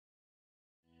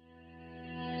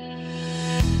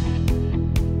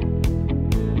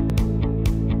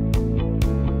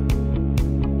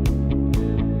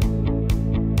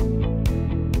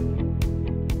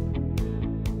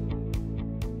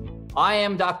I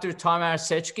am Dr. Tamer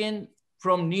Seçkin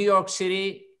from New York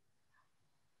City.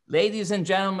 Ladies and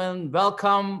gentlemen,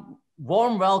 welcome,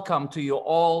 warm welcome to you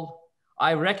all.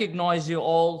 I recognize you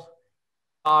all,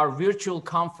 our virtual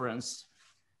conference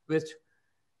with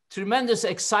tremendous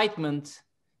excitement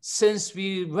since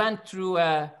we went through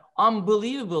an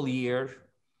unbelievable year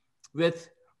with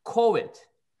COVID.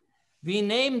 We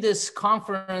named this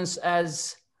conference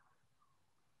as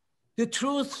 "The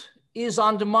Truth is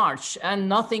on the March and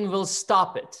nothing will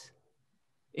stop it."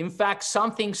 In fact,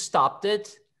 something stopped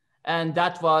it, and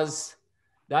that was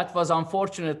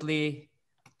unfortunately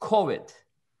COVID.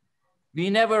 We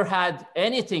never had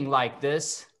anything like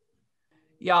this.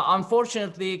 Yeah,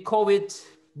 unfortunately, COVID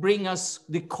bring us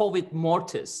the COVID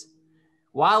mortis.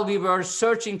 While we were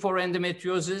searching for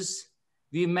endometriosis,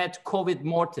 we met COVID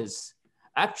mortis.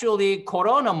 Actually,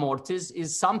 corona mortis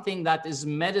is something that is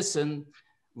medicine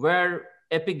where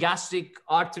epigastric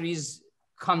arteries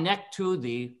connect to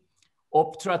the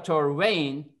obturator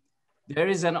vein. There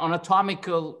is an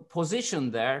anatomical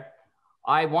position there.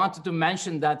 I wanted to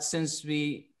mention that since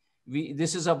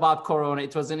this is about corona,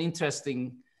 it was an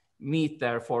interesting meet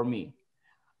there for me.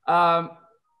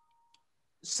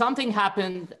 Something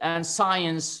happened and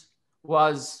science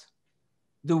was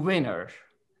the winner.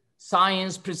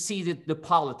 Science preceded the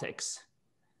politics.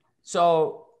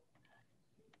 So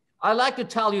I'd like to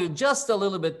tell you just a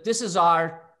little bit. This is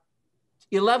our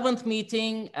 11th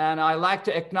meeting, and I'd like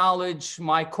to acknowledge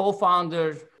my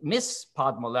co-founder, Miss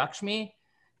Padma Lakshmi.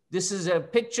 This is a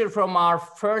picture from our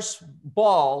first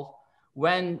ball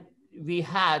when we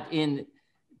had in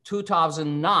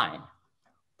 2009.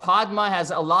 Padma has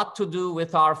a lot to do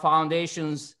with our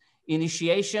foundation's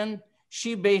initiation.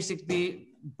 She basically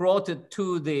brought it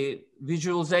to the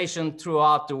visualization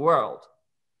throughout the world.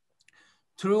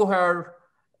 Through her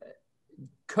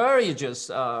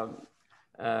courageous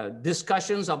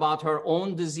discussions about her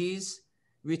own disease,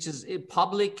 which is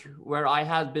public, where I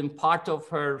had been part of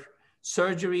her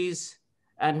surgeries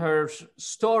and her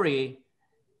story,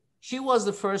 she was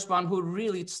the first one who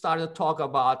really started to talk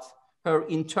about her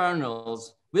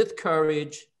internals with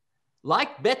courage,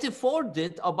 like Betty Ford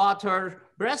did about her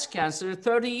breast cancer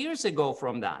 30 years ago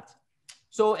from that.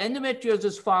 So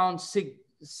endometriosis found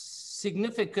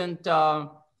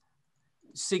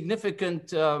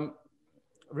significant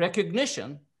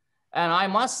recognition. And I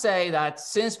must say that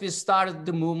since we started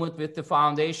the movement with the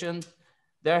foundation,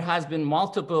 there has been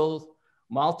multiple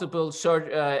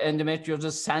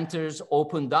endometriosis centers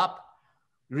opened up,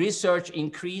 research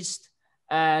increased,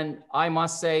 and I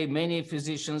must say many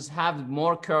physicians have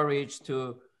more courage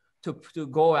to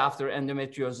go after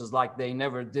endometriosis like they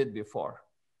never did before.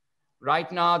 Right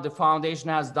now, the foundation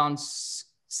has done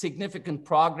significant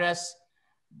progress.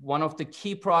 One of the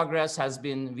key progress has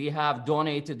been we have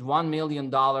donated $1 million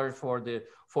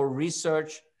for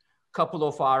research. A couple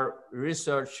of our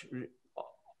research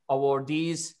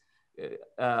awardees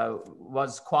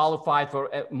was qualified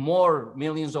for more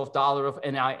millions of dollars of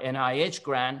NIH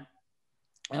grant.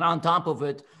 And on top of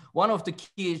it, one of the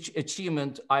key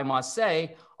achievements, I must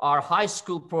say, our high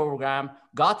school program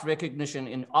got recognition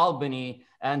in Albany,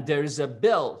 and there is a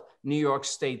bill New York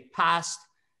State passed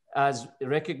as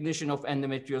recognition of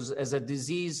endometriosis as a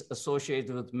disease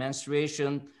associated with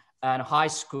menstruation, and high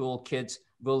school kids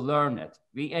will learn it.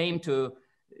 We aim to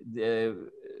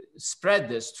spread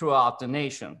this throughout the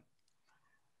nation.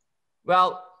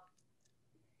 Well,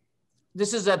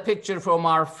 this is a picture from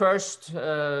our first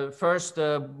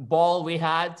ball we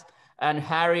had, and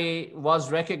Harry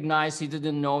was recognized. He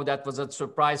didn't know, that was a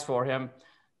surprise for him.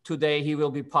 Today, he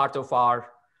will be part of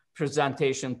our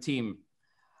presentation team.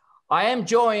 I am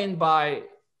joined by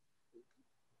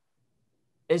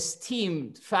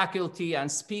esteemed faculty and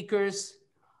speakers.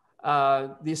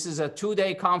 This is a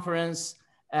 2-day conference,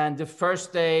 and the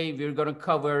first day we're going to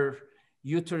cover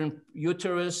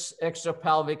uterus,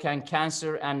 extrapelvic and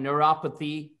cancer and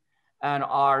neuropathy. And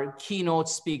our keynote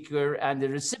speaker and the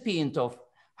recipient of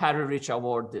Harry Rich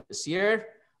Award this year,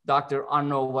 Dr.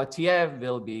 Arnaud Wattier,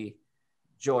 will be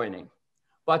joining.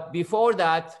 But before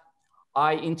that,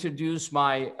 I introduce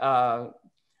my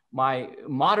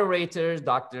moderators,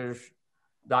 Dr.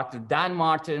 Dan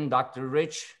Martin, Dr.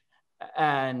 Rich,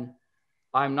 and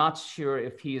I'm not sure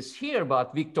if he is here,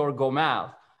 but Victor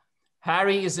Gomal.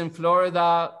 Harry is in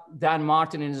Florida, Dan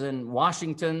Martin is in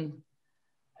Washington,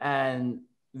 and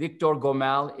Victor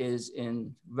Gomal is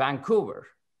in Vancouver.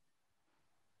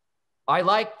 I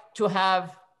like to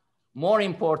have, more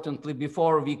importantly,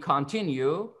 before we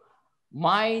continue,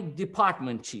 my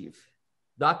department chief,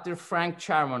 Dr. Frank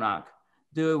Charmonak,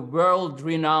 the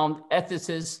world-renowned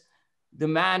ethicist, the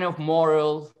man of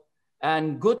moral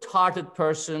and good-hearted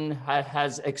person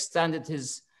has extended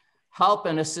his help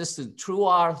and assistance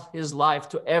throughout his life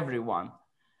to everyone.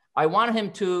 I want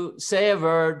him to say a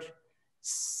word,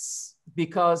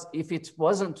 because if it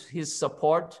wasn't his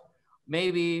support,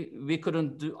 maybe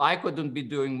I couldn't be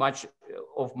doing much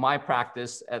of my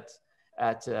practice at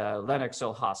Lenox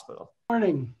Hill Hospital.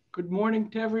 Good morning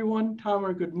to everyone.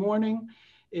 Tamer, good morning.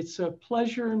 It's a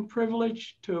pleasure and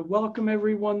privilege to welcome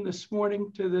everyone this morning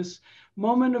to this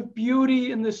moment of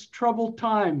beauty in this troubled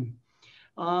time.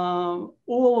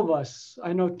 All of us,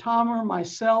 I know Tamer,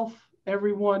 myself,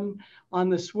 everyone on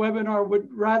this webinar would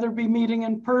rather be meeting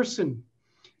in person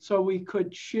so we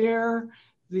could share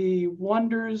the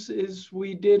wonders as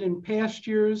we did in past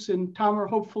years, and Tamer,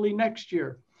 hopefully next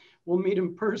year we'll meet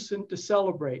in person to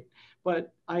celebrate.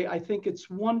 But I think it's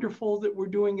wonderful that we're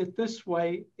doing it this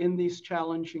way in these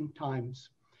challenging times.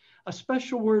 A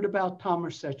special word about Tamer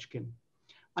Seckin.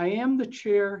 I am the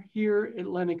chair here at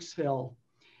Lenox Hill,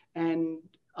 and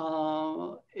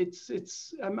I'm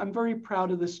very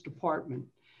proud of this department,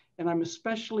 and I'm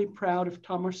especially proud of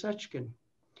Tamer Seckin.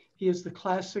 He is the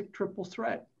classic triple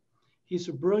threat. He's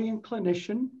a brilliant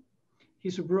clinician,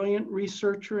 he's a brilliant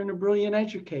researcher, and a brilliant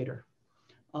educator.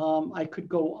 I could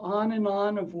go on and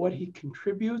on of what he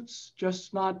contributes,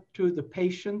 just not to the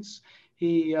patients.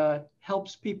 He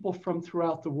helps people from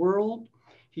throughout the world.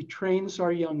 He trains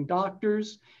our young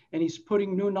doctors, and he's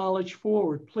putting new knowledge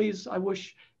forward. Please, I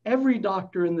wish every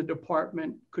doctor in the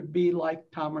department could be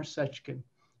like Tamer Seckin.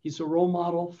 He's a role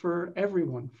model for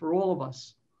everyone, for all of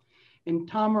us. And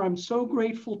Tamer, I'm so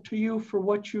grateful to you for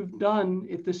what you've done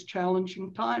at this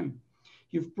challenging time.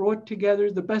 You've brought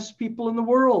together the best people in the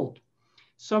world.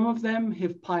 Some of them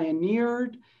have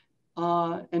pioneered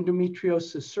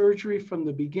endometriosis surgery from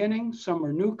the beginning. Some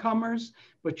are newcomers,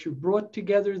 but you brought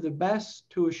together the best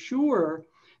to assure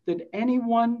that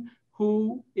anyone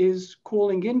who is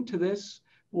calling into this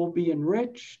will be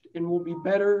enriched and will be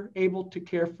better able to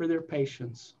care for their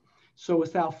patients. So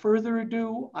without further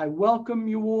ado, I welcome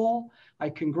you all. I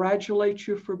congratulate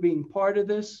you for being part of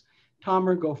this.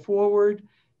 Tamer, go forward.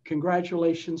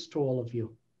 Congratulations to all of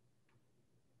you.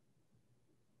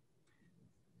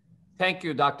 Thank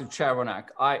you, Dr. Chervenak.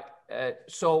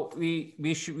 So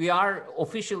we are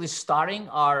officially starting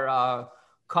our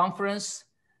conference.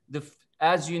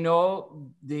 As you know,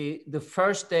 the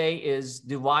first day is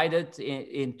divided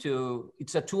into,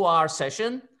 it's a 2-hour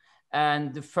session,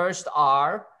 and the first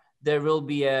hour there will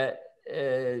be a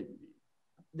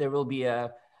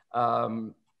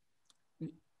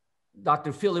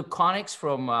Dr. Philip Konix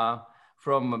from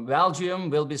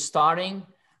Belgium will be starting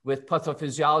with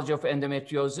pathophysiology of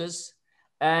endometriosis,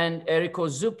 and Eriko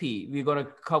Zuppi, we're going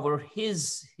to cover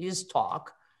his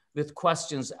talk with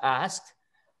questions asked.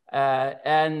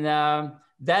 Then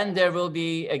there will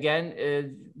be, again,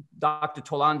 Dr.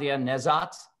 Tolandia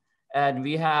Nezat, and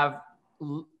we have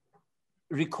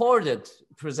recorded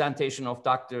presentation of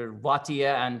Dr.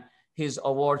 Vatia and his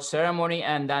award ceremony,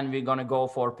 and then we're going to go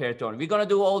for peritoneum. We're going to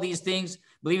do all these things,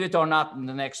 believe it or not, in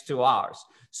the next 2 hours.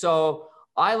 So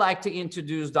I like to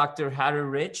introduce Dr. Harry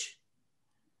Rich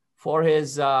for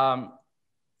his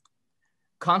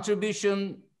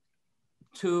contribution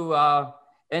to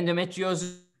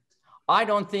endometriosis. I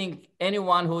don't think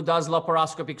anyone who does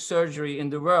laparoscopic surgery in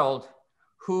the world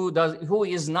who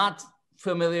is not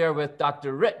familiar with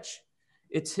Dr. Rich.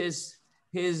 It's his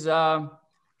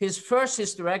first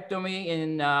hysterectomy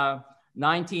in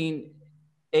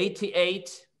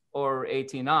 1988 or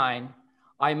 89.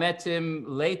 I met him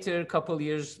later, a couple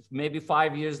years, maybe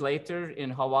 5 years later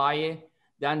in Hawaii.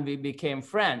 Then we became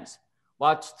friends.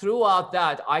 But throughout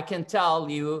that, I can tell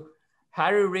you,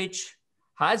 Harry Rich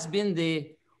has been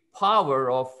the power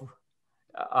of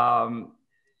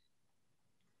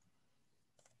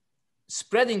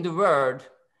spreading the word,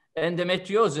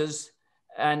 endometriosis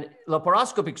and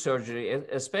laparoscopic surgery,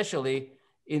 especially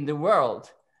in the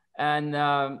world. And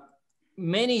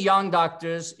many young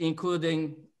doctors,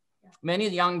 including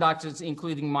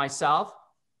myself,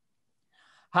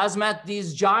 has met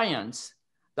these giants,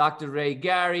 Dr. Ray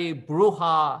Gary,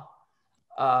 Bruja,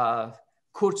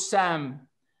 Kurt Sam,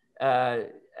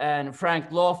 and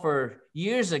Frank Lofer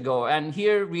years ago. And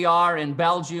here we are in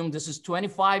Belgium. This is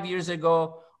 25 years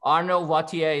ago. Arnaud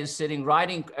Vautier is sitting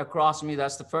right across me.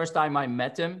 That's the first time I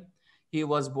met him. He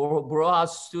was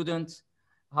Bruja's student.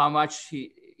 How much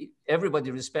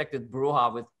everybody respected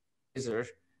Bruja with laser.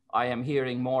 I am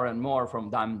hearing more and more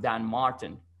from Dan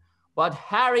Martin. But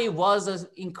Harry was an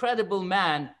incredible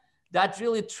man that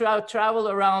really traveled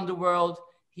around the world.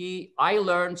 I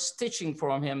learned stitching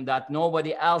from him that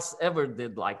nobody else ever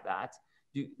did like that.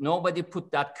 Nobody put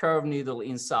that curved needle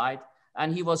inside.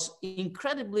 And he was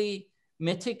incredibly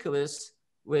meticulous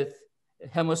with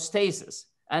hemostasis.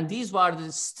 And these were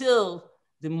still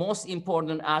the most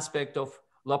important aspect of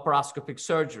laparoscopic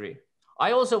surgery.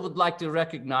 I also would like to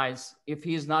recognize, if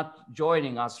he's not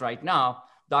joining us right now,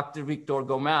 Dr. Victor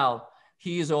Gomel.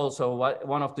 He is also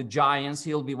one of the giants.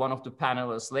 He'll be one of the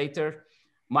panelists later.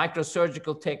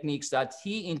 Microsurgical techniques that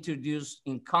he introduced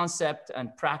in concept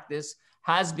and practice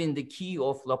has been the key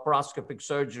of laparoscopic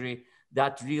surgery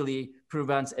that really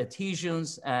prevents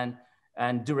adhesions and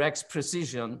directs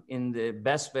precision in the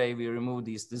best way we remove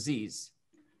this disease.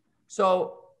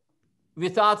 So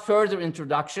without further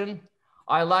introduction,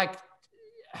 I like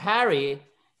Harry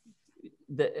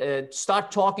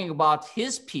start talking about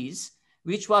his piece,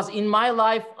 which was in my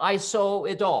life, I saw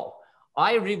it all.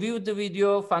 I reviewed the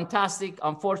video, fantastic.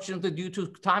 Unfortunately, due to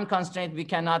time constraint, we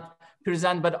cannot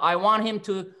present, but I want him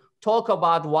to talk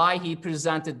about why he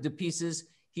presented the pieces.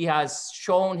 He has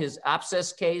shown his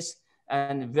abscess case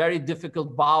and very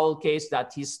difficult bowel case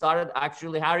that he started.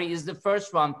 Actually, Harry is the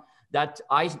first one that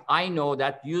I know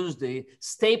that used the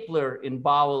stapler in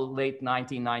bowel late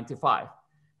 1995.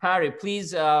 Harry,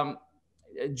 please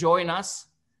join us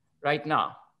right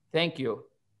now. Thank you.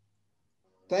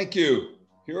 Thank you.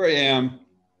 Here I am.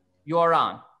 You are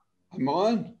on. I'm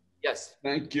on? Yes.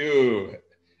 Thank you.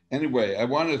 Anyway, I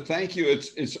want to thank you.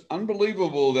 It's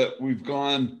unbelievable that we've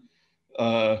gone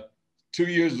 2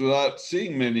 years without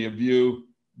seeing many of you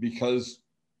because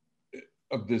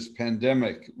of this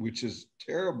pandemic, which is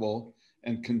terrible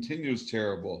and continues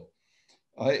terrible.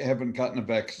 I haven't gotten a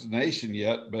vaccination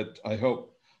yet, but I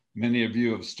hope many of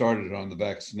you have started on the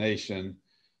vaccination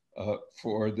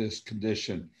for this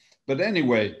condition. But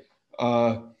anyway,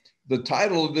 the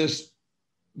title of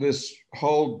this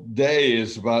whole day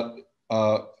is about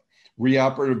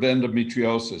reoperative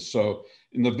endometriosis. So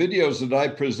in the videos that I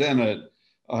presented,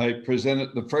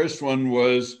 the first one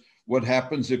was what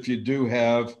happens if you do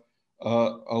have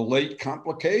a late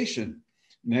complication,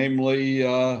 namely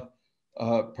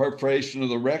perforation of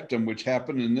the rectum, which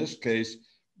happened in this case,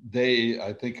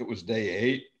 I think it was day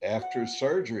 8 after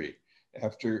surgery,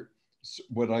 after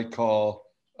what I call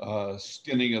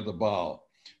skinning of the bowel.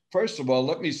 First of all,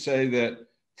 let me say that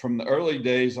from the early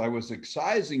days, I was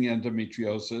excising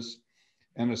endometriosis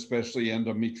and especially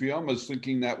endometriomas,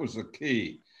 thinking that was the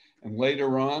key. And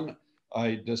later on,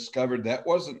 I discovered that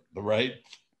wasn't the right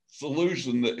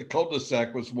solution, that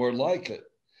cul-de-sac was more like it.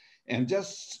 And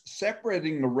just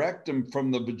separating the rectum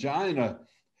from the vagina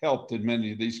helped in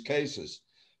many of these cases.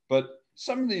 But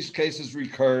some of these cases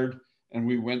recurred, and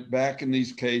we went back in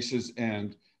these cases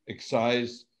and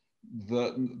excised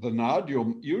the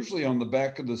nodule, usually on the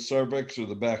back of the cervix or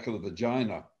the back of the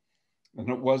vagina. And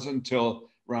it wasn't until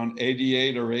around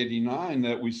 88 or 89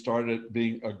 that we started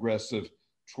being aggressive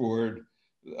toward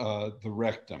the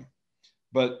rectum.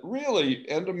 But really,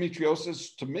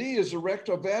 endometriosis to me is a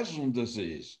rectovaginal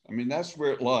disease. I mean, that's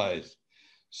where it lies.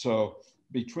 So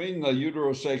between the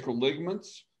uterosacral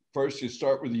ligaments, first you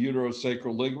start with the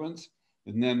uterosacral ligaments,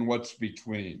 and then what's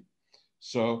between.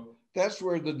 So that's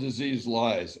where the disease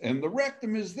lies. And the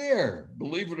rectum is there,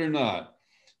 believe it or not.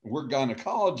 We're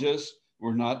gynecologists,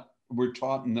 we're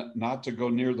taught not to go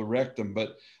near the rectum,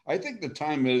 but I think the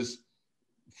time is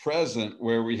present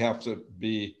where we have to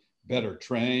be better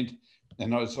trained.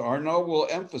 And as Arnaud will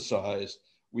emphasize,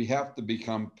 we have to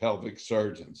become pelvic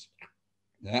surgeons.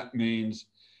 That means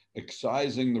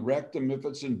excising the rectum if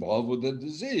it's involved with a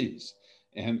disease.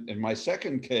 And in my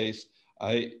second case,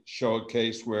 I show a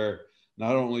case where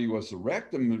not only was the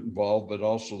rectum involved, but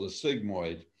also the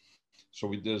sigmoid. So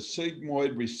we did a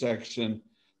sigmoid resection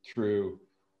through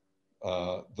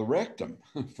the rectum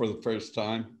for the first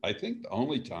time, I think the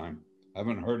only time. I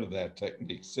haven't heard of that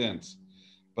technique since.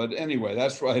 But anyway,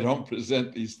 that's why I don't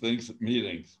present these things at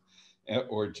meetings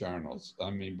or journals. I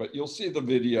mean, but you'll see the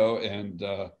video, and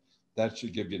that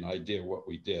should give you an idea of what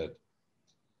we did.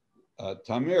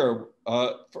 Tamir,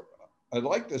 I'd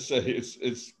like to say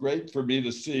it's great for me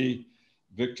to see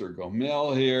Victor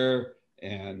Gomel here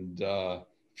and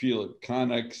Philip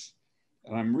Connex.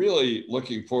 And I'm really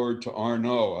looking forward to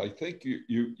Arnaud. I think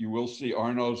you will see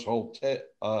Arnaud's whole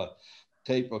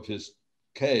tape of his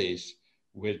case,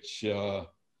 which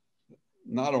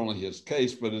not only his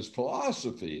case, but his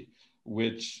philosophy,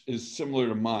 which is similar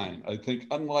to mine. I think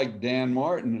unlike Dan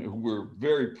Martin, who we're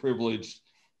very privileged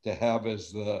to have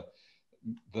as the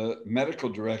medical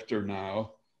director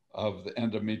now of the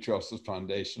Endometriosis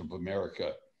Foundation of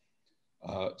America.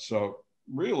 So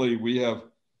really we have,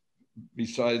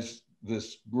 besides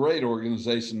this great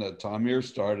organization that Tamir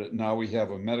started, now we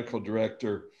have a medical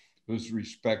director who's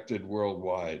respected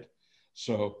worldwide.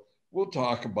 So we'll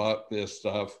talk about this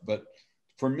stuff, but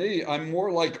for me, I'm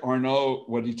more like Arnaud,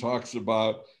 what he talks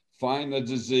about: find the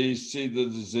disease, see the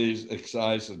disease,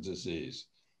 excise the disease.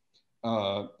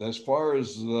 As far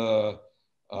as the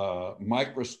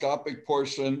microscopic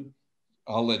portion,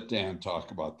 I'll let Dan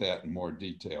talk about that in more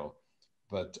detail.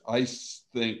 But I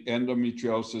think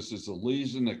endometriosis is a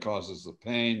lesion that causes the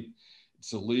pain.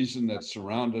 It's a lesion that's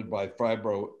surrounded by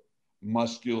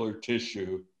fibromuscular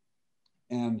tissue.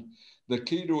 And the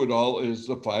key to it all is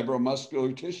the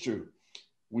fibromuscular tissue,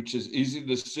 which is easy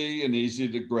to see and easy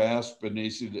to grasp and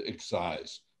easy to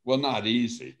excise. Well, not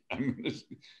easy. I mean, it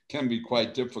can be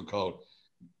quite difficult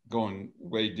going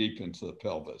way deep into the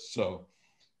pelvis. So,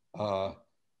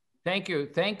 thank you,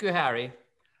 Harry.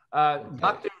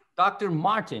 Okay. Dr.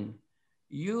 Martin,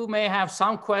 you may have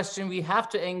some question. We have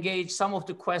to engage some of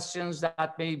the questions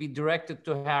that may be directed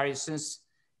to Harry, since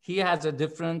he has a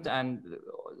different and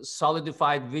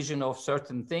solidified vision of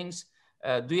certain things.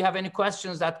 Do you have any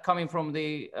questions that coming from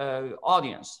the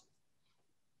audience?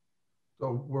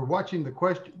 So we're watching the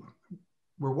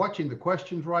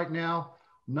questions right now.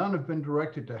 None have been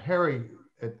directed to Harry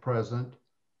at present.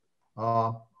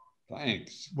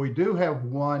 Thanks. We do have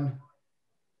one.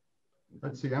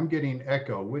 Let's see, I'm getting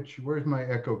echo. Where's my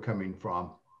echo coming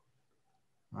from?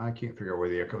 I can't figure out where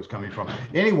the echo is coming from.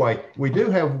 Anyway, we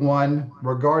do have one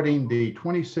regarding the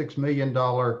 $26 million.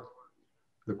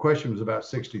 The question was about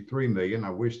 63 million. I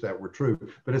wish that were true,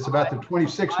 but it's about the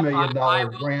 $26 million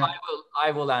grant.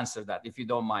 I will answer that if you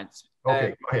don't mind.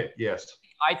 Okay, go ahead. Yes.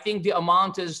 I think the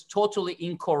amount is totally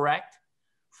incorrect.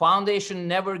 Foundation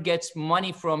never gets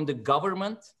money from the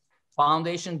government.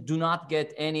 Foundation do not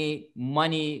get any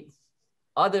money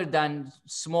other than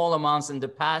small amounts in the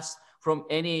past from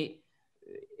any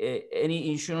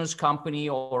insurance company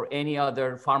or any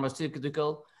other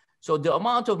pharmaceutical. So the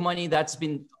amount of money that's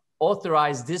been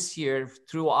authorized this year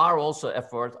through our also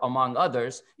effort, among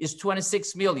others, is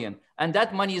 26 million. And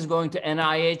that money is going to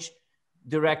NIH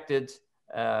directed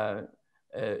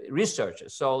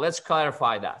researchers. So let's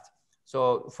clarify that.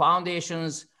 So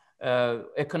foundations,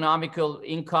 economical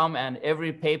income and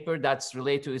every paper that's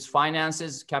related to its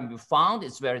finances can be found.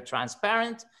 It's very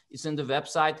transparent. It's in the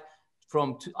website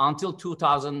until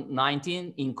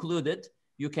 2019 included.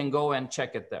 You can go and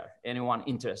check it there. Anyone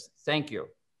interested? Thank you.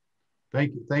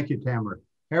 Thank you, Tamara.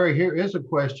 Harry, here is a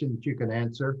question that you can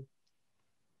answer.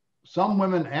 Some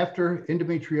women after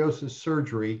endometriosis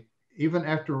surgery, even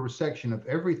after resection of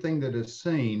everything that is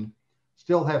seen,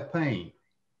 still have pain.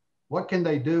 What can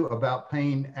they do about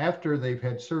pain after they've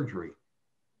had surgery?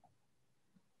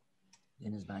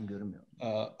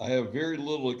 I have very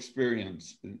little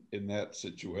experience in that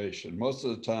situation. Most of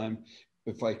the time,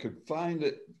 if I could find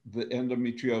the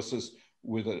endometriosis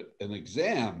with an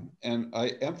exam, and I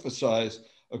emphasize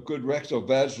a good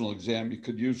rectovaginal exam, you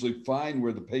could usually find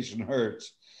where the patient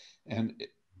hurts. And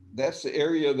that's the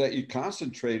area that you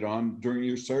concentrate on during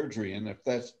your surgery. And if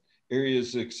that area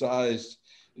is excised,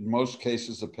 in most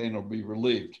cases, the pain will be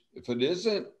relieved. If it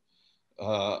isn't,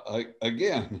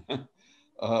 again,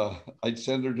 I'd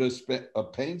send her to a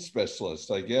pain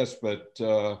specialist, I guess. But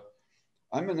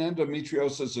I'm an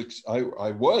endometriosis,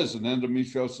 I was an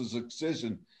endometriosis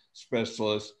excision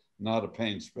specialist, not a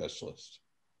pain specialist.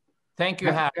 Thank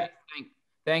you, Harry.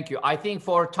 Thank you. I think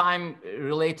for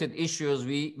time-related issues,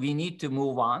 we need to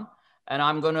move on. And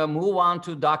I'm going to move on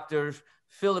to Dr.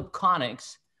 Philip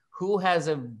Konix, who has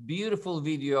a beautiful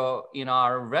video in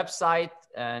our website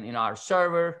and in our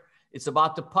server. It's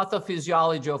about the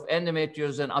pathophysiology of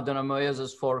endometriosis and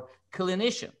adenomyosis for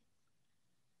clinicians.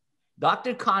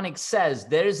 Dr. Konix says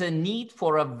there is a need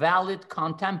for a valid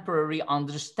contemporary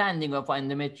understanding of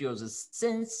endometriosis,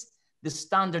 since the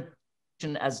standard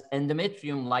as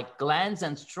endometrium, like glands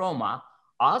and stroma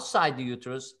outside the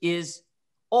uterus, is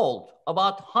old,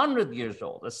 about 100 years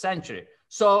old, a century.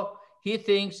 So he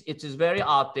thinks it is very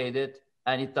outdated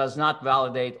and it does not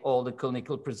validate all the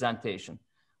clinical presentation.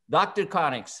 Dr.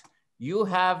 Konix, you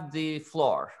have the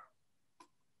floor.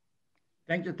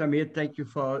 Thank you, Tamir. Thank you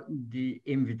for the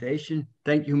invitation.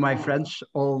 Thank you, my friends,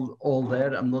 all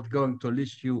there. I'm not going to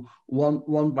list you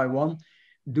one by one.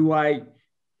 Do I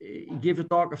give a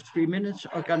talk of 3 minutes,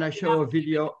 or can I show a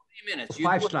video? 3 minutes.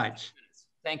 5 slides.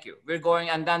 Thank you. We're going,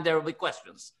 and then there will be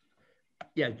questions.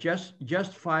 Yeah,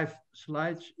 just 5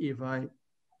 slides. If I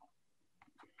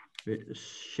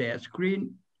share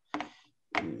screen,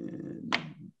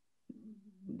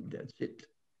 that's it.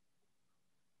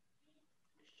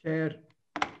 Share.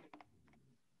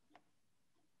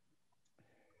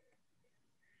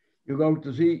 You're going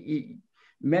to see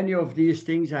many of these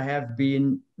things I have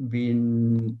been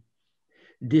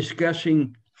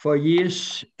discussing for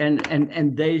years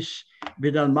and days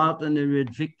with Martin and with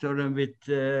Victor and with,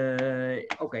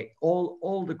 okay,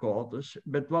 all the co-authors.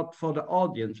 But what for the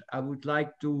audience, I would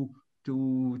like to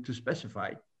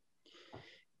specify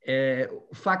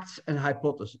facts and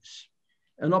hypotheses.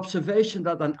 An observation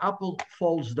that an apple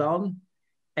falls down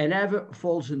and never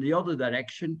falls in the other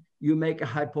direction, you make a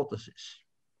hypothesis.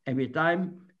 And with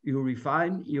time, you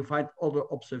refine, you find other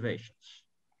observations.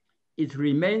 It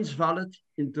remains valid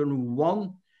until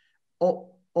one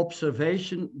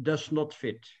observation does not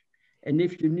fit. And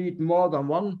if you need more than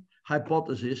one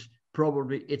hypothesis,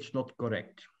 probably it's not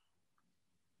correct.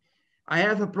 I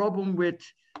have a problem with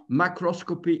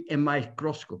macroscopy and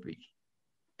microscopy.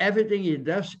 Everything it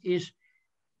does is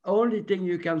only thing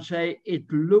you can say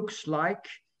it looks like,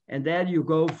 and then you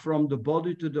go from the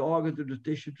body to the organ to the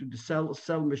tissue to the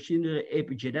cell machinery,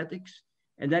 epigenetics,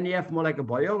 and then you have molecular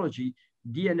biology,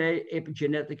 DNA,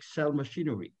 epigenetics, cell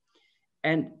machinery.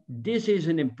 And this is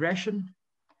an impression,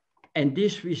 and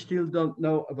this we still don't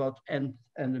know about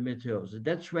endometriosis.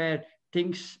 That's where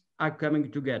things are coming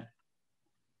together.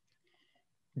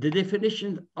 The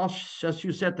definition of, as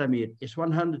you said, Amir, is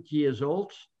 100 years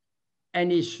old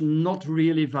and is not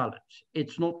really valid.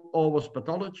 It's not always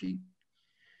pathology.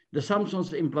 The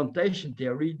Samson's implantation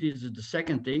theory, this is the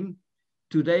second thing,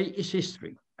 today is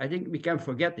history. I think we can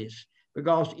forget this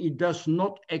because it does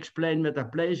not explain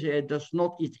metaplasia, it does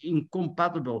not, it's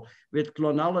incompatible with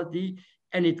clonality,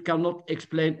 and it cannot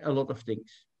explain a lot of things.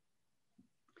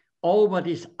 All what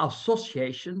is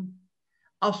association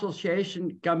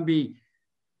can be,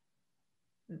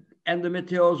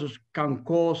 endometriosis can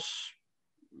cause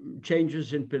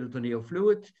changes in peritoneal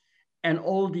fluid, and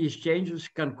all these changes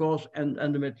can cause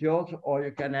endometriosis, or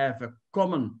you can have a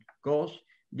common cause.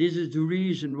 This is the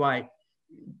reason why,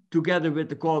 together with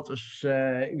the co-authors,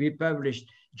 we published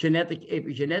genetic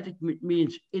epigenetic,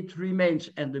 means it remains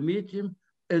endometrium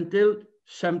until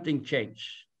something changes.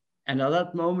 And at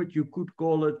that moment, you could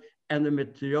call it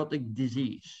endometriotic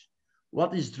disease.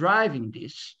 What is driving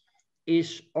this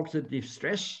is oxidative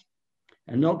stress.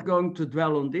 I'm not going to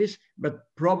dwell on this, but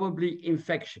probably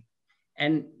infection.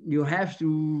 And you have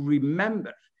to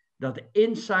remember that the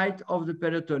inside of the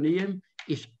peritoneum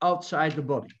is outside the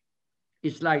body.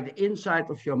 It's like the inside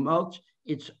of your mouth,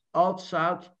 it's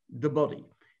outside the body.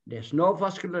 There's no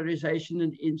vascularization in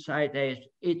the inside,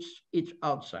 it's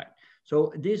outside.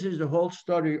 So this is the whole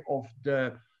story of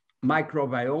the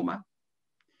microbiome,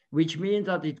 which means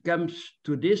that it comes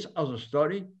to this as a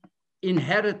story,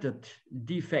 inherited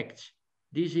defects.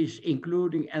 This is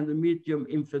including endometrium,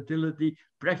 infertility,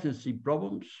 pregnancy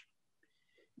problems.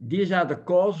 These are the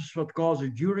causes, what causes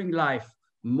during life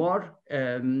more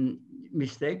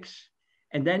mistakes.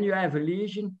 And then you have a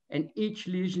lesion, and each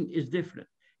lesion is different.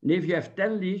 And if you have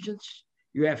 10 lesions,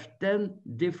 you have 10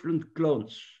 different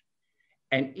clones.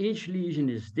 And each lesion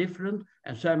is different,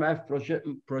 and some have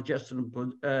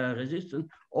progesterone resistant,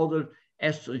 other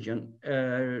estrogen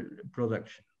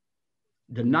production.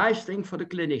 The nice thing for the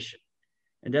clinician,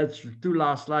 and that's the two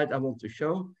last slides I want to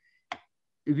show,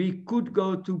 we could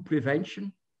go to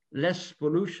prevention, less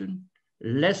pollution,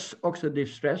 less oxidative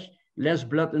stress, less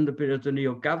blood in the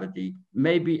peritoneal cavity,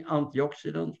 maybe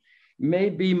antioxidants,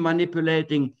 maybe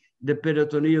manipulating the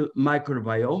peritoneal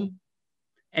microbiome.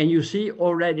 And you see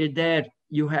already there,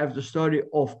 you have the story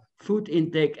of food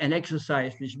intake and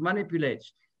exercise, which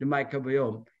manipulates the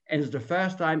microbiome. And it's the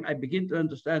first time I begin to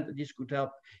understand that this could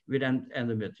help with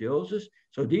endometriosis.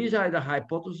 So these are the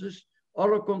hypotheses.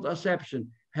 Oral contraception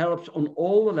helps on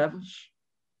all the levels,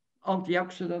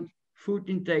 antioxidant, food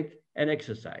intake, and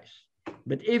exercise.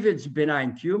 But if it's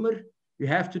benign tumor, you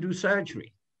have to do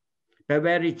surgery. But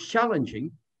where it's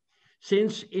challenging,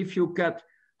 since if you cut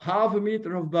 0.5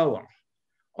 meter of bowel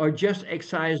or just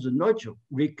excise the nodule,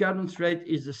 recurrence rate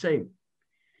is the same.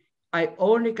 I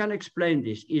only can explain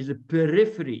this is the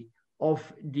periphery of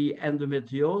the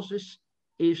endometriosis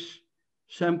is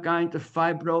some kind of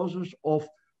fibrosis of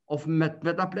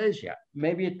metaplasia.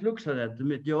 Maybe it looks like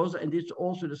endometriosis, and it's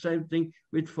also the same thing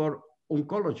with for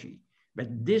oncology. But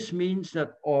this means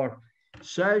that our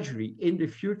surgery in the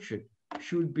future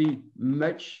should be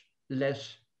much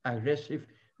less aggressive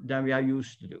than we are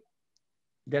used to do.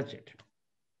 That's it.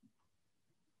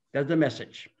 That's the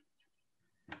message.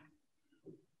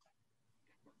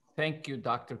 Thank you,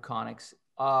 Dr. Konix.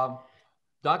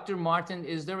 Dr. Martin,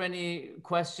 is there any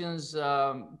questions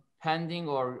pending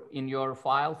or in your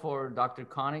file for Dr.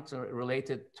 Konix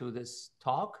related to this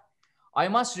talk? I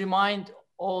must remind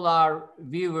all our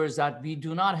viewers that we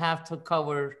do not have to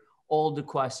cover all the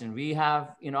questions. We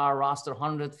have in our roster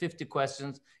 150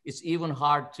 questions. It's even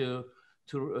hard to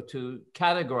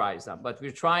categorize them, but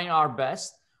we're trying our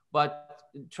best. But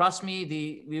trust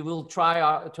me, we will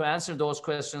try to answer those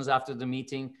questions after the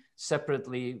meeting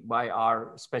separately by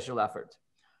our special effort.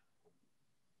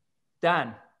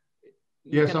 Dan.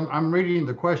 Yes, I'm reading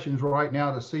the questions right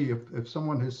now to see if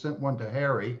someone has sent one to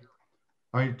Harry,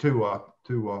 I mean to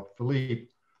Philippe.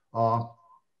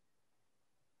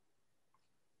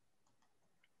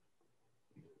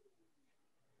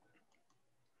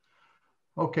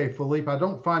 Okay, Philippe, I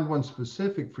don't find one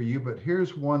specific for you, but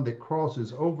here's one that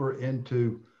crosses over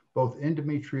into both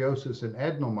endometriosis and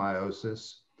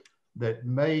adenomyosis that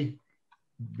may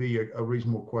be a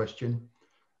reasonable question.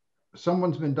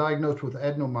 Someone's been diagnosed with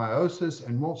adenomyosis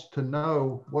and wants to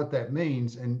know what that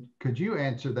means. And could you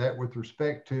answer that with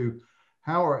respect to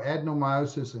how are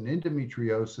adenomyosis and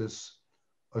endometriosis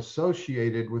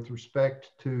associated with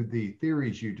respect to the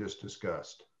theories you just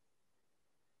discussed?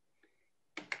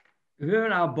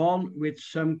 Women are born with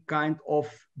some kind of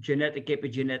genetic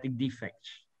epigenetic defects.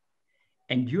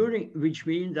 And which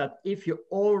means that if you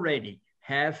already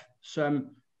have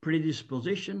some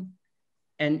predisposition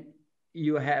and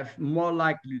you have more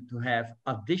likely to have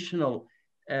additional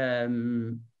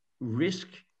risk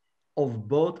of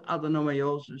both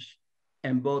adenomyosis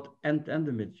and both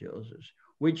endometriosis,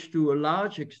 which to a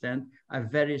large extent are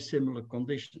very similar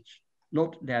conditions.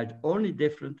 Not that only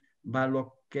different by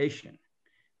location,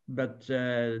 but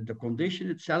the condition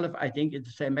itself, I think it's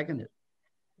the same mechanism.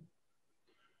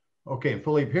 Okay,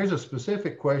 Philippe, here's a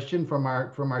specific question from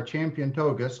our champion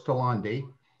Togas Talandi.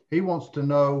 He wants to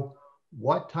know,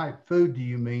 what type food do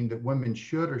you mean that women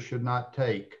should or should not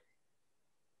take?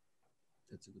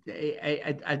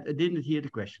 I didn't hear the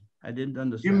question. I didn't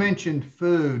understand. You mentioned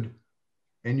food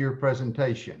in your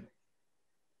presentation.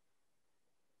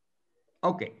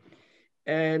 Okay.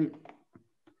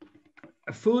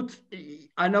 Food,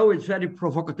 I know it's very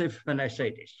provocative when I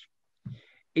say this.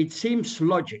 It seems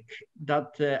logic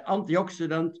that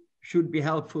antioxidant should be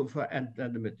helpful for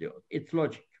endometriosis. It's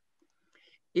logic.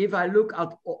 If I look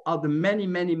at the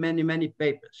many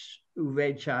papers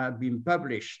which have been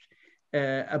published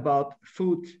about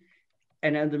food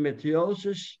and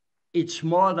endometriosis, it's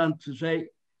more than to say,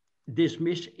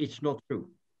 dismiss, it's not true.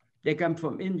 They come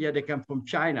from India, they come from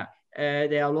China.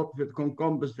 There are a lot with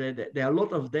cucumbers, there are a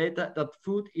lot of data that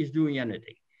food is doing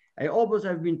anything. I always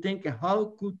have been thinking,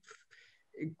 how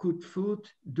could food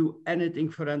do anything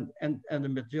for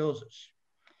endometriosis?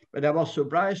 But I was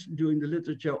surprised doing the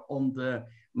literature on the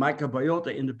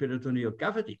microbiota in the peritoneal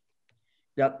cavity,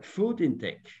 that food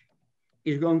intake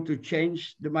is going to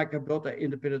change the microbiota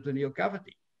in the peritoneal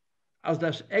cavity. As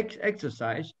does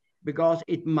exercise, because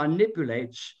it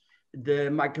manipulates the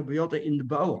microbiota in the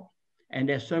bowel. And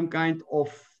there's some kind of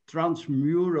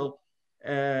transmural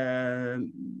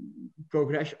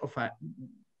progression of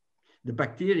the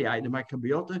bacteria, the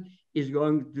microbiota, is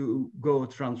going to go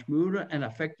transmural and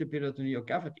affect the peritoneal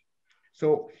cavity.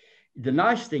 So the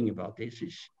nice thing about this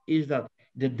is that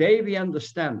the day we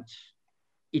understand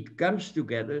it comes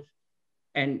together,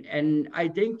 and I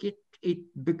think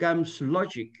it becomes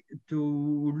logic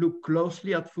to look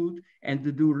closely at food and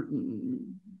to do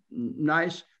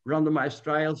nice randomized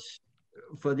trials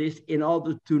for this in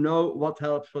order to know what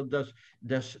helps, what does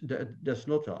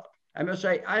not help. I must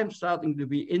say, I'm starting to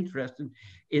be interested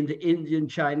in the Indian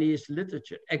Chinese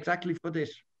literature exactly for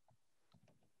this.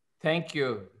 Thank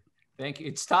you. Thank you.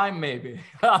 It's time, maybe.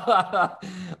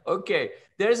 Okay.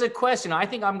 There's a question. I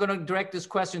think I'm going to direct this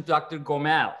question to Dr.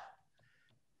 Gomel.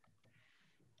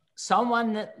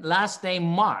 Someone last name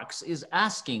Marks is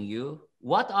asking you,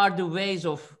 what are the ways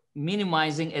of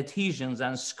minimizing adhesions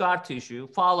and scar tissue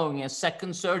following a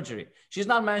second surgery? She's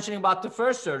not mentioning about the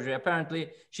first surgery.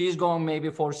 Apparently, she's going maybe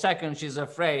for second. She's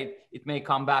afraid it may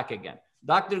come back again.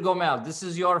 Dr. Gomel, this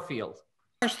is your field.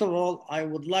 First of all, I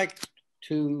would like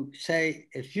to say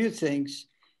a few things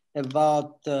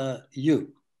about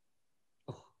you.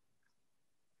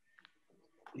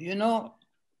 You know,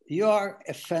 you are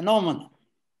a phenomenon.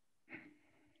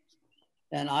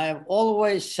 And I have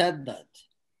always said that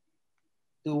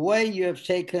the way you have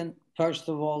taken, first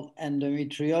of all,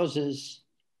 endometriosis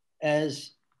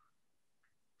as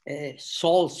a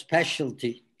sole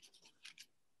specialty,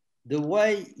 the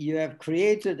way you have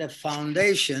created a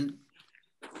foundation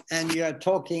and you are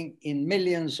talking in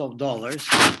millions of dollars,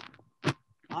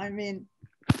 I mean,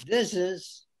 this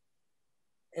is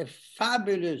a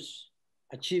fabulous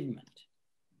achievement.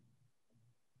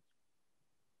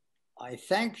 I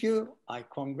thank you, I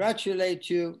congratulate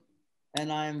you,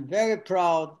 and I am very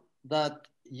proud that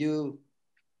you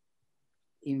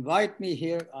invite me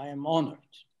here. I am honored.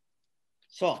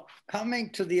 So, coming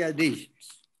to the adhesions.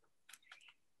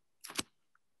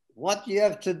 what you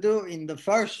have to do in the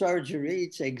first surgery,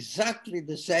 it's exactly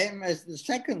the same as the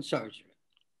second surgery.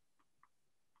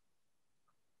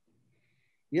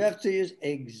 You have to use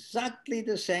exactly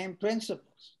the same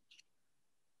principles.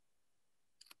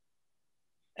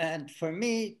 And for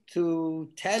me to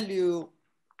tell you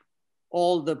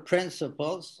all the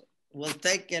principles will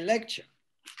take a lecture.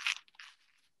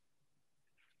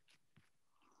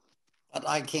 But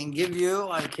I can give you,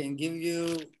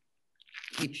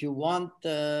 if you want,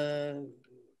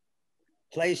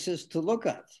 places to look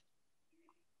at.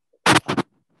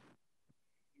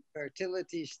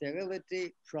 Fertility,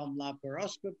 sterility, from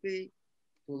laparoscopy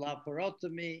to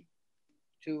laparotomy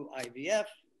to IVF.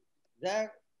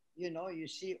 There, you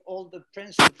see all the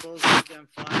principles you can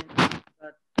find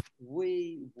that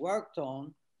we worked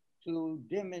on to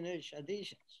diminish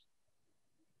adhesions.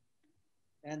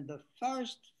 And the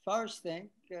first thing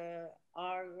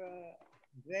are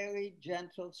very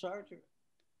gentle surgery.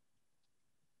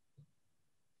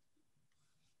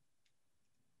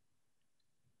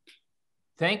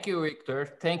 Thank you,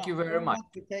 Victor. Thank you very much.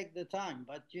 To take the time,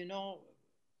 but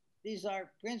these are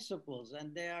principles,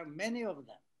 and there are many of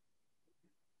them.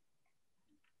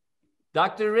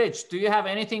 Dr. Rich, do you have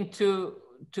anything to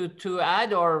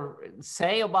add or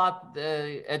say about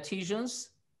the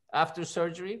adhesions after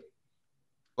surgery?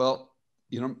 Well,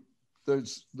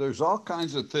 there's all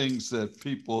kinds of things that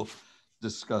people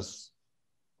discuss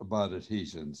about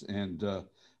adhesions. And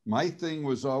my thing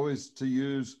was always to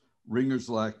use Ringer's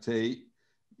lactate.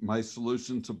 My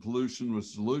solution to pollution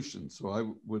was solution. So I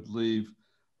would leave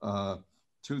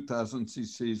 2,000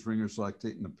 cc's Ringer's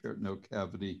lactate in the peritoneal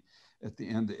cavity at the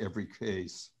end of every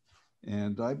case.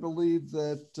 And I believe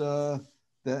that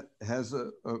that has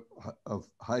a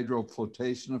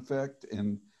hydroflotation effect,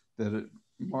 and that it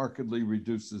markedly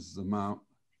reduces the amount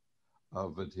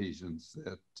of adhesions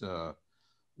that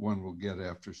one will get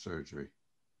after surgery.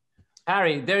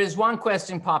 Harry, there is one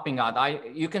question popping out.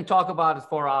 You can talk about it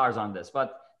for hours on this,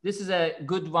 but this is a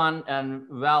good one and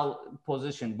well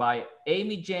positioned by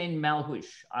Amy Jane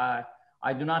Melhush.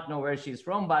 I do not know where she's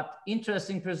from, but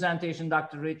interesting presentation,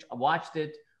 Dr. Rich. I watched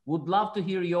it. Would love to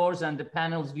hear yours and the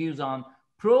panel's views on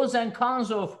pros and cons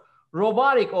of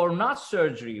robotic or not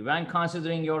surgery when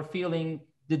considering you're feeling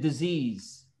the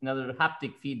disease, another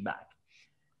haptic feedback,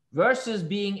 versus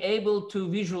being able to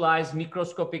visualize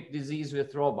microscopic disease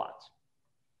with robots.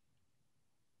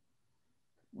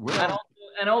 Well,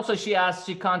 and also she asked,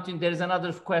 she continued, there's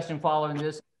another question following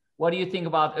this. What do you think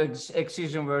about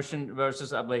excision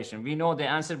versus ablation? We know the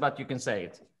answer, but you can say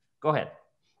it. Go ahead.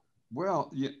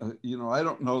 Well, I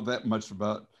don't know that much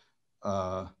about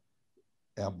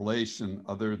ablation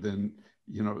other than,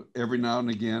 every now and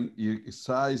again, you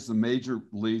size the major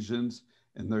lesions,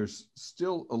 and there's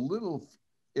still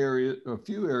a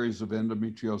few areas of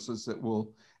endometriosis that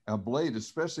will ablate,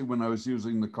 especially when I was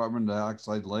using the carbon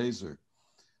dioxide laser.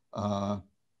 I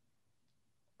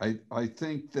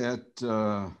think that,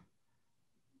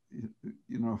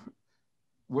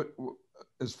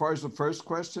 as far as the first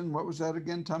question, what was that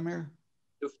again, Tamir?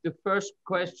 The first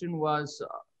question was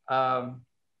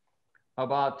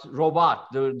about the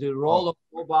role of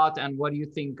robot, and what do you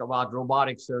think about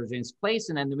robotic surgery's place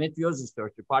in endometriosis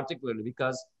surgery, particularly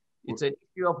because it's an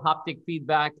issue of haptic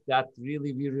feedback that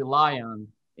really we rely on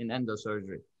in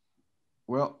endosurgery.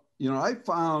 Well, I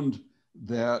found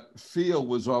that feel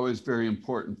was always very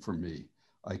important for me.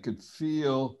 I could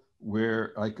feel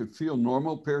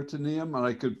normal peritoneum, and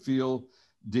I could feel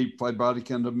deep fibrotic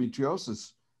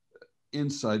endometriosis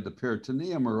inside the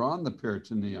peritoneum or on the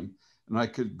peritoneum. And I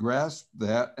could grasp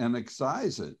that and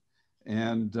excise it.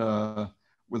 And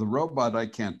with a robot, I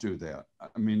can't do that.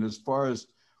 I mean, as far as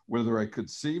whether I could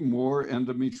see more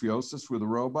endometriosis with a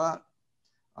robot,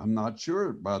 I'm not sure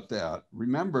about that.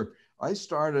 Remember, I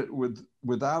started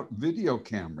without video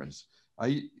cameras.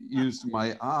 I used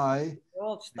my eye. We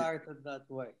all started that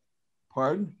way.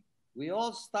 Pardon? We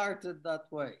all started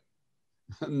that way.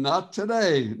 Not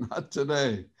today, not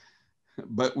today,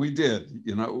 but we did.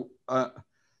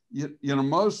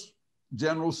 Most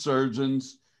general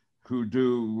surgeons who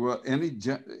do any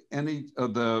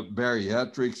of the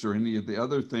bariatrics or any of the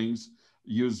other things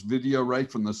use video right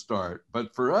from the start.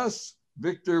 But for us,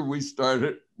 Victor, we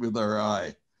started with our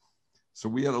eye. So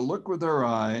we had to look with our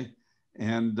eye,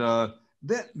 and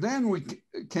then we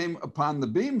came upon the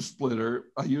beam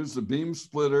splitter. I used the beam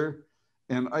splitter,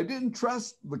 and I didn't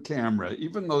trust the camera,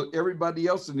 even though everybody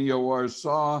else in the OR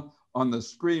saw on the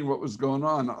screen what was going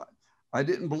on. I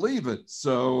didn't believe it.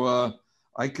 So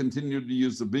I continued to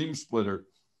use the beam splitter.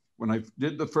 When I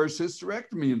did the first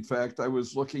hysterectomy, in fact, I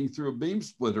was looking through a beam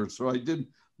splitter. So I did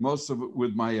most of it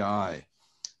with my eye.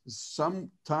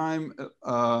 sometime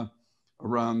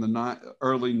around the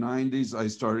early 90s, I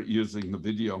started using the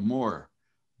video more.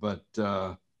 But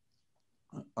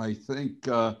I think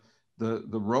the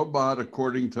robot,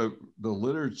 according to the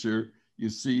literature, you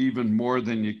see even more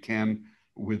than you can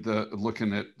with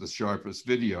looking at the sharpest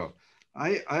video.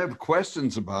 I have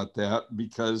questions about that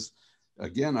because,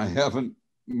 again, I haven't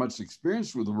much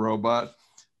experience with the robot,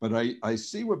 but I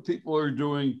see what people are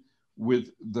doing with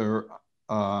their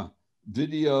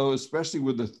video, especially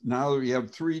with now that we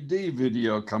have 3D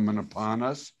video coming upon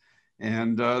us,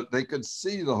 and they could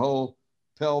see the whole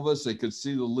pelvis, they could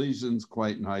see the lesions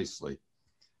quite nicely.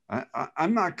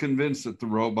 I'm not convinced that the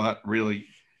robot really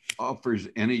offers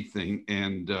anything,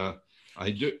 and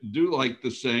I do like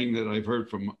the saying that I've heard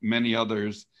from many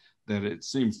others that it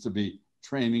seems to be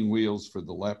training wheels for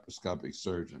the laparoscopic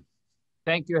surgeon.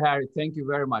 Thank you, Harry. Thank you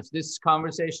very much. This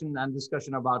conversation and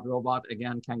discussion about robot,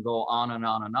 again, can go on and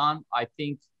on and on.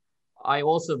 I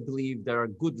also believe there are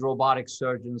good robotic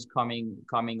surgeons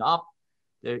coming up.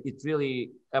 It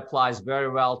really applies very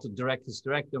well to direct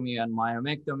hysterectomy and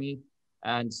myomectomy.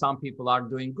 And some people are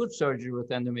doing good surgery with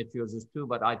endometriosis too,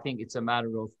 but I think it's a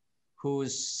matter of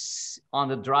who's on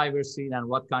the driver's seat and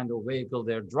what kind of vehicle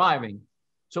they're driving.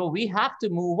 So we have to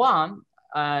move on.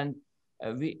 And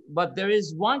but there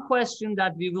is one question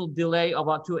that we will delay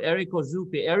about to Eriko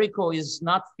Zuppi. Eriko is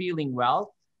not feeling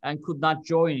well and could not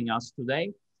join us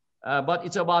today, but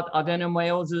it's about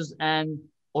adenomyosis and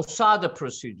OSADA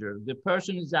procedure. The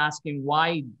person is asking,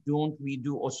 why don't we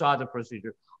do OSADA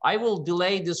procedure? I will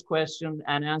delay this question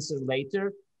and answer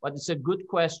later, but it's a good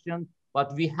question,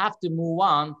 but we have to move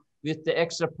on with the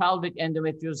extrapelvic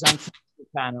endometriosis and cancer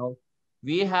panel.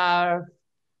 We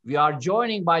are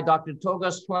joining by Dr.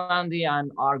 Togas Tolandi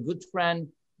and our good friend,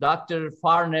 Dr.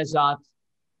 Farnezat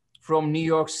from New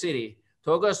York City.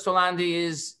 Togas Tolandi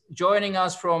is joining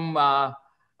us from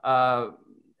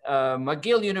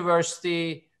McGill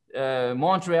University,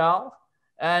 Montreal.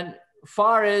 And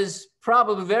Far is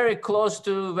probably very close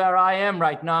to where I am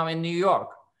right now in New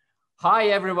York. Hi,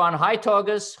 everyone. Hi,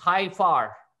 Togas. Hi,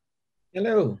 Far.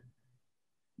 Hello.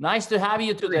 Nice to have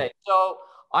you today. So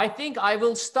I think I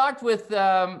will start with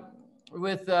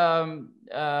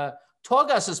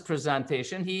Togas's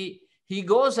presentation. He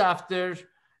goes after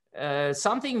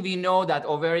something we know that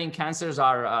ovarian cancers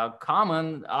are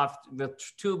common after the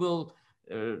tubal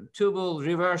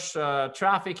reverse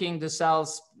trafficking. The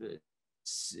cells,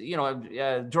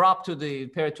 drop to the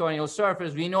peritoneal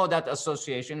surface. We know that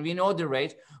association. We know the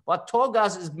rate. But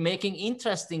Togas is making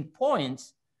interesting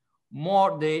points.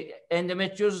 More the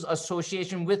endometriosis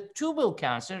association with tubal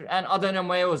cancer and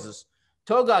adenomyosis.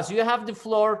 Togas, you have the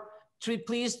floor.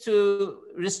 Please to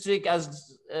restrict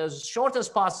as short as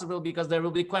possible because there will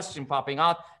be question popping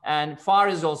out, and Far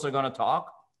is also going to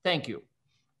talk. Thank you.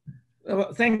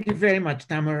 Well, thank you very much,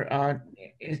 Tamer.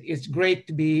 It's great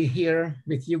to be here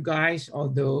with you guys,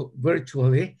 although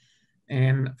virtually.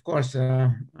 And of course,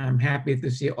 I'm happy to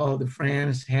see all the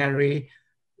friends, Harry,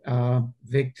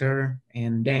 Victor,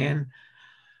 and Dan.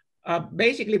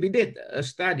 Basically, we did a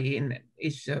study, and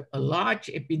it's a large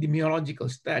epidemiological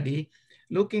study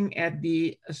looking at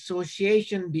the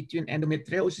association between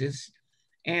endometriosis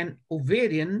and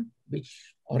ovarian,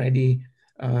 which already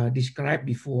described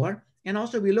before. And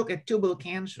also we look at tubal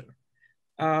cancer.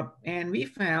 And we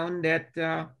found that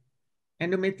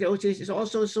endometriosis is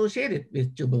also associated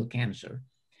with tubal cancer.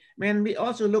 When we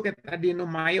also look at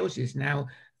adenomyosis, now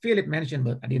Philip mentioned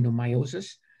about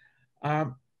adenomyosis,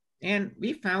 and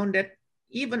we found that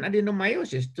even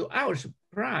adenomyosis, to our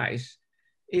surprise,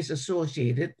 is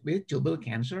associated with tubal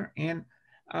cancer and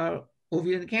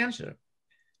ovarian cancer.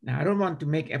 Now, I don't want to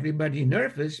make everybody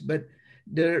nervous, but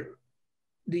the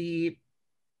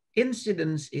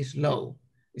incidence is low.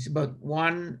 It's about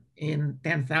 1 in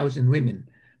 10,000 women.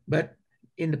 But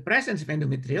in the presence of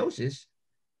endometriosis,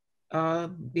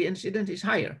 the incidence is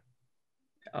higher.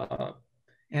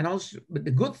 And also, but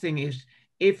the good thing is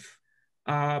if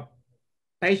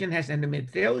patient has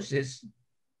endometriosis,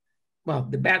 well,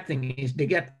 the bad thing is they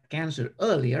get cancer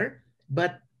earlier,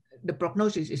 but the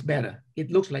prognosis is better. It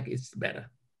looks like it's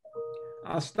better.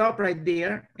 I'll stop right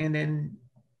there and then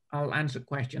I'll answer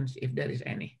questions if there is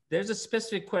any. There's a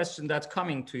specific question that's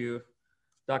coming to you,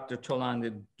 Dr.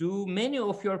 Tolandi. Do many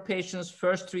of your patients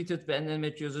first treated with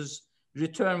endometriosis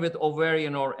return with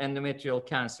ovarian or endometrial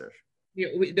cancer? Yeah,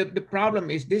 the problem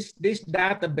is this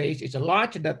database is a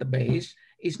large database.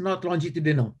 It's not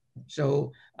longitudinal.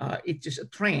 So it's just a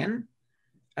trend.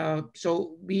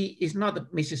 So it's not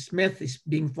that Mrs. Smith is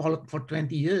being followed for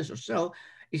 20 years or so.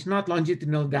 It's not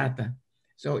longitudinal data.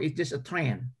 So it's just a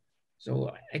trend.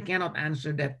 So I cannot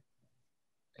answer that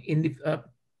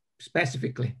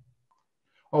specifically?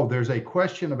 Oh, there's a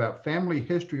question about family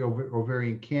history of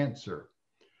ovarian cancer.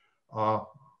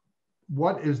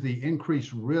 What is the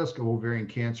increased risk of ovarian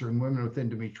cancer in women with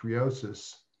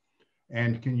endometriosis?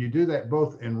 And can you do that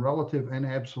both in relative and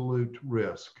absolute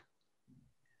risk?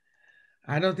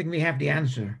 I don't think we have the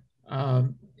answer.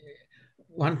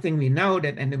 One thing we know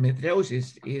that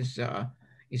endometriosis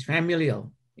is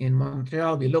familial. In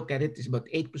Montreal, we look at it, it's about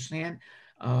 8%.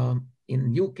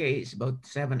 In UK, it's about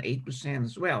 7-8%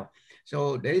 as well.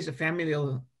 So there is a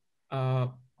familial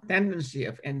tendency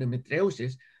of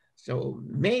endometriosis. So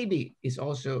maybe it's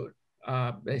also,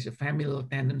 there's a familial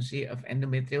tendency of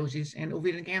endometriosis and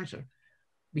ovarian cancer.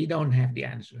 We don't have the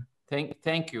answer.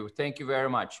 Thank you very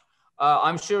much.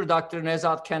 I'm sure Dr.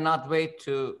 Nezat cannot wait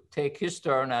to take his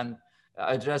turn and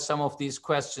address some of these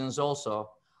questions also.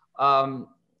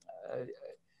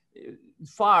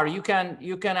 Far, you can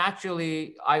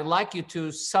actually, I'd like you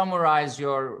to summarize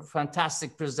your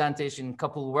fantastic presentation in a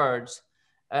couple words.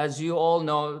 As you all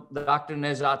know, Dr.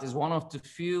 Nezat is one of the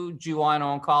few GYN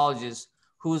oncologists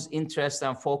whose interest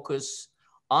and focus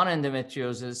on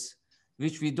endometriosis,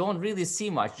 which we don't really see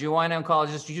much. GYN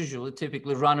oncologists usually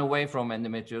typically run away from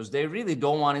endometriosis. They really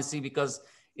don't want to see because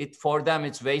for them,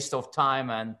 it's waste of time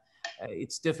and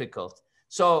it's difficult.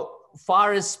 So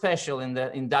Far is special in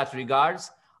that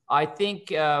regards. I think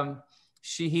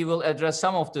he will address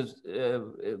some of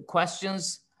the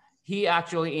questions. He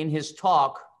actually, in his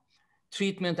talk,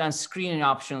 treatment and screening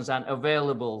options and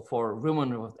available for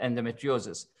women with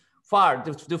endometriosis. Far,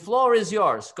 the floor is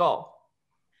yours. Go.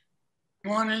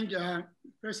 Morning.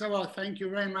 First of all, thank you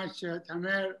very much,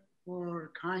 Tamer,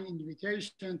 for kind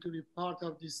invitation to be part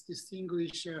of this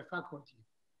distinguished faculty.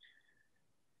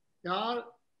 There are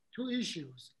two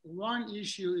issues. One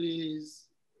issue is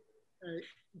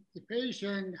the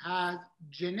patient has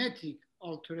genetic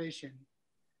alteration.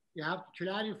 You have to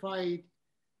clarify it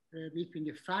between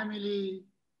the family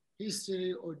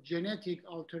history or genetic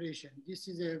alteration. This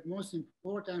is the most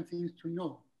important thing to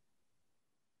know.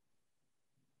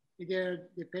 Either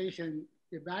the patient,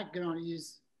 the background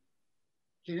is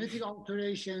genetic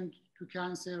alteration to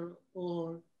cancer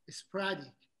or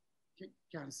sporadic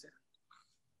cancer.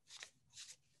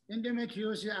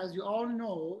 Endometriosis, as you all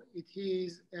know, it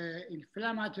is an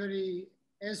inflammatory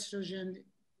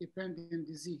estrogen-dependent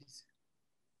disease.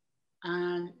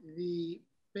 And the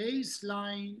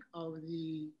baseline of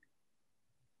the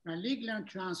malignant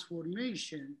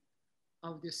transformation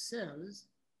of the cells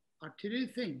are three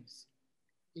things: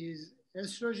 is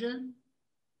estrogen,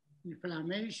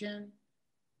 inflammation,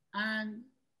 and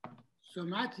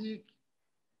somatic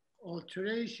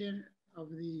alteration of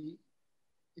the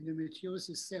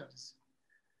endometriosis cells.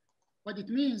 But it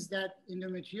means that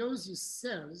endometriosis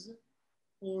cells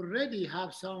already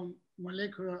have some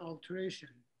molecular alteration.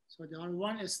 So they are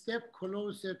one step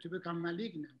closer to become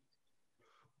malignant.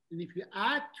 And if you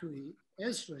add to it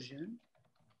estrogen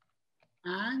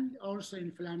and also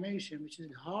inflammation, which is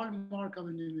the hallmark of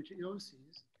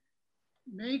endometriosis,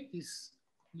 make this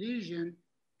lesion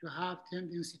to have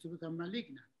tendency to become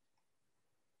malignant.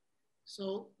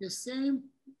 So the same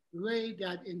way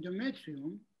that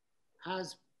endometrium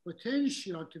has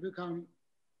potential to become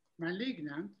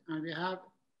malignant, and we have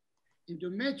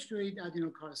endometrioid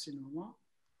adenocarcinoma,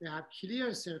 we have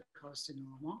clear cell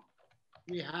carcinoma,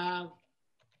 we have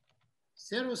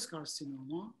serous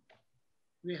carcinoma,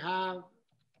 we have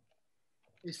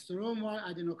stromal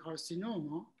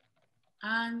adenocarcinoma,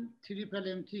 and triple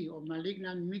MT, or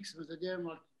malignant mixed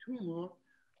mesodermal tumor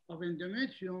of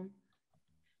endometrium.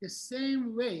 The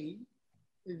same way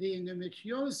the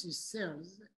endometriosis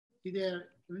cells, either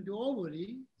in the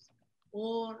ovary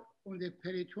or on the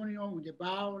peritoneum, on the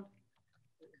bowel,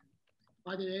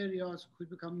 other areas could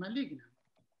become malignant.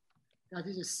 That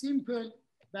is a simple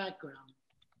background.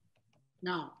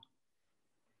 Now,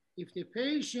 if the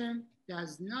patient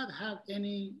does not have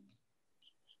any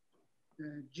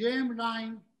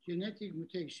germline genetic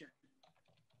mutation,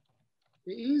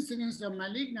 the incidence of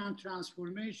malignant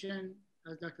transformation,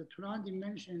 as Dr. Turandi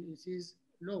mentioned, is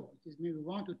low. It is maybe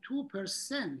 1 to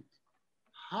 2%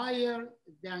 higher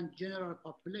than general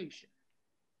population.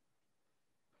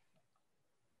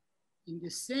 In the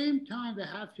same time, we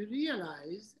have to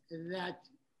realize that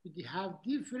we have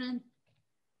different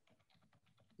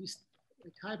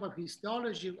type of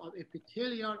histology of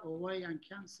epithelial ovarian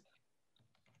cancer.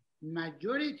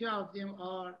 Majority of them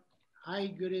are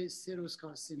high-grade serous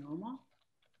carcinoma.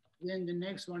 Then the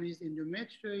next one is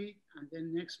endometrioid, and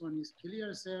then next one is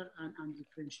clear cell and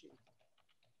undifferentiated.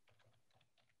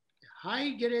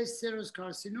 High-grade serous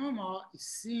carcinoma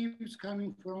seems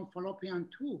coming from fallopian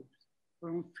tubes,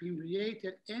 from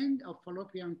fimbriated end of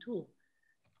fallopian tube.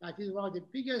 That is one of the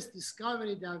biggest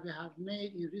discoveries that we have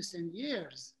made in recent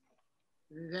years,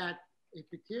 that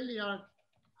epithelial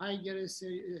high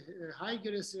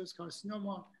gracious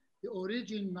carcinoma, the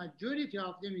origin majority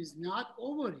of them is not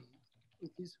ovary,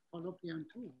 it is fallopian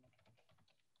tube.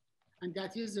 And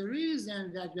that is the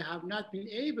reason that we have not been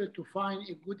able to find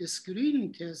a good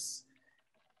screening test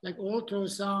like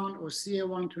ultrasound or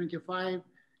CA125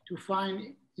 to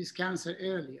find this cancer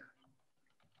earlier.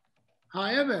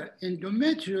 However,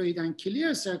 endometrioid and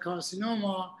clear cell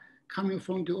carcinoma coming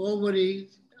from the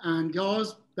ovaries, and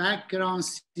those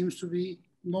backgrounds seems to be,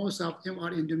 most of them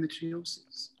are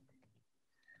endometriosis.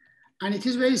 And it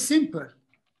is very simple.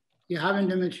 You have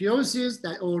endometriosis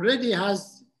that already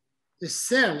has, the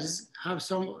cells have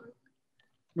some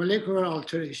molecular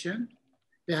alteration.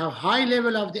 They have high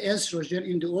level of the estrogen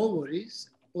in the ovaries,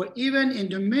 or even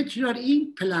endometrial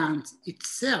implant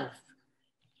itself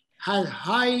has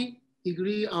high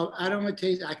degree of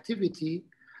aromatase activity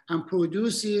and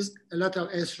produces a lot of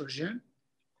estrogen.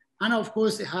 And of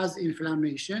course, it has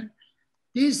inflammation.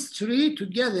 These three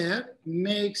together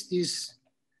makes this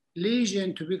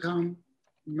lesion to become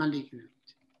malignant.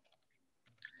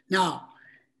 Now,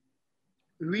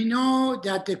 we know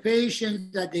that the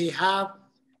patients that they have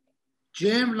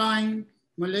germline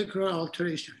molecular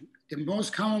alteration, the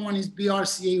most common one is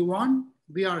BRCA1,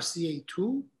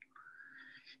 BRCA2,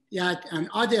 and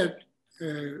other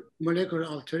molecular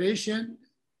alteration.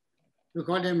 We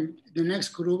call them, the next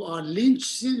group are Lynch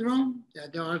syndrome,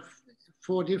 that there are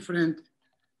 4 different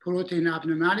protein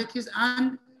abnormalities,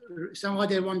 and some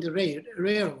other one, the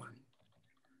rare one.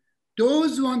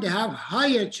 Those ones, they have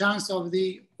higher chance of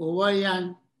the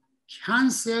ovarian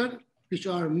cancer, which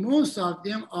are, most of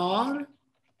them are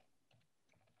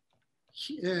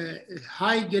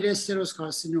high-grade serous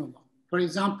carcinoma. For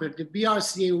example, the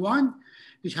BRCA1,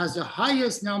 which has the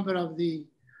highest number of the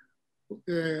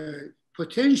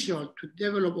potential to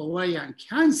develop ovarian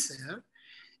cancer,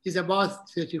 is about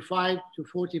 35 to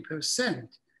 40%.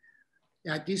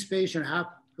 That these patients have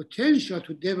potential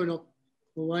to develop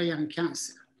ovarian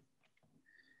cancer.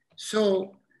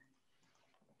 So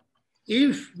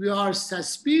if we are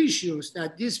suspicious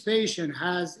that this patient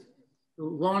has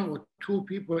 1 or 2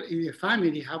 people in the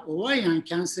family have ovarian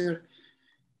cancer,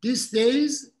 these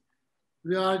days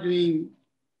we are doing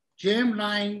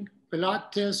germline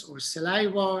blood test or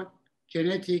saliva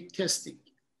genetic testing.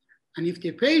 And if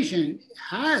the patient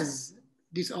has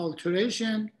this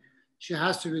alteration, she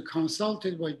has to be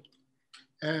consulted by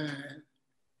a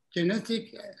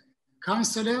genetic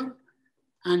counselor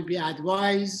and be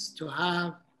advised to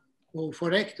have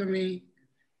oophorectomy.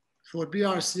 For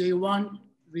BRCA1,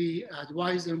 we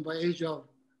advise them by age of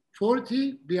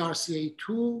 40,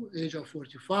 BRCA2, age of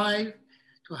 45,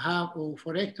 to have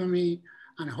oophorectomy,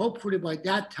 and hopefully by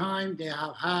that time they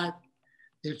have had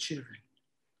their children.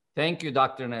 Thank you,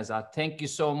 Dr. Nezat. Thank you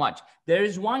so much. There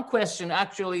is one question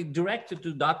actually directed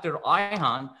to Dr.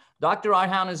 Ayhan. Dr.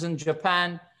 Ayhan is in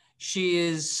Japan. She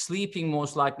is sleeping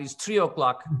most likely. It's 3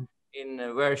 o'clock in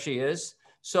where she is.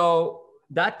 So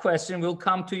that question will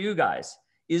come to you guys.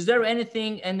 Is there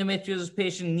anything endometriosis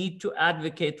patients need to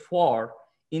advocate for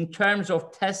in terms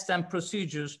of tests and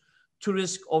procedures to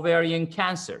risk ovarian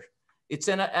cancer?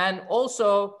 And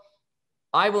also,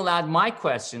 I will add my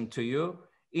question to you.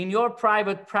 In your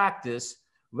private practice,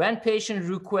 when patients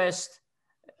request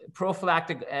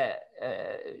prophylactic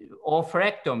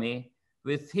oophorectomy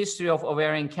with history of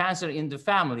ovarian cancer in the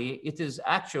family, it is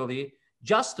actually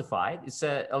justified. It's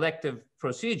an elective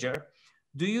procedure.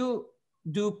 Do you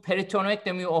do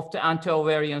peritoneectomy of the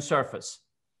anti-ovarian surface?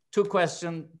 2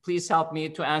 questions. Please help me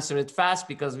to answer it fast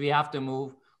because we have to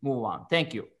move on.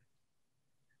 Thank you.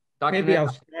 Dr. Maybe I'll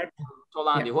start.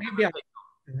 Tolandi,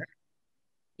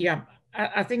 yeah,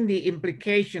 I think the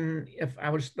implication of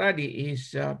our study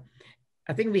is,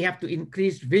 I think we have to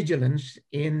increase vigilance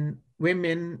in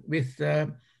women with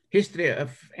history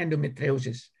of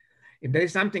endometriosis. If there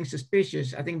is something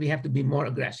suspicious, I think we have to be more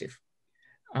aggressive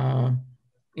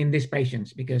in these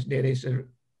patients because there is a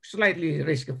slightly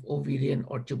risk of ovarian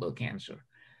or tubal cancer.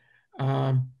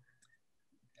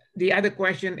 The other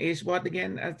question is what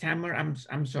again, Tamer?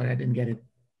 I'm sorry, I didn't get it.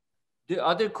 The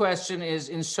other question is,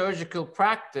 in surgical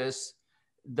practice,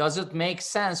 does it make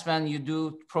sense when you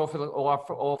do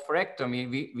prophylactic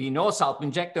oophorectomy? We know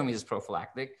salpingectomy is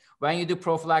prophylactic. When you do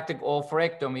prophylactic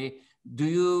oophorectomy, do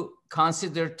you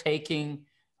consider taking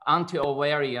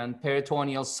anti-ovarian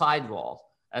peritoneal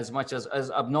sidewall as much as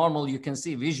abnormal you can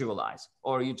see, visualize,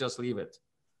 or you just leave it?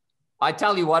 I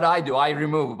tell you what I do, I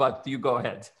remove, but you go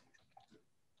ahead.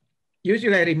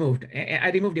 Usually I remove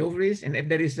the ovaries, and if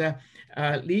there is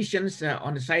lesions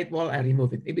on the sidewall, I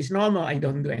remove it. If it's normal, I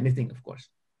don't do anything, of course.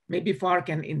 Maybe Far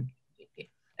can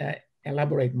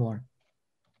elaborate more.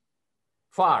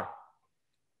 Far.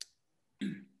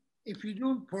 If you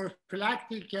do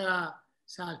prophylactic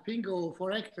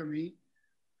salpingo-oophorectomy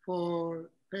for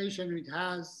patient who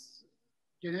has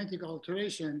genetic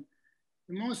alteration,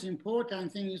 the most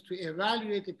important thing is to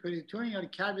evaluate the peritoneal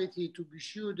cavity to be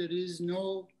sure there is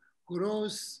no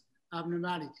gross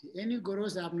abnormality. Any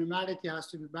gross abnormality has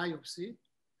to be biopsied,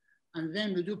 and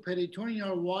then we do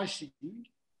peritoneal washing,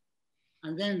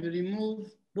 and then we remove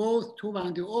both tube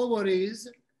and the ovaries,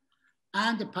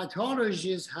 and the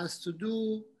pathologist has to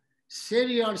do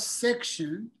serial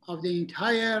section of the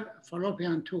entire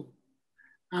fallopian tube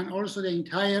and also the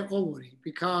entire ovary,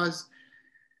 because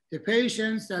the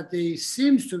patients that they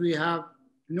seems to be have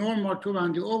normal tube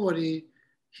and the ovary,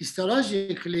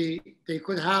 histologically, they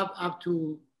could have up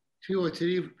to 2 or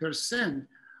 3%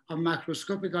 of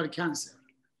macroscopic cancer.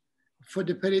 For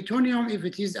the peritoneum, if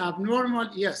it is abnormal,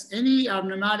 yes, any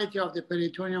abnormality of the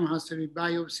peritoneum has to be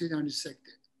biopsied and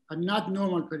resected, but not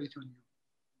normal peritoneum.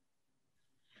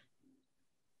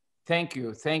 Thank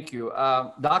you, thank you.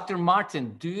 Dr.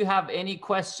 Martin, do you have any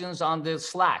questions on the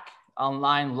Slack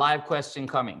online live question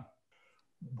coming?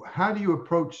 How do you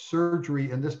approach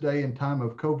surgery in this day and time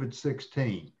of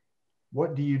COVID-16?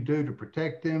 What do you do to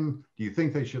protect them? Do you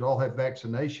think they should all have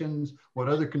vaccinations? What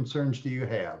other concerns do you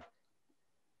have?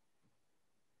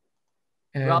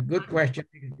 Well, good question.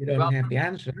 You don't have the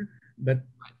answer, but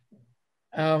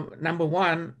number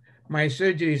one, my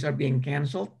surgeries are being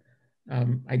canceled.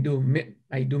 I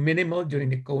do minimal during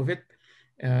the COVID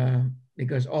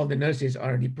because all the nurses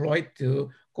are deployed to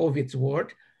COVID's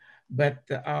ward. But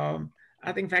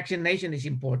I think vaccination is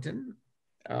important.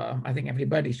 I think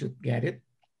everybody should get it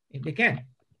if they can.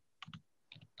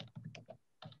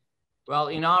 Well,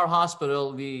 in our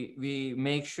hospital, we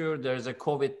make sure there's a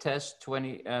COVID test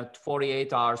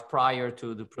 48 hours prior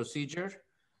to the procedure.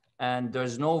 And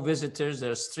there's no visitors,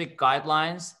 there's strict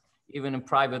guidelines. Even in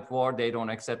private ward, they don't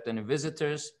accept any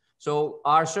visitors. So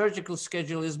our surgical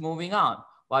schedule is moving on.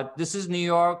 But this is New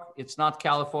York, it's not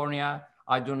California.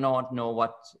 I do not know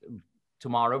what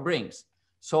tomorrow brings.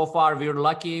 So far, we're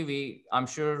lucky. I'm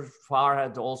sure Far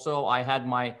had also, I had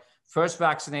my first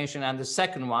vaccination and the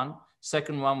second one.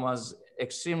 Second one was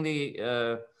extremely,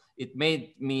 it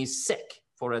made me sick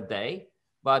for a day,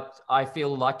 but I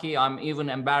feel lucky. I'm even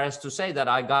embarrassed to say that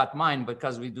I got mine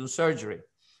because we do surgery.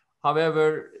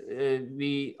 However,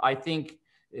 I think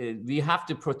we have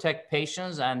to protect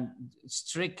patients, and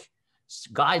strict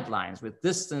guidelines with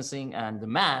distancing and the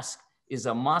mask is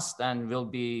a must and will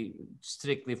be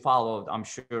strictly followed, I'm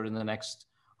sure, in the next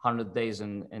 100 days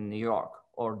in New York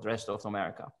or the rest of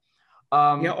America.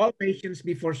 Yeah, all patients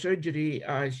before surgery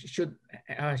should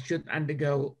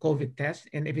undergo COVID test.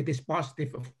 And if it is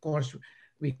positive, of course,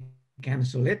 we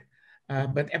cancel it.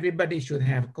 But everybody should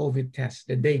have COVID test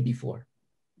the day before.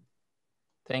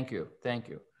 Thank you, thank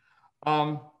you.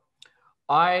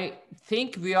 I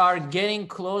think we are getting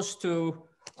close to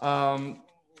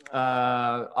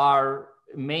our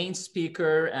main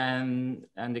speaker and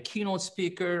the keynote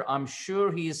speaker. I'm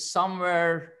sure he's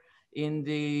somewhere in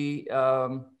the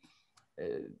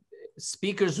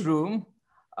speaker's room.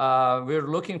 We're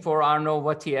looking for Arnaud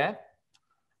Wattier.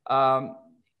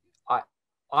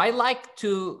 I like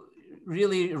to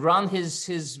really run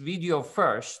his video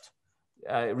first,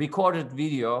 recorded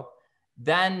video,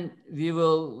 then we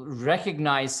will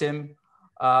recognize him,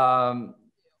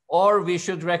 or we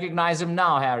should recognize him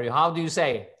now, Harry. How do you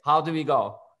say? How do we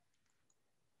go?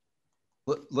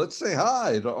 Let's say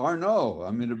hi to Arnaud.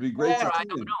 I mean, it'd be great to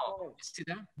see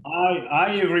him.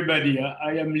 Hi, everybody.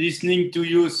 I am listening to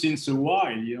you since a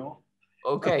while, you know.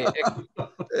 Okay.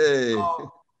 Hey,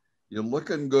 you're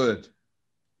looking good.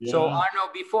 Yeah. So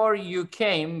Arnaud, before you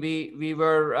came, we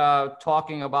were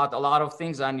talking about a lot of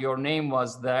things, and your name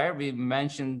was there. We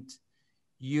mentioned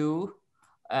you,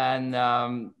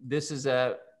 and this is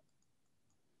a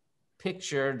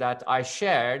picture that I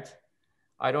shared.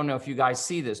 I don't know if you guys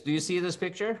see this. Do you see this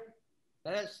picture?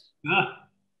 Yes.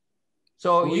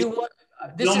 So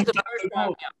this is the first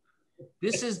time. Yeah.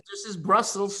 This is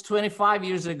Brussels 25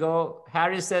 years ago.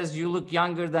 Harry says you look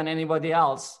younger than anybody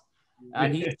else.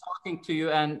 And he's talking to you,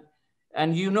 and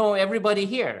you know everybody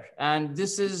here. And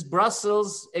this is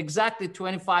Brussels exactly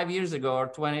 25 years ago or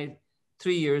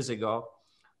 23 years ago.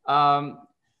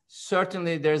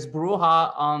 Certainly there's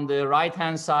Bruja on the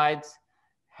right-hand side.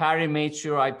 Harry made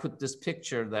sure I put this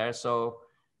picture there so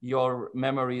your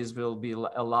memories will be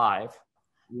alive.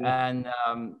 Yeah. And,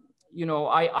 you know,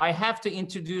 I have to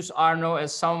introduce Arnaud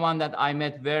as someone that I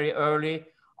met very early.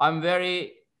 I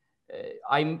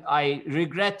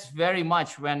regret very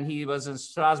much when he was in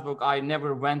Strasbourg, I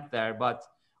never went there, but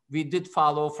we did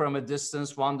follow from a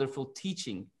distance wonderful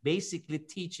teaching, basically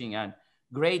teaching, and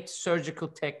great surgical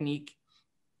technique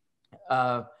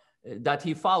that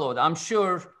he followed. I'm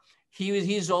sure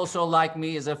he's also, like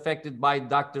me, is affected by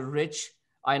Dr. Rich,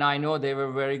 and I know they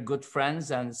were very good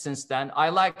friends. And since then, I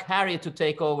like Harry to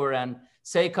take over and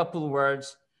say a couple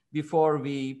words before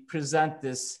we present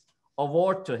this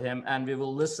award to him, and we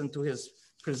will listen to his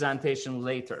presentation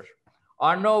later.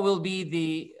 Arnaud will be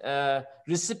the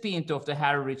recipient of the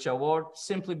Harry Rich Award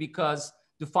simply because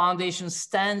the foundation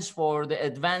stands for the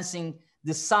advancing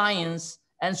the science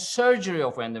and surgery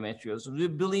of endometriosis. We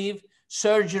believe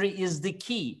surgery is the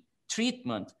key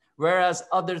treatment, whereas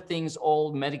other things,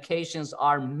 all medications,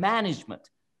 are management.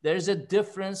 There's a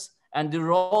difference, and the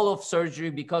role of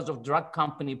surgery, because of drug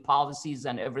company policies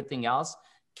and everything else,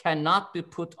 cannot be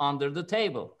put under the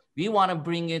table. We want to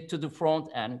bring it to the front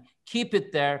and keep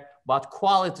it there, but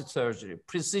quality surgery,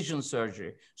 precision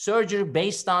surgery, surgery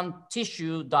based on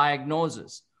tissue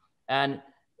diagnosis, and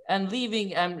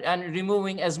leaving and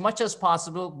removing as much as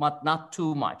possible, but not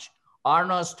too much.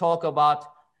 Arnaud's talk about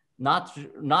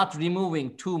not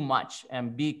removing too much,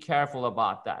 and be careful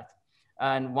about that,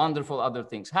 and wonderful other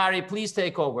things. Harry, please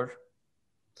take over.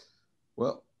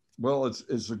 Well,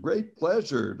 it's a great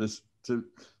pleasure to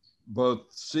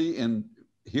both see and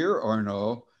hear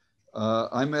Arnaud.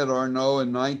 I met Arnaud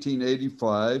in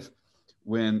 1985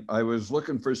 when I was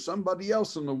looking for somebody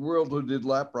else in the world who did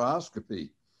laparoscopy.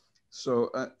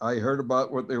 So I heard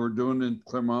about what they were doing in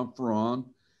Clermont-Ferrand,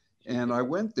 and I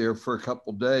went there for a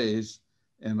couple days,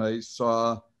 and I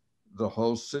saw the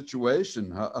whole situation,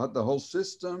 the whole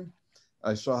system.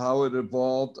 I saw how it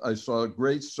evolved. I saw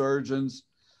great surgeons.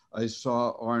 I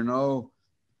saw Arnaud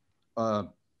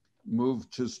move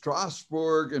to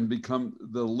Strasbourg and become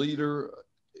the leader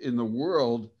in the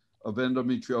world of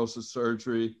endometriosis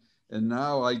surgery. And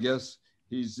now I guess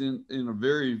he's in a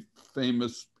very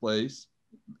famous place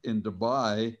in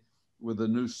Dubai with a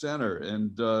new center.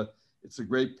 And it's a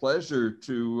great pleasure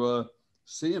to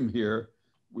see him here.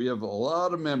 We have a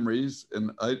lot of memories,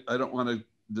 and I don't want to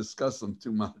discuss them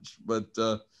too much, but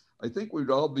I think we'd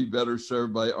all be better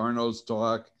served by Arnaud's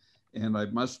talk. And I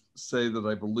must say that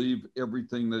I believe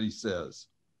everything that he says.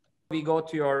 We go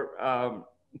to your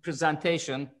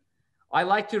presentation. I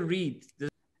like to read the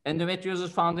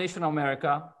Endometriosis Foundation of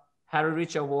America Harry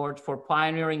Rich Award for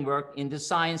pioneering work in the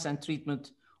science and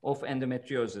treatment of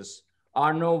endometriosis.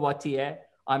 Arnaud Wattier.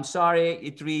 I'm sorry,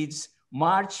 it reads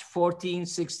March 14,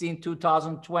 16,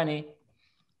 2020.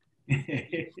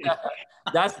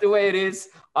 That's the way it is.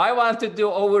 I want to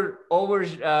do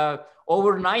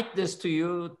overnight this to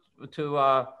you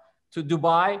to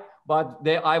Dubai, but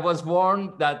I was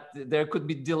warned that there could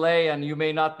be delay and you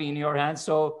may not be in your hands.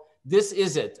 So this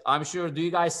is it. I'm sure. Do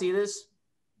you guys see this?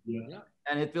 Yeah.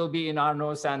 And it will be in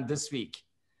Arnaud's hand this week.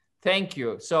 Thank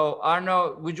you. So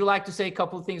Arnaud, would you like to say a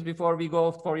couple of things before we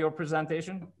go for your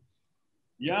presentation?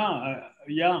 I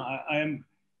am.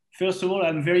 First of all,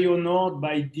 I'm very honored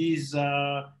by these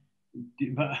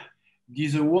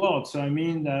awards. I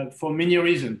mean, for many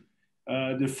reasons.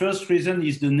 The first reason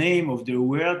is the name of the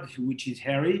award, which is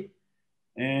Harry.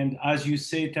 And as you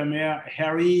say, Tamer,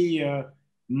 Harry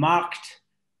marked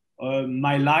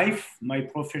my life, my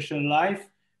professional life,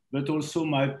 but also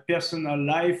my personal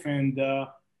life.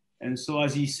 And so,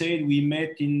 as he said, we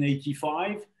met in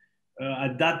 '85.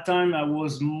 At that time, I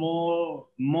was more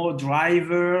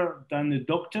driver than a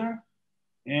doctor.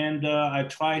 And I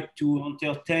tried to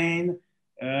entertain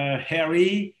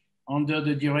Harry under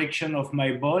the direction of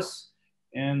my boss.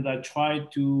 And I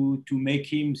tried to make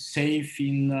him safe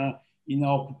in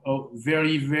our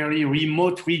very, very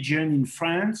remote region in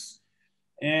France.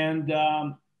 And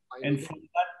from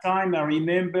that time, I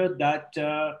remember that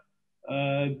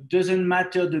doesn't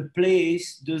matter the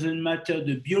place, doesn't matter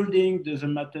the building,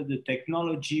 doesn't matter the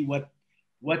technology.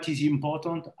 What is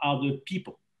important are the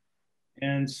people.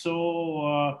 And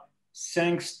so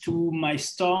thanks to my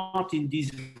start in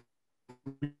this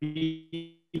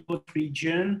remote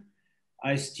region,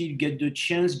 I still get the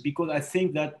chance because I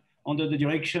think that under the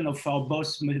direction of our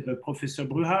boss, Professor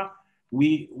Bruha,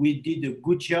 we did a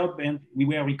good job and we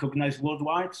were recognized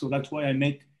worldwide. So that's why I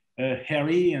met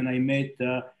Harry, and I met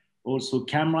also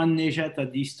Cameron Nejat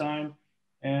at this time.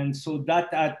 And so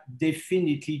that had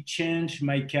definitely changed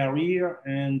my career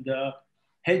and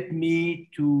helped me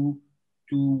to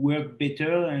work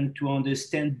better and to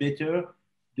understand better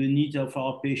the needs of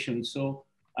our patients. So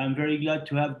I'm very glad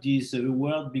to have this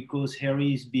award because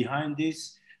Harry is behind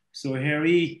this. So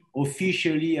Harry,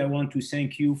 officially, I want to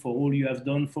thank you for all you have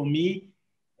done for me.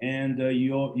 And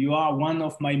you are one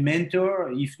of my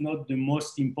mentors, if not the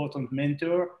most important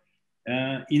mentor.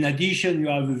 In addition, you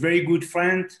have a very good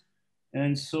friend.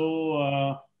 And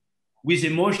so with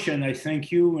emotion, I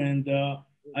thank you. And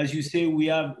as you say, we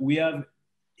have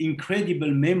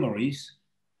incredible memories.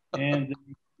 And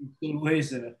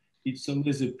it's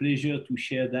always a pleasure to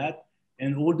share that.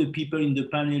 And all the people in the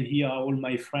panel here are all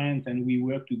my friends, and we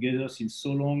work together since so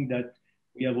long that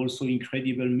we have also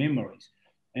incredible memories.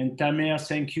 And Tamer,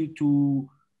 thank you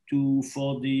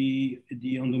for the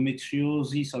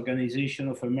Endometriosis Organization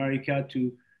of America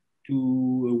to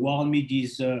award me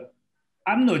this.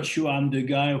 I'm not sure I'm the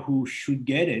guy who should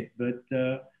get it, but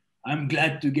I'm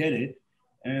glad to get it.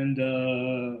 And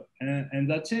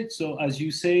that's it. So as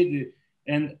you said,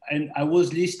 and I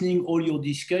was listening all your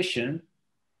discussion,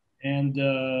 and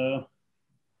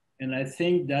I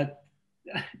think that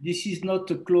this is not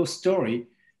a closed story.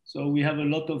 So we have a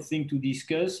lot of things to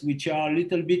discuss, which are a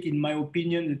little bit, in my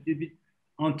opinion, a little bit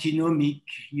antinomic,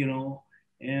 you know.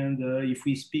 And if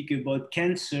we speak about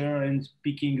cancer and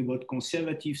speaking about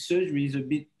conservative surgery is a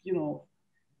bit, you know,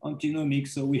 antinomic.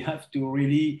 So we have to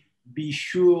really be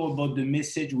sure about the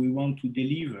message we want to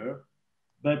deliver.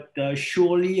 But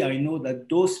surely I know that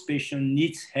those patients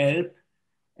need help.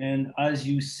 And as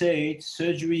you said,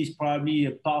 surgery is probably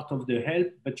a part of the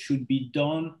help, but should be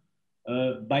done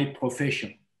by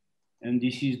profession. And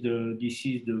this is the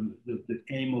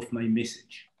aim of my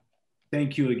message.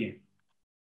 Thank you again.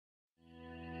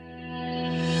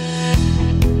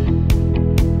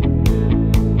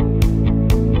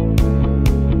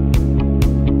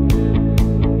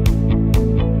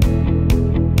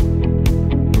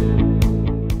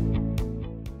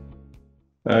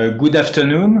 Good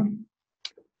afternoon.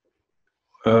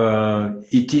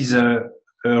 It is a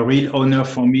real honor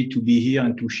for me to be here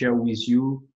and to share with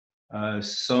you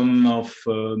some of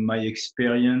my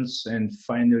experience, and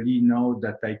finally, now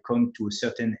that I come to a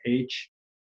certain age,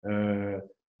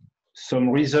 some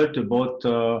result about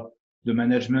the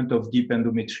management of deep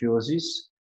endometriosis.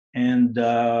 And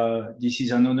this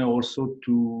is an honor also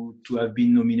to have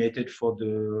been nominated for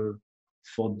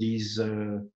this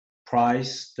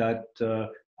prize that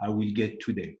I will get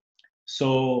today.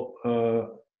 So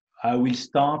I will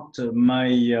start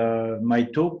my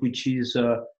talk, which is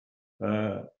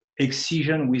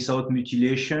excision without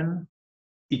mutilation.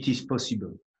 It is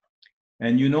possible.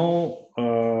 And you know,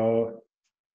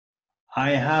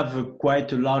 I have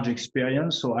quite a large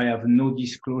experience, so I have no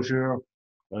disclosure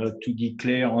to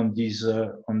declare on this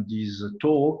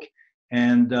talk.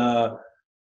 And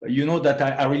you know that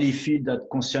I really feel that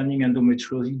concerning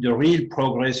endometriosis, the real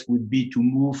progress would be to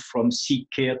move from sick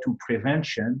care to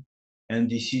prevention. And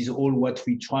this is all what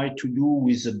we try to do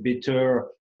with a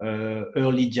better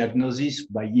early diagnosis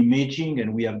by imaging.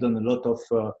 And we have done a lot of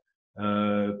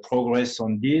progress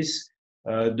on this.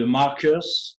 The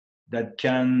markers that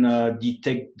can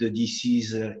detect the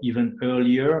disease even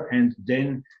earlier, and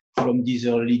then from this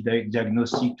early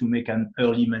diagnostic to make an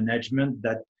early management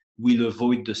that will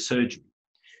avoid the surgery.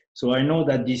 So I know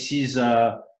that this is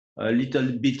a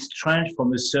little bit strange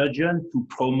from a surgeon to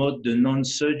promote the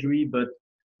non-surgery, but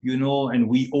you know, and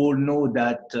we all know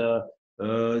that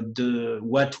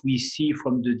what we see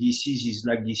from the disease is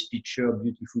like this picture,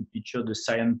 beautiful picture, the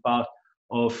science part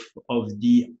of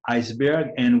the iceberg,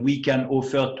 and we can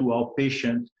offer to our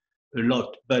patient a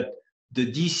lot. But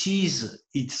the disease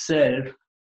itself,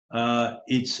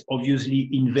 it's obviously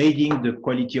invading the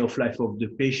quality of life of the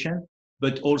patient,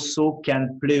 but also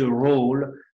can play a role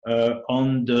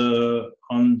on the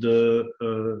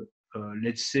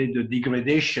let's say the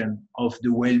degradation of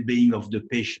the well-being of the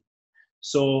patient.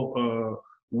 So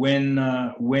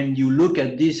when you look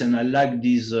at this, and I like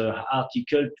this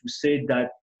article to say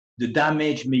that the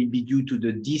damage may be due to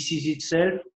the disease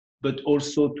itself, but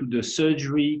also to the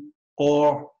surgery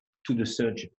or to the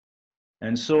surgeon.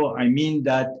 And so I mean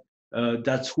that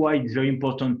that's why it's very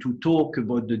important to talk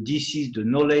about the disease, the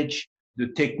knowledge, the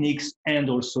techniques, and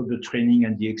also the training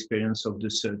and the experience of the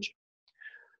surgeon.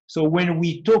 So when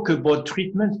we talk about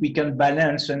treatment, we can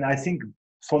balance, and I think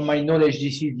from my knowledge,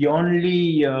 this is the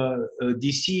only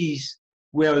disease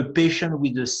where a patient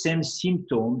with the same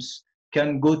symptoms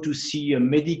can go to see a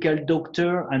medical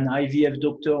doctor, an IVF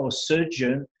doctor or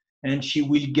surgeon, and she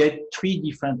will get 3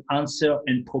 different answers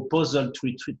and proposals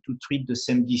to treat the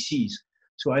same disease.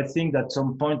 So I think at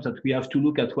some point that we have to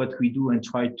look at what we do and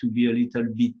try to be a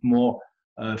little bit more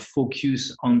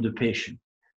focused on the patient.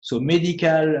 So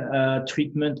medical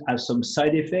treatment has some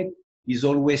side effect, is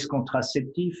always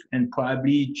contraceptive, and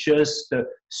probably just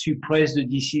suppress the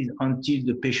disease until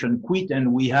the patient quit,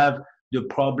 and we have the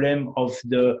problem of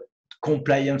the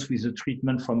compliance with the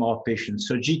treatment from our patients.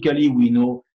 Surgically, we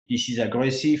know this is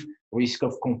aggressive, risk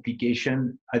of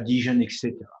complication, adhesion,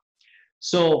 etc.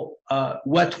 So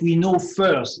what we know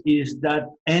first is that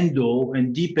endo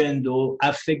and deep endo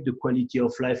affect the quality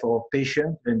of life of our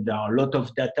patient, and there are a lot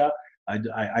of data.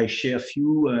 I share a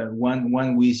few,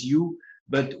 one with you,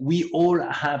 but we all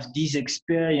have this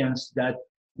experience that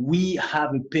we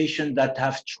have a patient that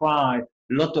have tried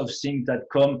a lot of things that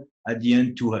come at the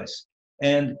end to us.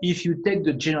 And if you take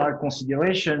the general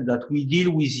consideration that we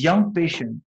deal with young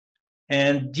patients,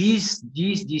 and this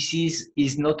disease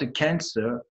is not a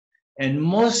cancer, and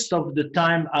most of the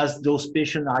time as those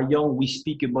patients are young, we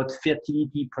speak about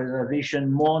fertility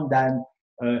preservation more than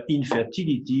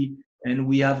infertility, and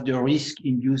we have the risk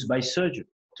induced by surgery.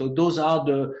 So those are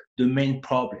the main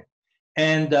problem.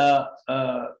 And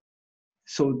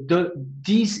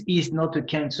this is not a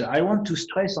cancer. I want to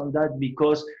stress on that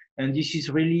because, and this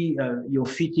is really you're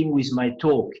fitting with my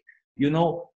talk, you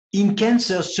know, in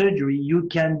cancer surgery, you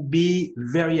can be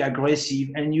very aggressive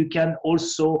and you can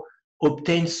also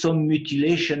obtain some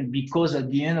mutilation because at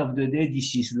the end of the day,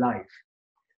 this is life.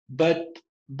 But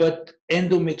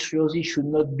endometriosis should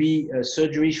not be,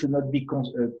 surgery should not be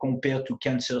compared to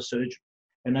cancer surgery.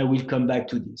 And I will come back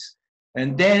to this.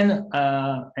 And then,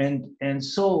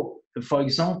 so, for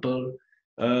example,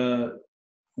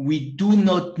 we do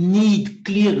not need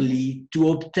clearly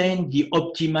to obtain the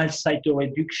optimal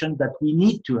cytoreduction that we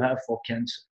need to have for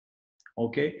cancer,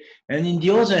 okay? And in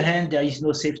the other hand, there is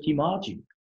no safety margin.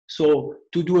 So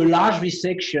to do a large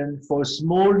resection for a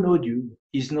small nodule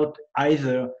is not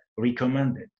either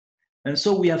recommended. And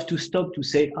so we have to stop to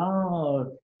say,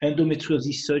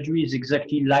 endometriosis surgery is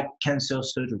exactly like cancer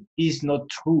surgery. It's not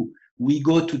true. We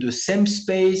go to the same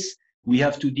space, we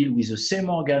have to deal with the same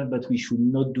organ, but we should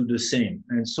not do the same.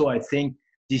 And so I think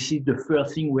this is the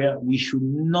first thing where we should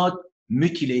not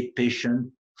mutilate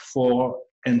patients for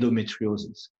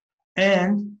endometriosis.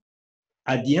 And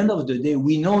at the end of the day,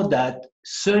 we know that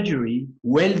surgery,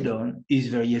 well done, is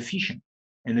very efficient.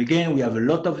 And again, we have a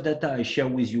lot of data. I share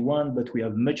with you one, but we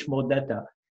have much more data.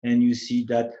 And you see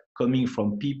that coming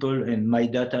from people, and my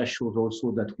data shows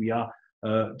also that we are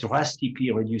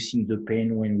drastically reducing the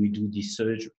pain when we do this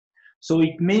surgery. So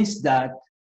it means that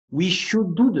we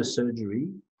should do the surgery,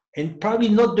 and probably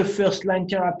not the first line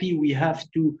therapy, we have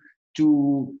to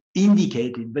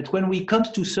indicate it. But when we come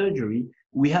to surgery,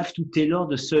 we have to tailor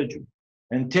the surgery.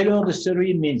 And tailor the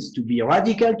surgery means to be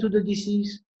radical to the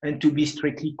disease and to be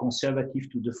strictly conservative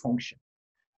to the function.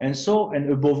 And so, and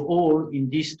above all, in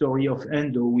this story of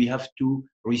endo, we have to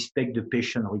respect the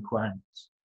patient requirements.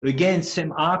 Again,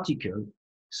 same article.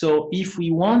 So if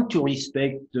we want to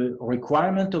respect the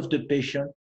requirement of the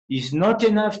patient, it's not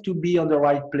enough to be on the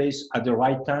right place at the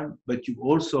right time, but you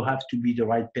also have to be the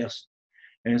right person.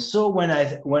 And so when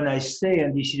I say,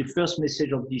 and this is the first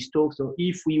message of this talk, so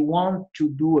if we want to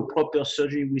do a proper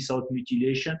surgery without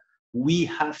mutilation, we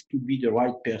have to be the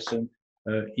right person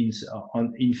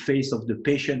in face of the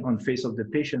patient, on face of the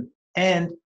patient.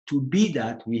 And to be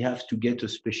that, we have to get a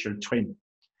special training.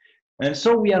 And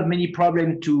so we have many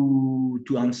problems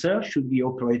to answer. Should we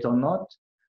operate or not?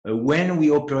 When we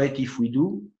operate, if we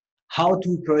do, how to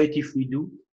operate if we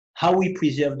do, how we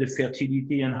preserve the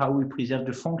fertility, and how we preserve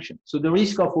the function. So the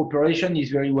risk of operation is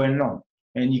very well known,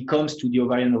 and it comes to the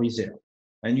ovarian reserve.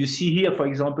 And you see here, for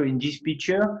example, in this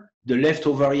picture, the left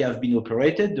ovary have been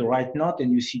operated, the right not,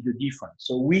 and you see the difference.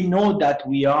 So we know that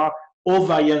we are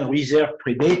ovarian reserve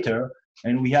predator,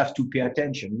 and we have to pay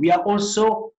attention. We are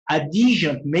also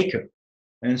adhesion maker.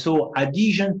 And so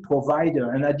adhesion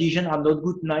provider, and adhesion are not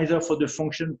good neither for the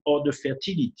function or the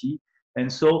fertility. And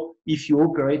so if you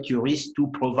operate, you risk to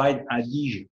provide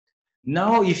adhesion.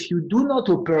 Now, if you do not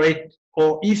operate,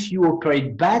 or if you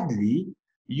operate badly,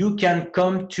 you can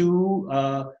come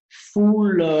to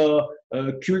full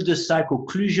cul-de-sac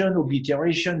occlusion,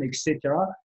 obliteration, etc.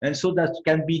 And so that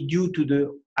can be due to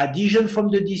the adhesion from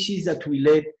the disease that we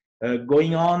let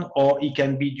going on, or it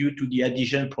can be due to the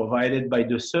adhesion provided by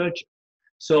the surgeon.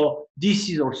 So this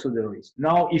is also the risk.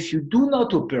 Now, if you do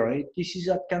not operate, this is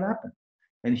what can happen.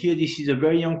 And here, this is a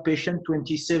very young patient,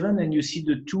 27, and you see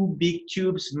the two big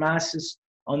tubes, masses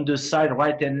on the side,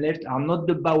 right and left, are not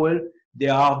the bowel, they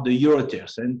are the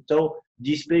ureters. And so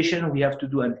this patient, we have to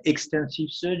do an extensive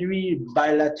surgery,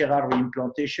 bilateral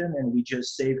reimplantation, and we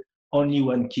just save only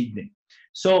one kidney.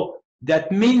 So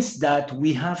that means that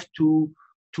we have to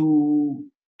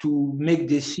make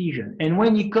decision. And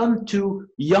when you come to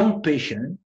young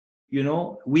patient, you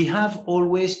know, we have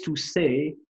always to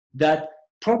say that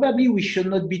probably we should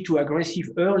not be too aggressive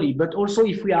early, but also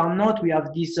if we are not, we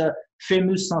have this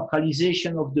famous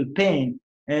centralization of the pain,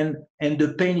 and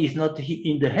the pain is not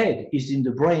in the head, it's in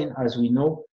the brain, as we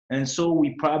know. And so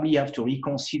we probably have to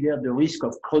reconsider the risk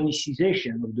of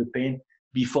chronicization of the pain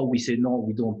before we say, no,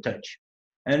 we don't touch.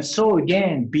 And so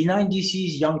again, benign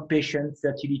disease, young patient,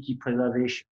 fertility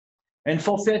preservation. And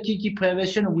for fertility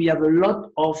preservation, we have a lot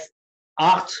of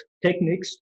art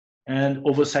techniques and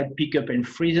ovocyte pickup and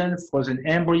frozen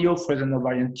embryo, frozen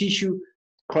ovarian tissue,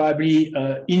 probably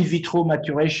in vitro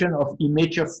maturation of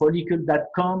immature follicle that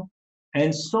come.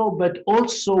 And so, but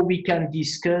also we can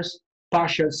discuss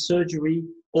partial surgery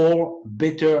or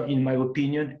better, in my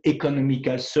opinion,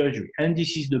 economical surgery. And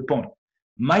this is the point.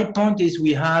 My point is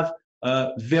we have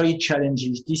very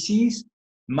challenging disease.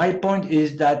 My point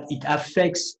is that it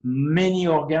affects many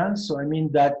organs. So I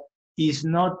mean that is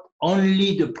not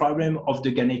only the problem of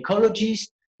the gynecologist,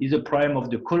 is the problem of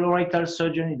the colorectal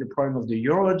surgeon, is the problem of the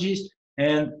urologist.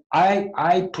 And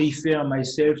I prefer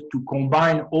myself to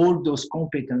combine all those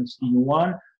competencies in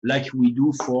one, like we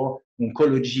do for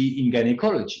oncology in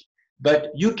gynecology.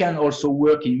 But you can also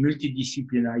work in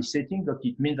multidisciplinary setting, but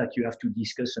it means that you have to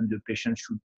discuss and the patient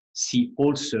should see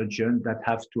all surgeons that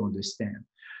have to understand.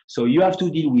 So you have to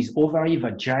deal with ovary,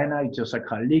 vagina,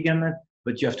 uterosacral ligament,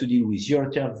 but you have to deal with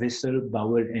ureter, vessel,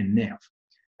 bowel, and nerve.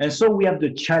 And so we have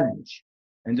the challenge.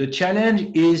 And the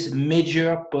challenge is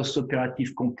major postoperative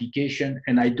complication.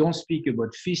 And I don't speak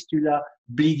about fistula,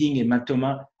 bleeding,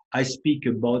 hematoma. I speak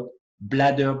about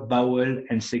bladder, bowel,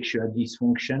 and sexual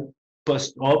dysfunction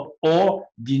post-op or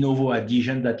de novo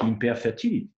adhesion that impair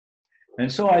fertility.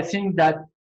 And so I think that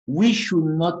we should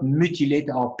not mutilate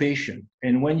our patient.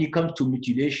 And when it comes to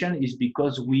mutilation, it's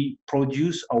because we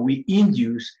produce or we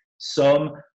induce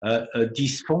some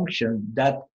dysfunction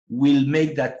that will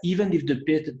make that even if the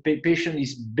patient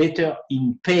is better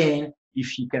in pain, if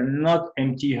she cannot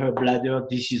empty her bladder,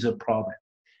 this is a problem.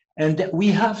 And we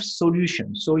have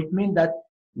solutions. So it means that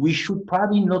we should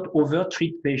probably not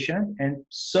over-treat patients, and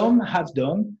some have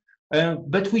done,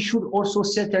 but we should also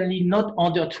certainly not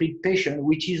under-treat patients,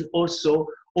 which is also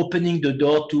opening the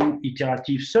door to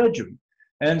iterative surgery.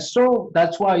 And so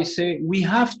that's why I say we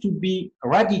have to be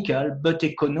radical but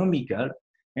economical.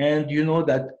 And you know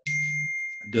that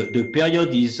the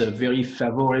period is very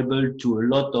favorable to a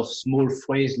lot of small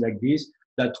phrases like this.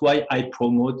 That's why I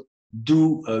promote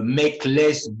do make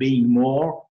less being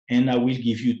more, and I will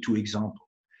give you 2 examples.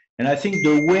 And I think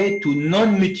the way to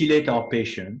non-mutilate our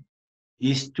patient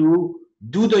is to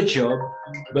do the job,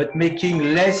 but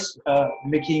making less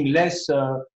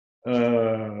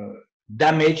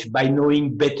damage by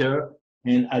knowing better,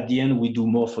 and at the end we do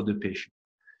more for the patient.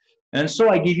 And so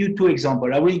I give you 2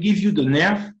 examples. I will give you the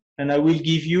nerve, and I will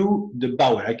give you the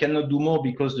bowel. I cannot do more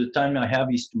because the time I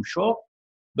have is too short.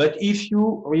 But if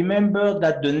you remember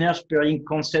that the nerve sparing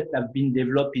concept have been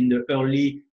developed in the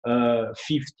early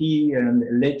 50s and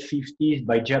late 50s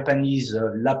by Japanese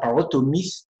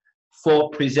laparotomists for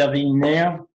preserving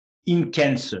nerve in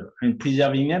cancer and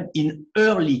preserving them in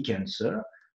early cancer,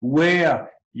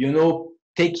 where, you know,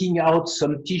 taking out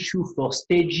some tissue for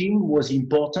staging was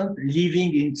important,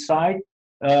 leaving inside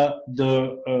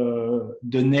the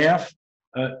nerve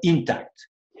intact.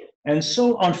 And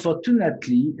so,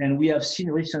 unfortunately, and we have seen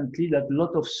recently that a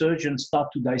lot of surgeons start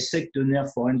to dissect the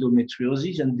nerve for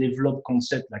endometriosis and develop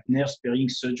concepts like nerve-sparing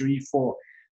surgery for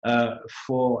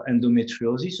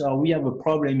endometriosis. So we have a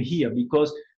problem here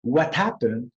because what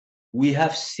happened, we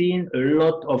have seen a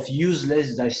lot of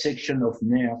useless dissection of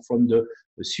nerve from the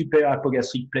superior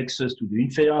hypogastric plexus to the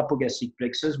inferior hypogastric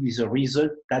plexus, with the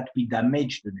result that we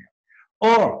damage the nerve.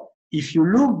 Or if you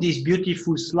look this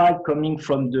beautiful slide coming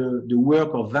from the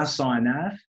work of Vincent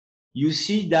Hanaf, you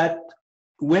see that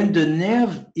when the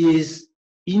nerve is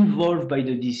involved by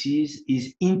the disease,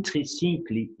 is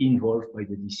intrinsically involved by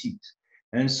the disease.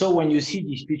 And so when you see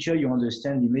this picture, you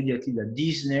understand immediately that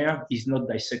this nerve is not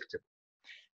dissected.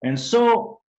 And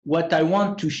so what I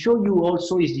want to show you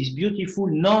also is this beautiful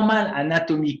normal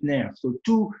anatomic nerve. So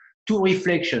two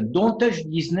reflections. Don't touch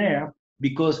this nerve,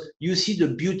 because you see the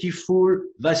beautiful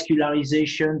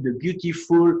vascularization, the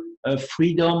beautiful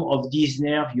freedom of this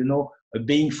nerve, you know,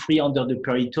 being free under the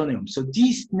peritoneum. So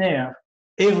this nerve,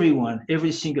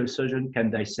 every single surgeon can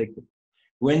dissect it.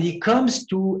 When it comes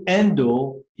to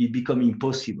endo, it becomes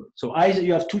impossible. So either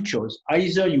you have 2 choices.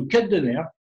 Either you cut the nerve,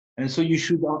 and so you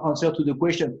should answer to the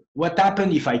question, what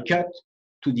happens if I cut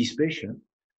to this patient?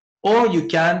 Or you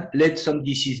can let some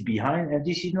disease behind, and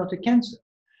this is not a cancer.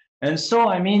 And so,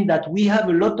 I mean that we have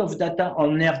a lot of data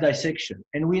on nerve dissection,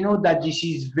 and we know that this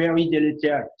is very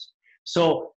deleterious.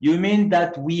 So you mean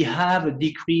that we have a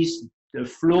decreased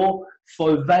flow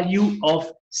for a value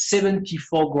of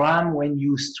 74 grams when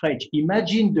you stretch.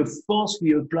 Imagine the force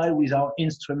we apply with our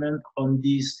instrument on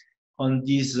this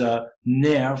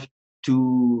nerve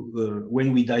to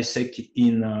when we dissect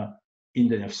in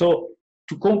the nerve. So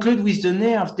to conclude with the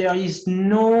nerve, there is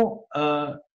no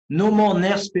no more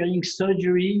nerve sparing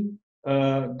surgery,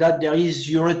 that there is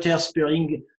ureter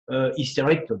sparing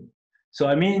hysterectomy. So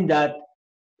I mean that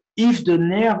if the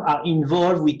nerves are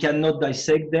involved, we cannot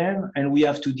dissect them, and we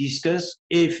have to discuss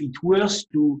if it works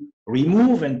to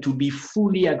remove and to be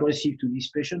fully aggressive to this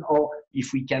patient, or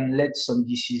if we can let some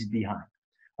disease behind.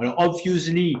 Well,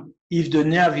 obviously, if the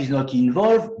nerve is not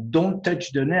involved, don't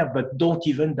touch the nerve, but don't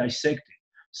even dissect it.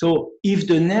 So if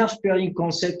the nerve sparing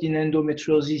concept in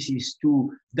endometriosis is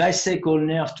to dissect all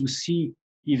nerves to see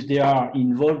if they are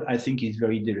involved, I think it's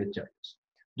very deleterious.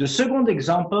 The second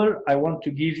example I want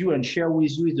to give you and share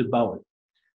with you is the bowel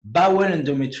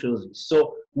endometriosis.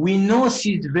 So we know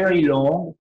since very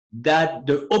long that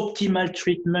the optimal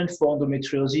treatment for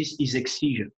endometriosis is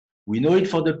excision. We know it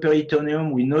for the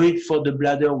peritoneum, we know it for the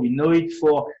bladder, we know it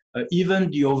for even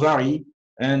the ovary,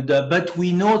 and but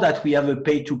we know that we have a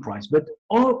pay-to price. But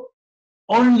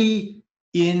only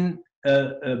in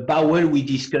bowel we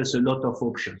discuss a lot of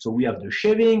options. So we have the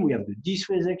shaving, we have the disc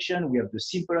resection, we have the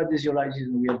simple adhesiolysis,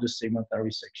 and we have the segmental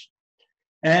resection.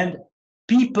 And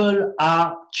people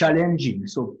are challenging.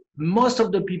 So most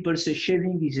of the people say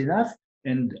shaving is enough,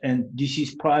 and this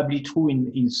is probably true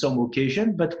in some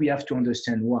occasion, but we have to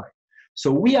understand why. So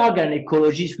we are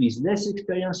gynecologists with less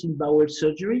experience in bowel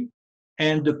surgery,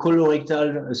 and the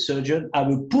colorectal surgeon have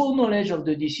a poor knowledge of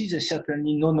the disease and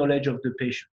certainly no knowledge of the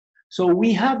patient. So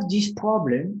we have this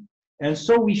problem, and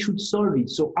so we should solve it.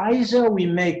 So either we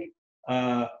make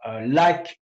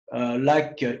like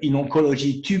in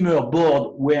oncology, tumor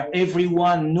board where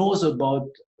everyone knows about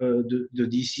the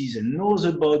disease and knows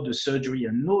about the surgery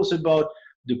and knows about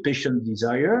the patient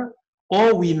desire,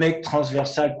 or we make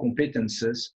transversal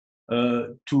competences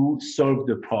to solve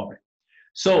the problem.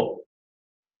 So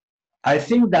I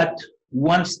think that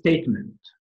one statement,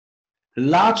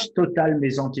 large total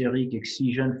mesenteric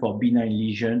excision for benign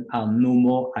lesion are no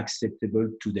more acceptable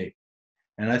today.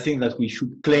 And I think that we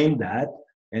should claim that,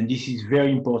 and this is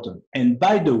very important. And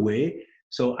by the way,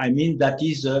 so I mean that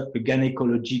is a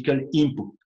gynecological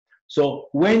input. So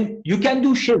when you can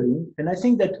do shaving, and I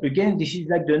think that again, this is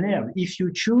like the nerve. If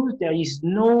you choose, there is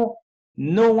no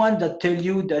one that tell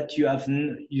you that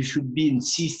you should be in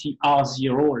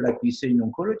CCR0, like we say in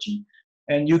oncology,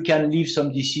 and you can leave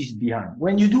some disease behind.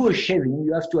 When you do a shaving,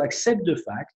 you have to accept the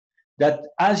fact that,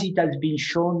 as it has been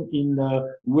shown in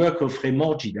the work of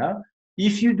Remorgida,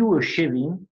 if you do a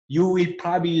shaving, you will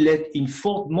probably let in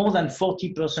more than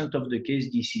 40% of the case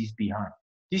disease behind.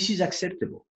 This is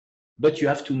acceptable, but you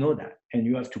have to know that and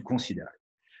you have to consider it.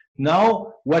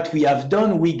 Now, what we have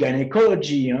done with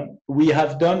gynecology, we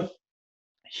have done,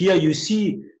 here you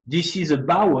see, this is a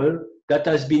bowel that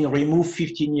has been removed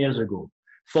 15 years ago.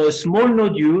 For a small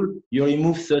nodule, you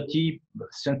remove 30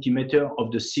 centimeters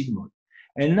of the sigmoid.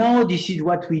 And now this is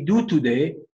what we do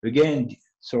today. Again,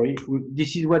 sorry,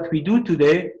 this is what we do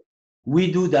today.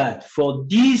 We do that. For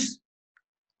this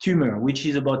tumor, which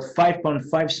is about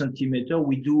 5.5 centimeters,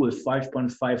 we do a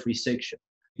 5.5 resection.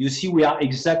 You see, we are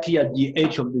exactly at the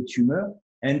edge of the tumor.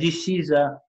 And this is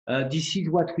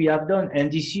what we have done. And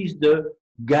this is the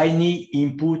gynae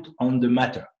input on the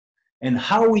matter. And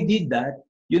how we did that,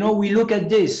 you know, we look at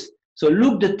this. So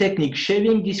look the technique,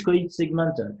 shaving, discoid,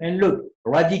 segmental, and look,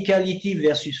 radicality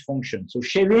versus function. So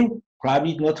shaving,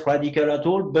 probably not radical at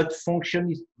all, but function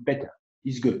is better,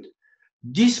 is good.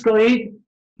 Discoid,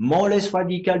 more or less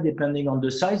radical depending on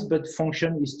the size, but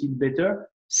function is still better.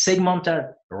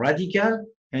 Segmental, radical,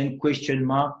 and question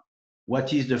mark,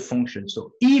 what is the function?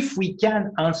 So if we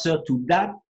can answer to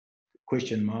that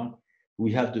question mark,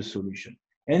 we have the solution.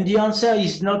 And the answer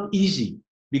is not easy.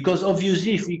 Because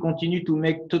obviously, if we continue to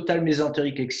make total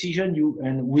mesenteric excision,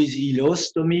 and with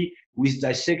ileostomy, with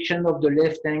dissection of the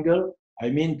left angle,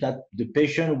 I mean that the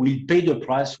patient will pay the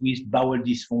price with bowel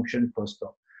dysfunction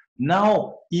post-op.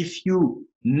 Now, if you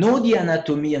know the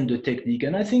anatomy and the technique,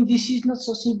 and I think this is not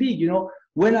something big, you know,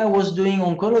 when I was doing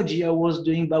oncology, I was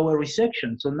doing bowel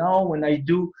resection. So now when I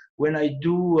do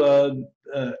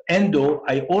endo,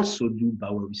 I also do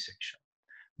bowel resection.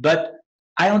 But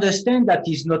I understand that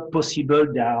is not possible.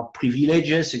 There are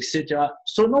privileges, etc.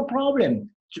 So no problem.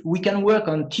 We can work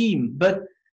on team. But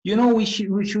you know, we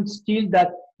should still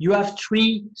that you have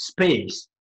 3 space.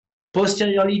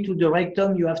 Posteriorly to the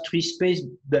rectum, you have 3 space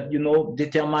that, you know,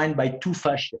 determined by 2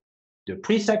 fascia, the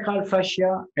presacral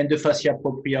fascia and the fascia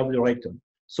propria of the rectum.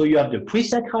 So you have the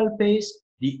presacral space,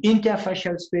 the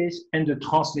interfascial space, and the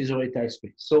transmesoretal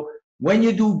space. So when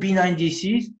you do benign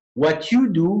disease, what you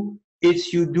do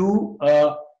is you do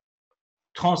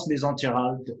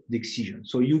transmesenteral excision.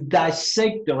 So you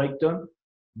dissect the rectum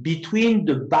between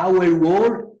the bowel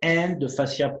wall and the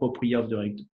fascia propria of the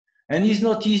rectum. And it's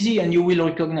not easy, and you will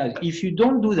recognize. If you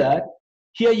don't do that,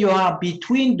 Here you are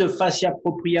between the fascia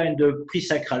propria and the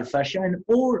presacral fascia, and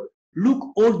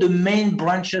look all the main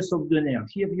branches of the nerve.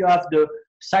 Here you have the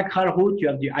sacral root, you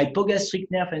have the hypogastric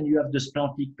nerve, and you have the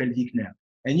splanchnic pelvic nerve.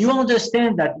 And you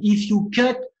understand that if you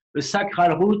cut the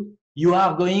sacral root, you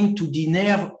are going to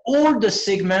denerve all the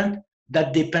segment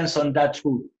that depends on that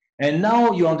root. And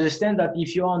now you understand that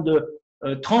if you're on the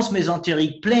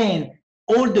transmesenteric plane,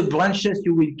 all the branches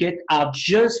you will get are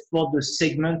just for the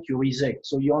segment you resect.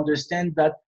 So you understand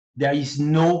that there is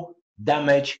no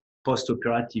damage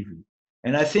postoperatively.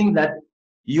 And I think that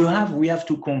we have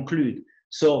to conclude.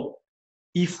 So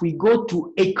if we go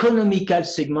to economical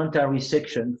segmental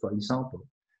resection, for example,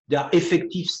 they are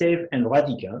effective, safe, and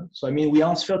radical. So, I mean, we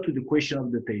answer to the question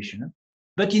of the patient.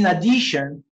 But in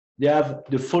addition, they have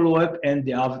the follow-up and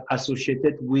they are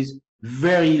associated with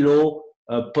very low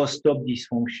post-op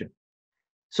dysfunction.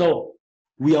 So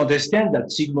we understand that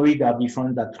sigmoid are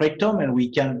different than rectum, and we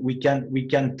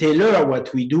can tailor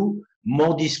what we do,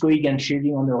 more discoid and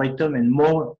shading on the rectum and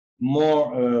more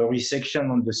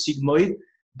resection on the sigmoid.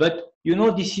 But you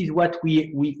know, this is what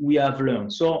we have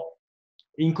learned. So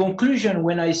in conclusion,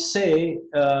 when I say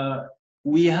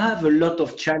we have a lot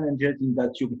of challenges in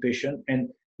that young patient, and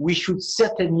we should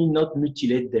certainly not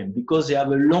mutilate them because they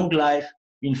have a long life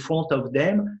in front of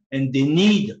them and they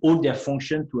need all their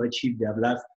function to achieve their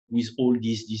life with all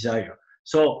these desires.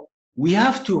 So we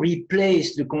have to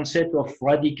replace the concept of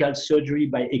radical surgery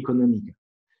by economical.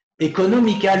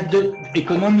 Economical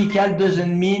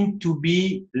doesn't mean to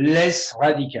be less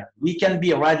radical. We can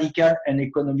be radical and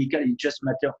economical. It's just a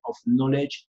matter of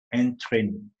knowledge and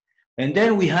training. And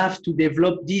then we have to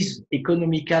develop this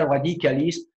economical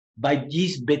radicalism by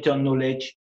this better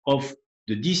knowledge of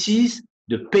the disease,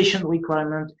 the patient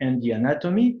requirement, and the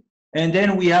anatomy. And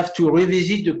then we have to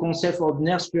revisit the concept of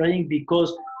nerve sparing,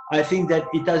 because I think that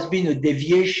it has been a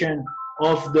deviation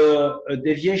of the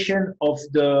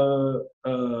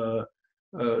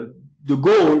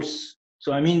goals.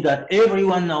 So I mean that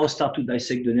everyone now start to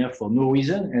dissect the nerve for no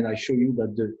reason, and I show you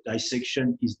that the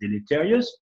dissection is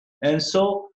deleterious. And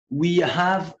so we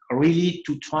have really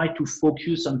to try to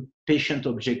focus on patient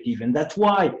objective, and that's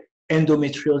why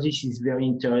endometriosis is very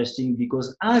interesting,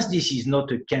 because as this is not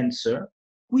a cancer,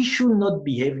 we should not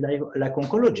behave like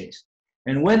oncologists.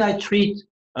 And when I treat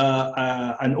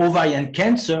an ovarian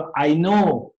cancer, I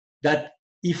know that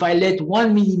if I let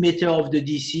 1 millimeter of the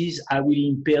disease, I will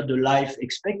impair the life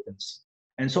expectancy.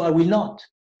 And so I will not,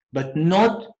 but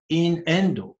not in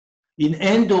endo. In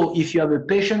endo, if you have a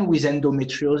patient with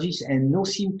endometriosis and no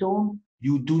symptom,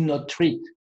 you do not treat.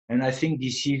 And I think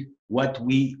this is what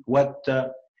we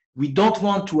don't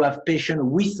want to have patients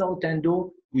without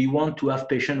endo. We want to have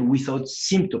patients without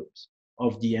symptoms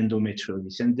of the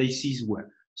endometriosis, and this is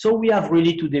where. So we have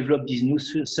really to develop this new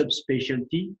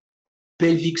subspecialty,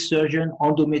 pelvic surgeon,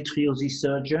 endometriosis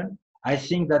surgeon. I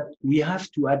think that we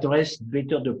have to address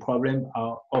better the problem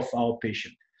of our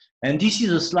patient. And this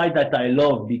is a slide that I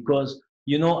love because,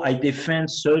 you know, I defend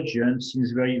surgeons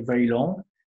since very, very long.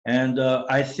 And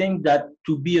I think that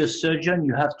to be a surgeon,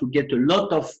 you have to get a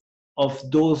lot of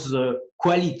those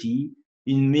quality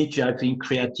in which I think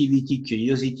creativity,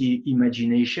 curiosity,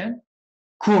 imagination,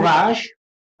 courage.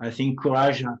 I think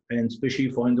courage, and especially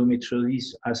for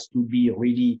endometriosis, has to be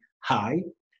really high.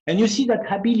 And you see that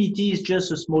ability is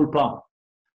just a small part.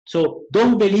 So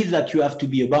don't believe that you have to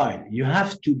be abile. You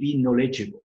have to be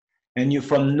knowledgeable. And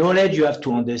from knowledge, you have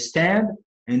to understand.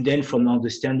 And then from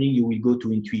understanding, you will go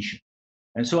to intuition.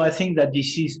 And so I think that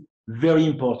this is very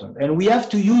important. And we have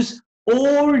to use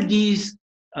all these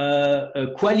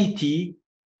quality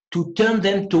to turn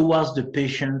them towards the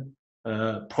patient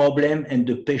problem and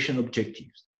the patient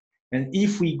objectives. And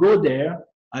if we go there,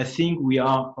 I think we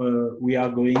are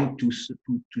going to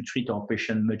treat our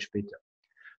patient much better.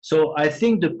 So I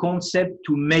think the concept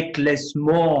to make less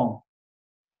more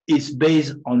is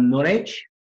based on knowledge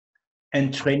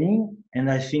and training.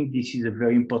 And I think this is a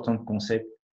very important concept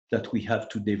that we have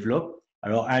to develop.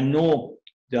 Alors, I know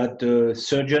that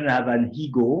surgeons have an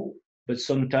ego, but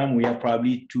sometimes we have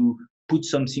probably to put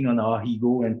something on our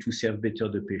ego and to serve better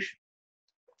the patient.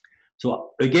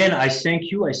 So again, I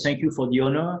thank you. I thank you for the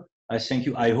honor. I thank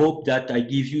you. I hope that I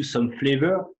give you some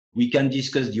flavor. We can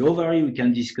discuss the ovary, we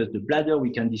can discuss the bladder,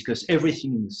 we can discuss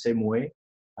everything in the same way.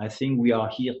 I think we are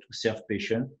here to serve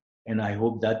patients, and I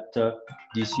hope that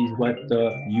this is what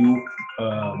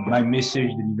my message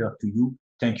delivered to you.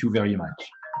 Thank you very much.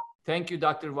 Thank you,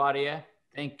 Dr. Varia.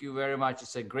 Thank you very much.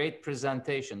 It's a great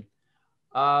presentation.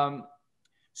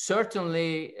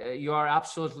 Certainly, you are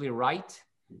absolutely right.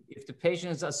 If the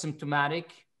patient is asymptomatic,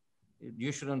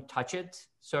 you shouldn't touch it.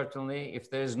 Certainly, if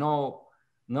there's no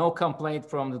No complaint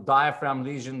from the diaphragm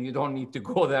lesion. You don't need to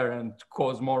go there and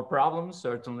cause more problems,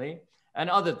 certainly, and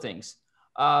other things.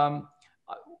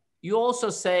 You also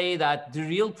say that the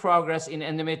real progress in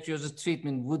endometriosis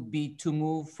treatment would be to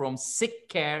move from sick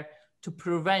care to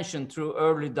prevention through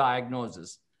early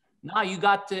diagnosis. Now you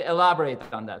got to elaborate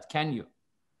on that, can you?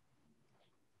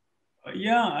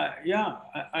 Yeah,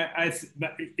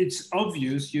 but it's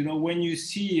obvious, you know, when you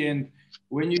see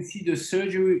the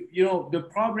surgery, you know, the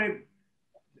problem,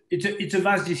 it's a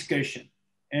vast discussion.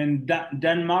 And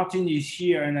Dan Martin is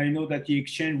here, and I know that he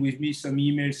exchanged with me some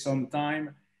emails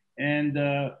sometime.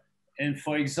 And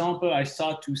for example, I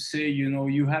start to say, you know,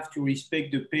 you have to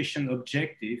respect the patient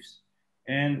objectives,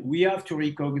 and we have to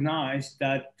recognize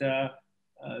that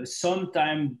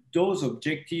sometimes those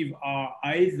objectives are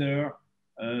either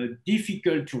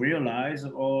difficult to realize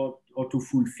or to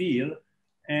fulfill.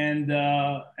 And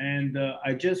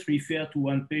I just refer to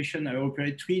one patient I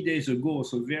operated 3 days ago,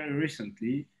 so very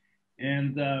recently.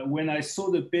 And when I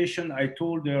saw the patient, I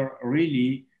told her,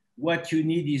 really, what you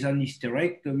need is an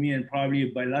hysterectomy and probably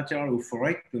a bilateral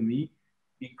oophorectomy,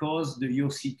 because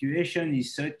your situation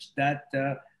is such that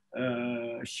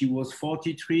she was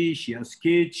 43, she has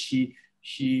kids,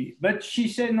 but she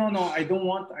said, no, I don't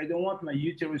want my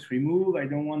uterus removed, I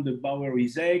don't want the bowel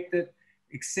resected,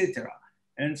 etc.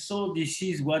 And so this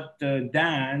is what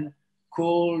Dan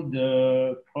called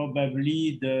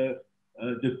probably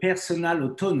the personal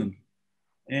autonomy.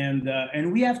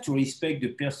 And we have to respect the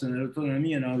personal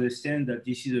autonomy and understand that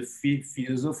this is a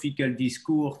philosophical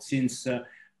discourse since the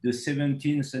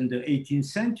 17th and the 18th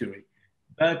century.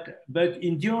 But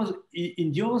in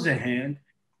the other hand,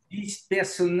 this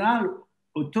personal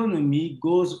autonomy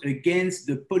goes against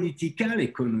the political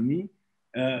autonomy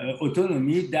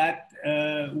that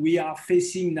we are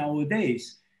facing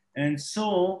nowadays. And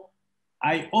so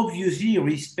I obviously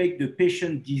respect the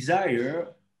patient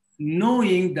desire,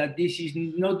 knowing that this is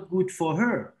not good for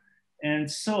her. And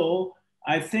so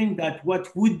I think that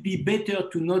what would be better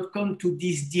to not come to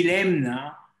this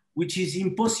dilemma, which is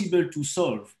impossible to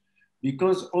solve.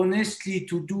 Because honestly,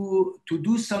 to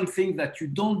do something that you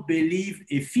don't believe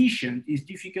efficient is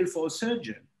difficult for a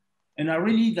surgeon. And I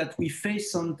really that we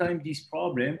face sometimes this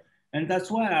problem. And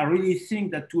that's why I really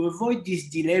think that to avoid this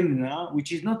dilemma,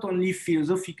 which is not only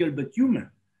philosophical, but human,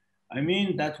 I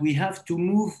mean that we have to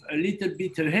move a little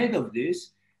bit ahead of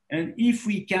this. And if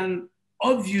we can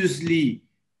obviously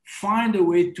find a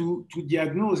way to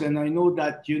diagnose, and I know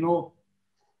that, you know,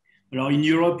 in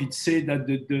Europe, it's said that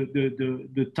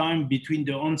the time between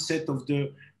the onset of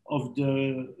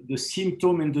the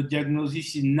symptom and the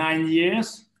diagnosis is 9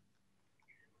 years.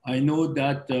 I know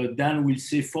that Dan will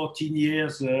say 14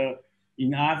 years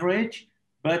in average,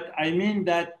 but I mean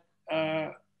that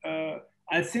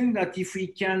I think that if we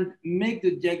can make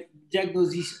the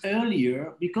diagnosis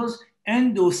earlier, because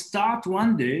endo start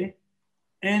one day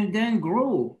and then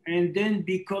grow and then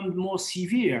become more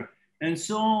severe. And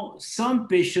so some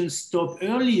patients stop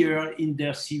earlier in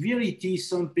their severity,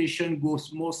 some patients go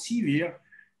more severe.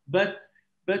 But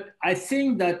I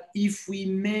think that if we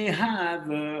may have,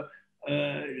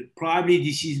 probably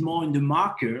this is more in the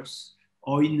markers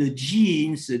or in the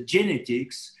genes, the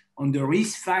genetics, on the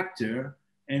risk factor,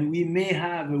 and we may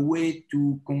have a way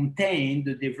to contain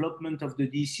the development of the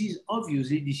disease,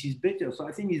 obviously this is better. So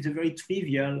I think it's a very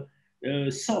trivial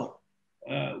thought.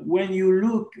 When you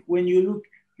look,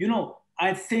 you know,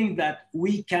 I think that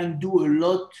we can do a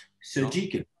lot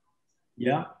surgically.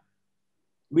 Yeah,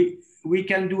 we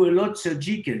can do a lot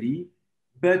surgically,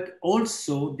 but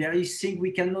also there is things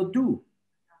we cannot do.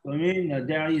 I mean,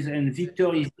 there is, and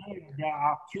Victor is there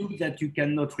are tubes that you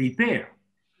cannot repair.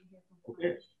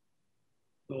 Okay.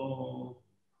 So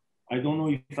I don't know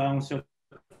if I answered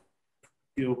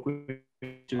your question.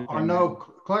 No,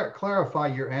 clarify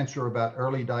your answer about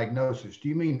early diagnosis. Do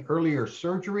you mean earlier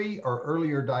surgery or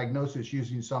earlier diagnosis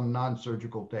using some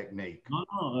non-surgical technique?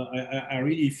 No, I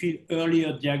really feel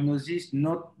earlier diagnosis,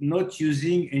 not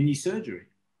using any surgery.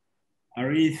 I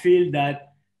really feel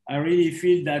that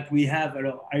we have,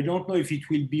 I don't know if it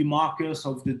will be markers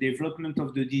of the development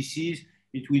of the disease,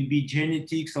 it will be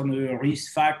genetics on the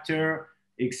risk factor,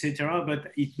 etc.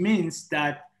 But it means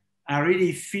that I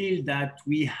really feel that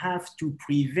we have to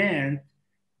prevent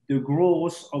the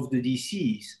growth of the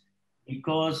disease,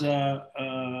 because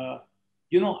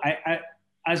you know,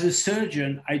 as a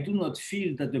surgeon, I do not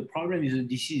feel that the problem is the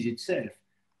disease itself.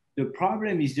 The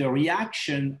problem is the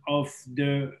reaction of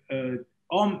the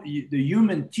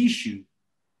human tissue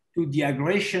to the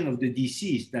aggression of the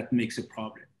disease that makes a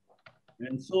problem.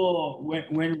 And so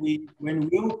when we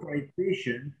operate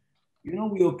patient, you know,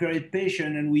 we operate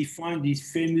patient and we find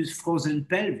this famous frozen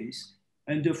pelvis.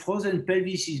 And the frozen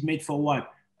pelvis is made for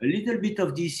what? A little bit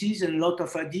of disease and a lot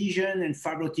of adhesion and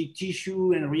fibrotic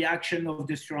tissue and reaction of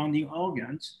the surrounding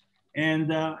organs.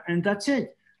 And that's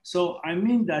it. So I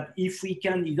mean that if we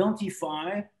can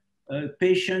identify a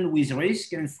patient with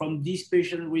risk, and from this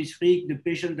patient with risk, the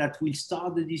patient that will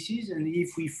start the disease, and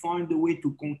if we find a way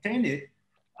to contain it,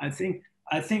 I think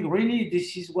really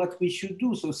this is what we should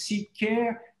do. So sick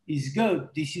care is good.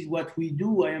 This is what we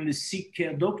do. I am a sick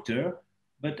care doctor,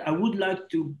 but I would like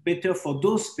to better for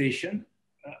those patients.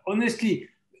 Honestly,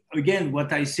 again,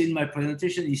 what I say in my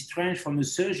presentation is strange from a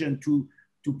surgeon to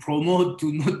promote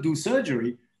to not do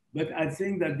surgery, but I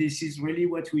think that this is really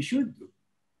what we should do.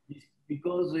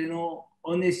 Because, you know,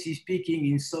 honestly speaking,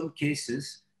 in some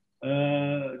cases,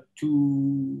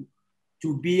 to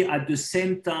be at the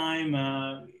same time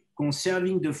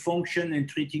conserving the function and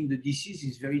treating the disease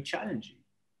is very challenging.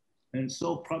 And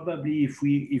so probably if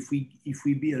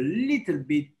we be a little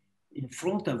bit in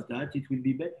front of that, it will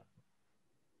be better.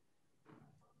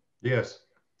 Yes.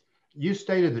 You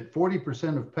stated that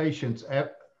 40% of patients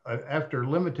after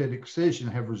limited excision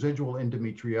have residual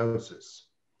endometriosis.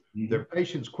 Mm-hmm. There are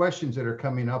patients' questions that are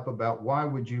coming up about why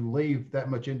would you leave that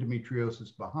much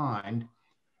endometriosis behind?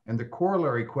 And the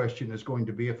corollary question is going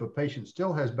to be, if a patient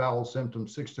still has bowel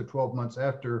symptoms 6 to 12 months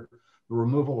after the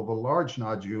removal of a large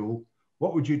nodule,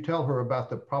 what would you tell her about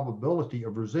the probability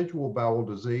of residual bowel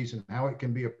disease and how it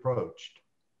can be approached?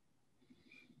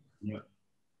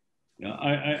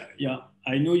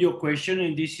 I know your question,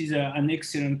 and this is an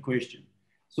excellent question.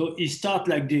 So it starts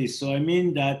like this. So I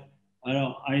mean that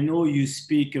I know you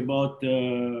speak about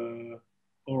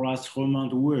Horace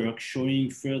Roman's work showing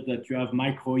first that you have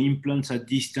micro implants at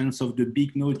distance of the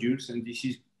big nodules, and this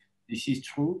is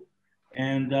true.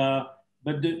 And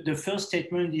but the first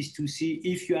statement is to see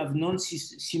if you have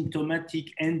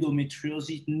non-symptomatic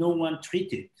endometriosis, no one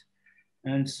treat it.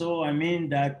 And so I mean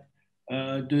that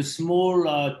the small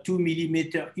 2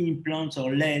 millimeter implants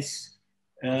or less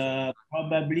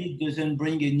probably doesn't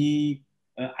bring any,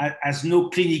 has no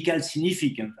clinical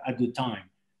significance at the time.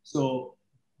 So,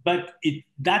 but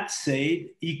that said,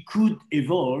 it could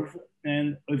evolve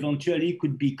and eventually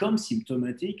could become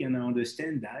symptomatic, and I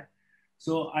understand that.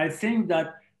 So I think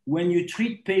that when you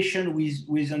treat patients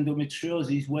with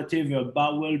endometriosis, whatever,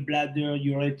 bowel, bladder,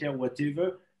 ureter,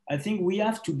 whatever, I think we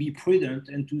have to be prudent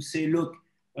and to say, look,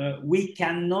 we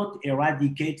cannot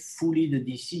eradicate fully the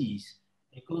disease,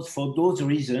 because for those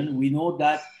reasons, we know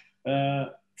that,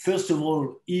 first of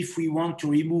all, if we want to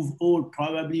remove all,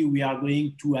 probably we are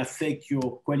going to affect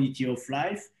your quality of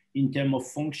life in terms of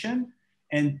function.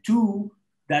 And two,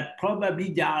 that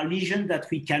probably there are lesions that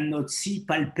we cannot see,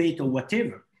 palpate, or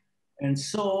whatever. And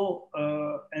so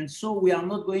we are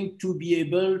not going to be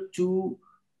able to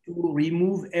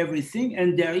remove everything.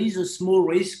 And there is a small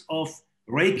risk of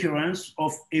recurrence,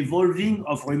 of evolving,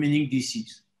 of remaining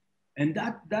disease. And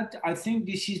that I think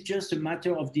this is just a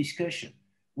matter of discussion.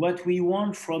 What we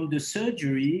want from the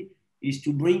surgery is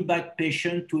to bring back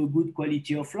patient to a good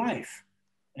quality of life.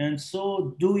 And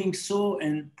so doing so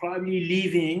and probably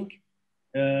leaving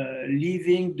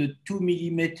the 2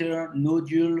 millimeter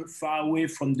nodule far away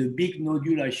from the big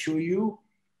nodule I show you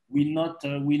will not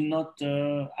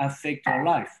affect our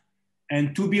life.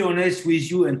 And to be honest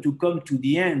with you, and to come to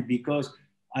the end, because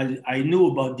I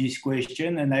know about this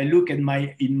question and I look at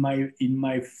in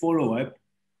my follow-up,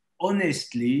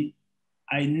 honestly,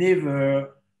 I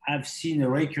never have seen a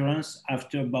recurrence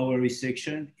after bowel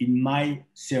resection in my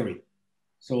series.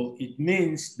 So it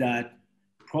means that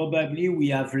probably we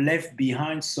have left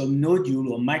behind some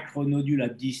nodule or micronodule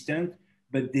at distance,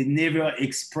 but they never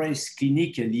express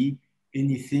clinically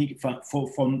anything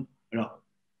from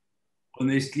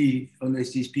honestly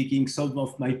speaking, some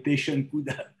of my patients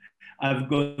could have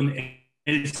gone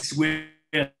elsewhere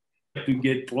to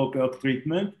get proper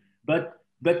treatment, but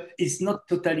it's not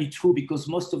totally true, because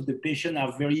most of the patients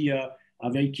are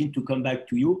very keen to come back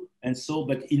to you. And so,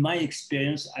 but in my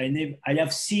experience, I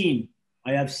have seen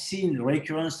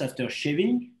recurrence after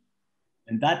shaving,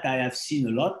 and that I have seen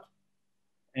a lot.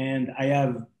 And I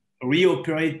have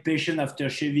reoperate patient after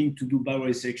shaving to do bowel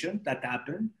resection, that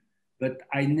happened. But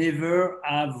I never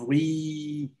have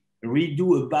redo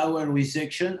a bowel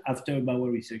resection after a bowel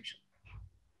resection.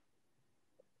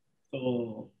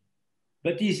 So,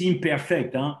 but it's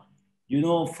imperfect, huh? You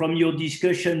know, from your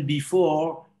discussion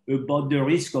before about the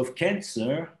risk of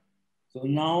cancer, so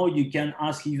now you can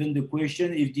ask even the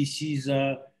question if this is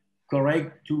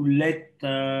correct to let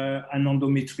an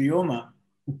endometrioma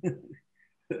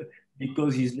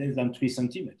because it's less than 3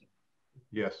 centimeters.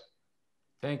 Yes.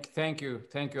 Thank you,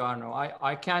 Arno.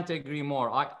 I can't agree more.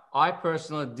 I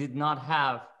personally did not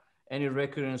have any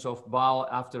recurrence of bowel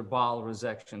after bowel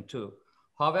resection too.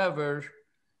 However,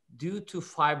 due to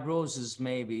fibrosis,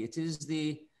 maybe it is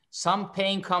some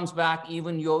pain comes back,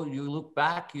 even you look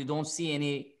back, you don't see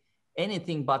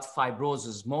anything but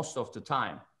fibrosis most of the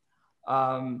time.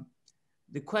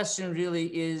 The question really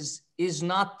is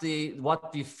not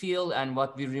what we feel and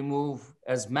what we remove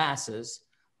as masses,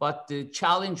 but the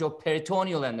challenge of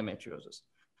peritoneal endometriosis.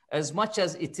 As much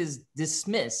as it is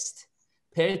dismissed,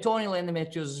 peritoneal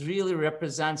endometriosis really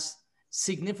represents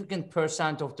significant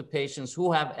percent of the patients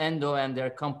who have endo and their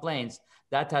complaints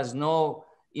that has no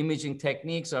imaging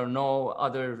techniques or no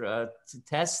other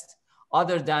test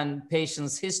other than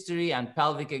patient's history and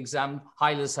pelvic exam,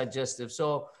 highly suggestive.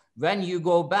 So when you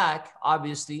go back,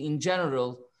 obviously in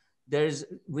general,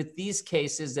 with these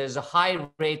cases, there's a high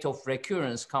rate of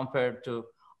recurrence compared to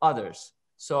others.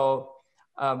 So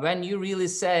when you really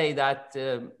say that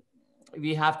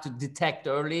we have to detect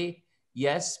early,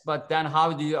 yes, but then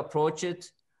how do you approach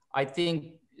it? I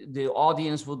think the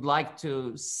audience would like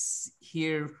to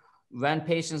hear when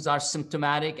patients are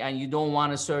symptomatic and you don't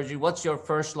want a surgery, what's your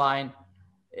first line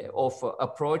of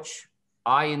approach?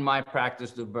 In my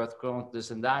practice, do birth control,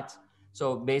 this and that.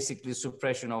 So basically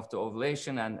suppression of the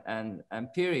ovulation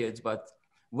and periods. But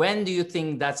when do you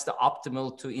think that's the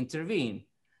optimal to intervene?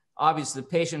 Obviously, the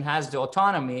patient has the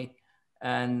autonomy.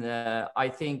 And I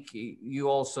think you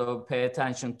also pay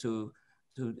attention to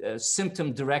a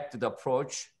symptom-directed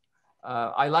approach.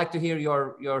 I'd like to hear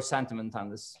your sentiment on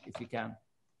this, if you can.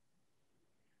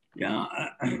 Yeah,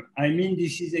 I mean,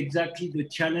 this is exactly the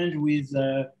challenge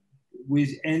with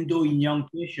endo in young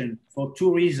patients for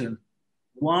two reasons.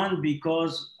 One,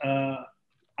 because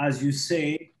as you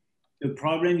say, the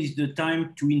problem is the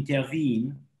time to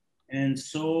intervene. And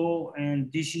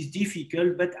this is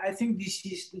difficult, but I think this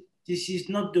is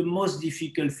not the most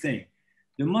difficult thing.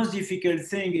 The most difficult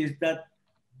thing is that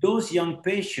those young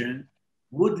patients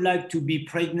would like to be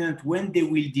pregnant when they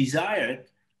will desire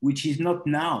it, which is not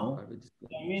now.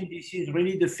 I mean, this is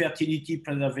really the fertility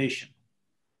preservation.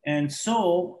 And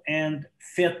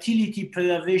fertility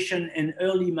preservation and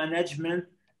early management,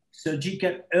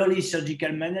 early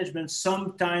surgical management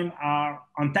sometimes are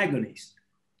antagonists.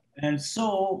 And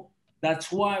so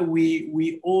that's why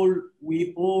we all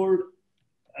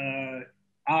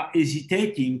are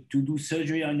hesitating to do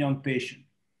surgery on young patients.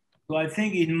 So I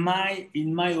think in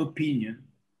my opinion,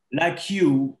 like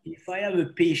you, if I have a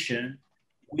patient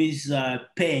with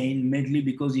pain, mainly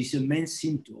because it's a main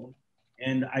symptom,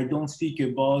 and I don't speak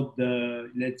about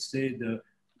let's say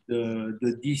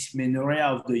the dysmenorrhea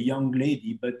of the young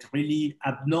lady, but really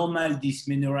abnormal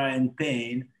dysmenorrhea and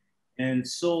pain, and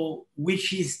so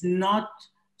which is not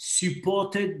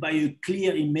supported by a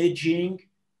clear imaging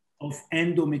of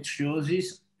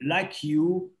endometriosis. Like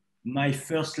you, my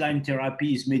first line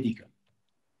therapy is medical.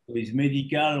 So it's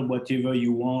medical, whatever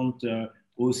you want,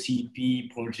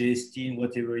 OCP, progestin,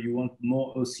 whatever you want,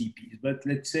 more OCPs. But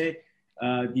let's say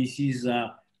this is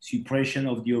suppression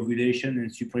of the ovulation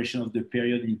and suppression of the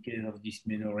period in case of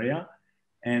dysmenorrhea,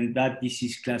 and that this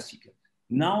is classical.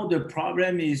 Now the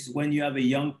problem is when you have a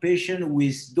young patient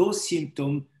with those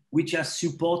symptoms which are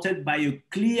supported by a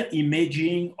clear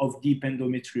imaging of deep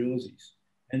endometriosis.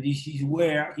 And this is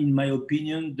where, in my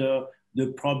opinion, the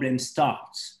problem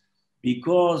starts.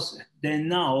 Because then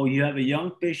now you have a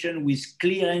young patient with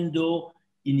clear endo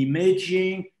in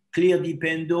imaging, clear deep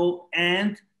endo,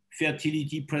 and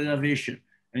fertility preservation.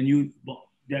 And you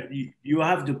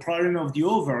have the problem of the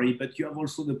ovary, but you have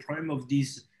also the problem of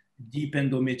this deep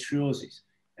endometriosis.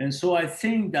 And so I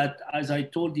think that, as I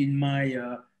told in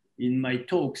my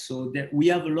talk, so that we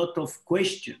have a lot of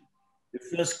questions. The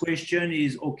first question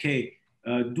is, okay,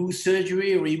 do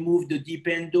surgery, remove the deep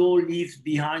endo, leave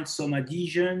behind some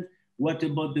adhesion. What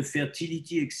about the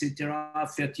fertility, etc.,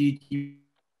 fertility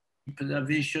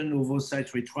preservation,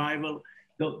 ovocyte retrieval?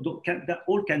 That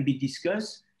all can be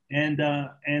discussed. And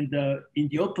in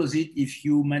the opposite, if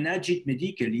you manage it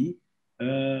medically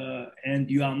and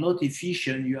you are not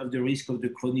efficient, you have the risk of the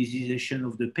chronicization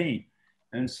of the pain.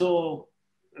 And so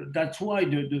that's why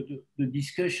the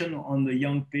discussion on the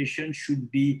young patient should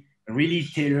be really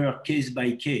tailored case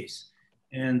by case.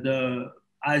 And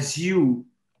as you,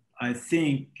 I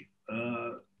think,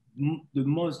 the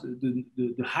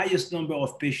highest number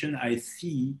of patients I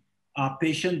see are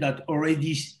patients that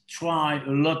already try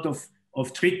a lot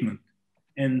of treatment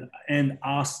and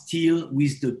are still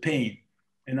with the pain.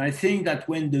 And I think that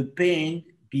when the pain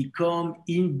become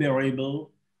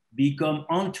unbearable, become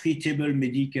untreatable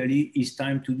medically, it's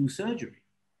time to do surgery,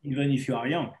 even if you are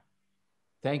young.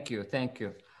 Thank you, thank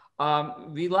you.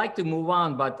 We'd like to move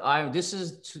on, but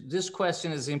this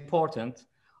question is important.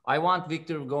 I want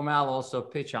Victor Gomel also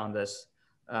pitch on this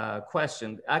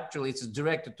question. Actually, it's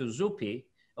directed to Zupi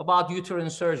about uterine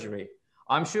surgery.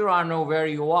 I'm sure I know where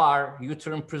you are.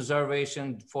 Uterine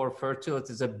preservation for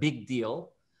fertility is a big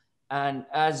deal. And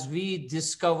as we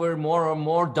discover more and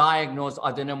more diagnosed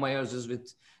adenomyosis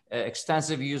with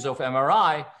extensive use of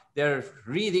MRI, they're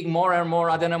reading more and more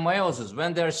adenomyosis.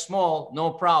 When they're small, no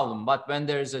problem. But when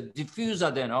there's a diffuse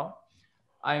adeno,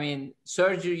 I mean,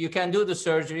 surgery, you can do the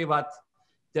surgery, but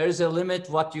there's a limit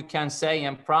what you can say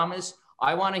and promise.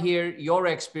 I want to hear your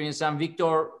experience. And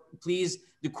Victor, please,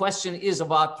 the question is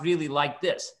about really like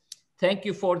this. Thank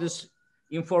you for this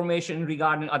information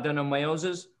regarding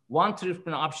adenomyosis. One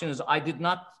treatment option is I did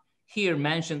not hear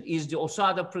mentioned is the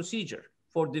OSADA procedure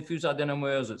for diffuse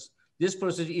adenomyosis. This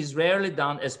procedure is rarely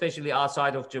done, especially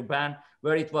outside of Japan,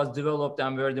 where it was developed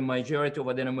and where the majority of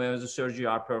adenomyosis surgery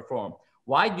are performed.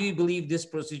 Why do you believe this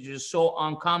procedure is so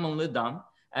uncommonly done?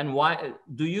 And why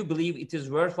do you believe it is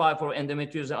worthwhile for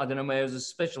endometriosis and adenomyosis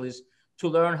specialists to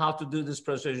learn how to do this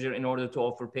procedure in order to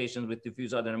offer patients with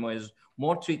diffuse adenomyosis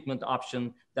more treatment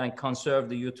option than conserve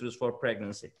the uterus for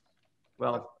pregnancy?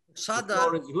 Well,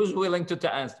 who's willing to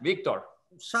answer? Victor.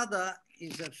 Sada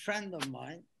is a friend of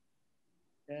mine.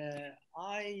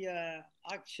 I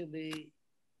actually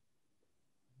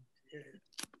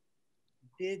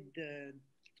did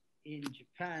in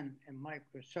Japan a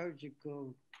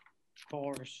microsurgical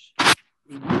course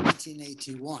in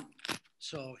 1981.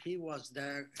 So he was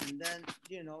there, and then,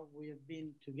 you know, we have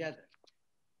been together.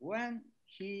 When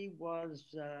he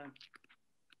was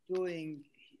doing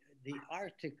the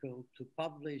article to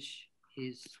publish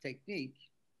his technique,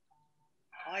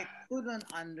 I couldn't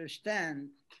understand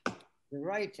the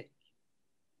writing.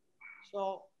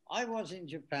 So I was in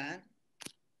Japan.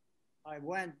 I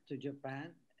went to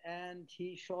Japan, and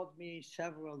he showed me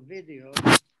several videos,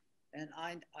 and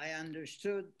I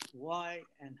understood why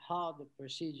and how the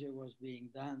procedure was being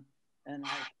done, and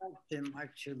I helped him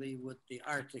actually with the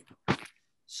article.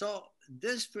 So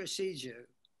this procedure,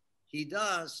 he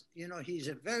does, you know, he's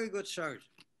a very good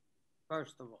surgeon,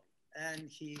 first of all. And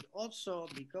he also,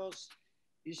 because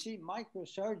you see,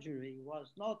 microsurgery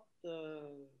was not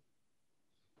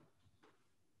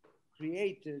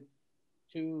created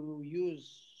to use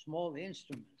small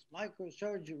instruments.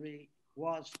 Microsurgery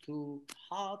was to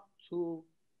how to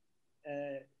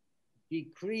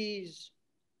decrease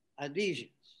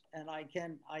adhesions. And I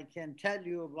can tell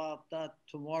you about that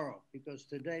tomorrow, because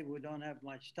today we don't have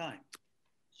much time.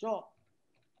 So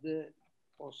the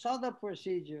OSADA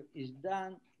procedure is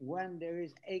done when there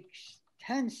is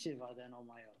extensive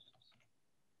adenomyosis.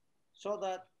 So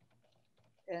that,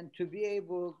 and to be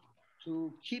able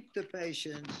to keep the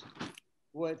patients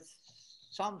with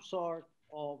some sort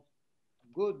of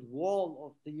good wall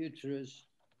of the uterus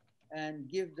and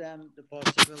give them the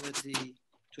possibility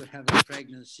to have a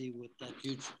pregnancy with that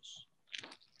uterus.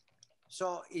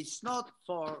 So it's not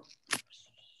for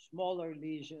smaller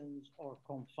lesions or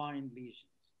confined lesions.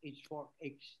 It's for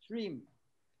extreme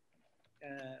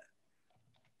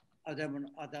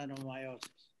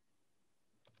adenomyosis.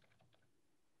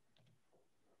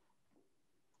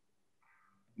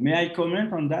 May I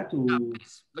comment on that? Or?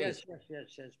 Yes,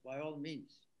 by all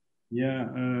means. Yeah,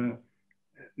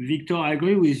 Victor, I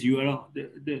agree with you.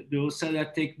 The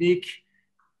OSADA technique,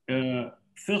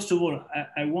 first of all,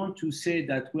 I want to say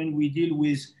that when we deal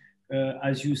with,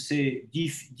 as you say,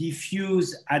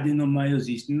 diffuse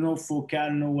adenomyosis, no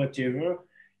focal, no whatever,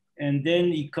 and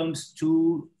then it comes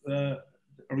to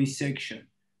resection.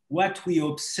 What we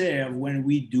observe when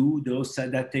we do the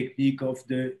OSADA technique of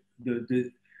the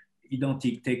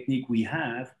identic technique we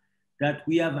have, that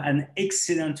we have an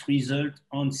excellent result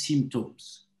on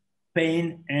symptoms,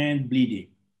 pain and bleeding.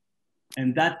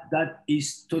 And that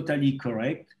is totally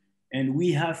correct. And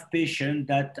we have patients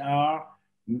that are,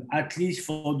 at least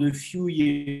for the few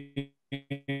years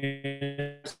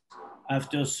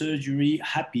after surgery,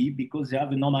 happy because they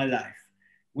have a normal life.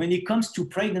 When it comes to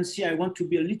pregnancy, I want to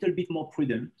be a little bit more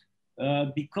prudent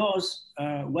because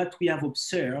what we have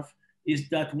observed is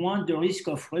that one, the risk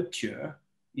of rupture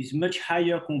is much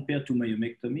higher compared to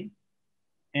myomectomy,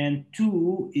 and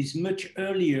two, is much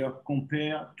earlier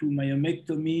compared to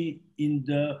myomectomy in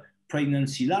the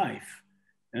pregnancy life.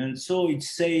 And so it's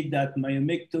said that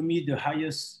myomectomy, the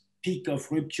highest peak of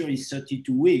rupture is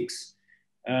 32 weeks.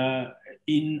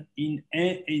 In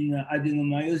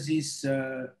adenomyosis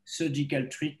surgical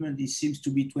treatment, it seems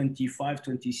to be 25,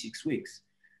 26 weeks.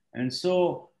 And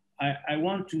so I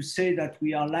want to say that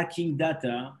we are lacking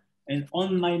data, and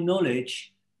on my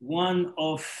knowledge, one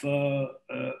of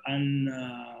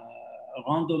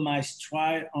randomized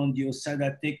trial on the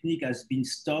OSADA technique has been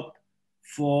stopped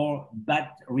for bad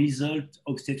result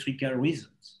obstetrical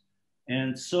reasons.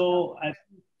 And so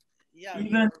yeah,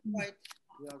 even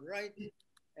you're right.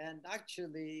 And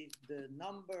actually, the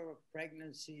number of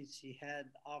pregnancies he had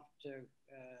after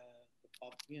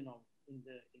in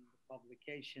the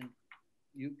publication,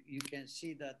 you can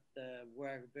see that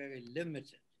were very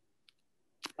limited.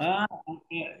 I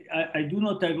do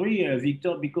not agree,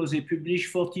 Victor, because they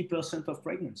publish 40% of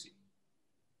pregnancy.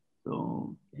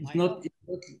 So it's not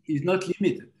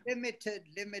limited.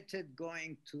 Limited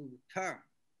going to term.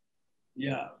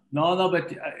 Yeah, no,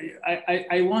 but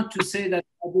I want to say that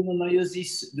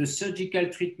adenomyosis, the surgical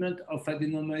treatment of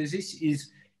adenomyosis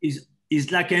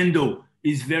is like endo,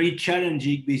 is very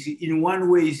challenging. Basically, in one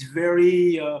way, it's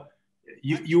very,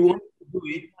 you want to do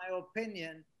it. In my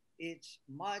opinion, it's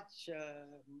much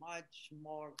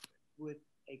more with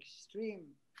extreme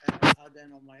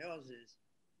adenomyosis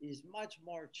is much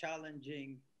more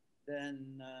challenging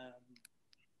than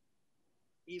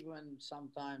even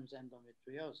sometimes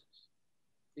endometriosis,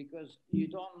 because you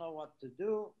don't know what to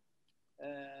do.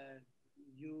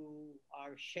 You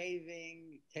are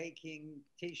shaving, taking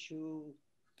tissue.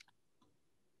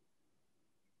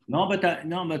 No, but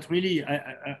really,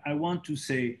 I want to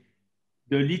say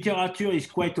the literature is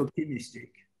quite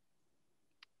optimistic.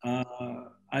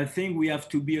 I think we have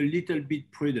to be a little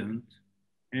bit prudent,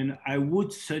 and I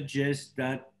would suggest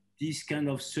that this kind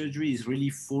of surgery is really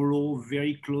followed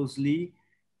very closely,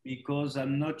 because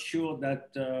I'm not sure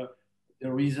that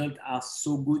the results are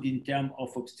so good in terms of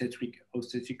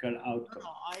obstetrical outcome. No,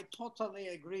 I totally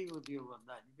agree with you on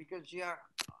that, because you are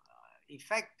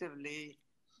effectively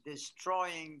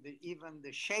destroying even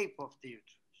the shape of the uterus.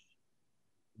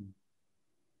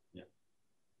 Yeah.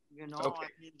 You know, Okay.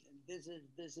 I mean, this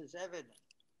is evident.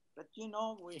 But you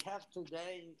know, we have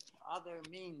today other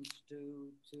means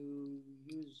to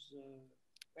use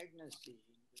pregnancy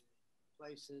in the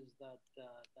places that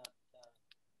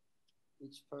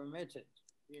it's permitted.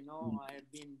 You know, I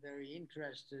have been very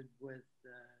interested with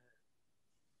the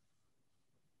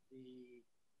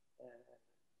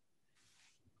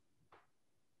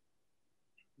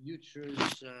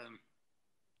uterus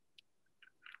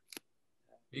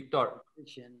Victor.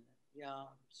 Yeah,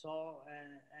 so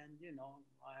and you know,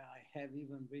 I have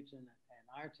even written an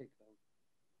article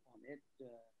on it.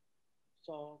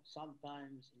 So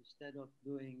sometimes instead of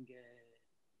doing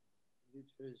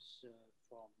uterus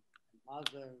from a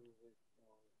mother or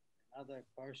another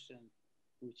person,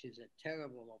 which is a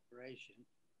terrible operation,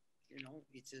 you know,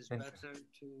 it is better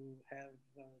to have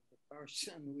the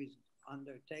person who is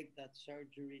undertake that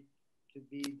surgery to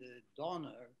be the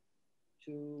donor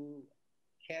to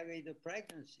carry the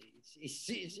pregnancy.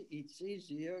 It's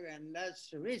easier and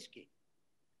less risky.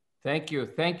 Thank you,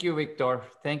 Victor.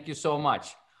 Thank you so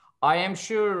much. I am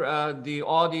sure the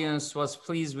audience was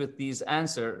pleased with these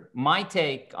answers. My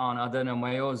take on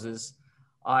adenomyosis,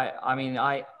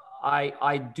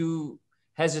 I do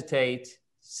hesitate.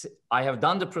 I have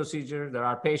done the procedure. There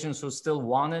are patients who still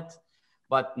want it,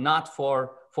 but not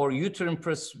for uterine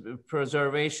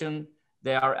preservation.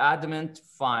 They are adamant,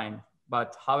 fine.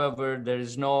 But however, there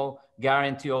is no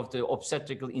guarantee of the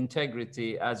obstetrical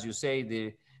integrity, as you say,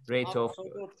 the rate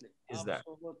Absolutely. of is there.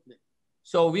 Absolutely.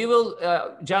 So we will,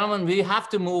 gentlemen, we have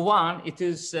to move on. It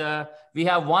is, we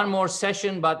have one more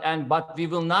session, but we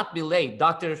will not be late.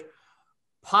 Dr.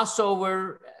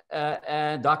 Passover,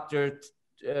 Dr.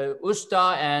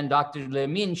 Usta, and Dr.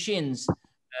 Lemin Shin's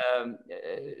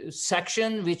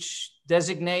section, which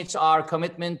designates our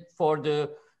commitment for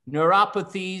the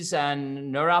neuropathies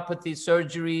and neuropathy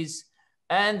surgeries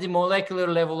and the molecular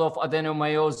level of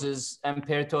adenomyosis and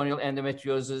peritoneal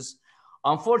endometriosis.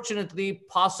 Unfortunately,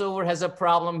 Passover has a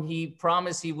problem. He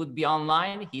promised he would be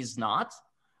online. He's not,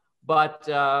 but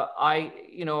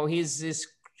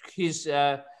his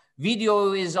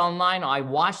video is online. I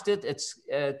watched it. It's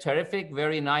terrific,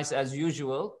 very nice as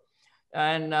usual.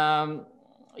 And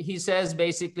he says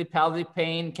basically pelvic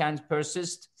pain can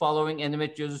persist following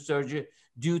endometriosis surgery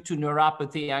due to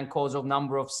neuropathy and cause of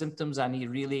number of symptoms. And he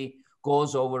really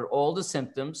goes over all the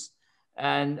symptoms.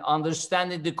 And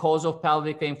understanding the cause of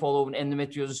pelvic pain following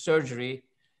endometriosis surgery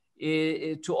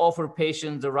to offer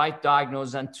patients the right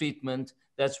diagnosis and treatment.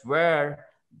 That's where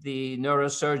the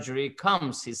neurosurgery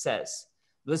comes, he says.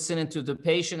 Listening to the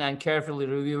patient and carefully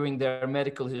reviewing their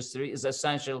medical history is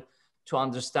essential to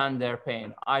understand their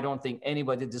pain. I don't think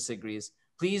anybody disagrees.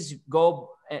 Please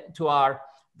go to our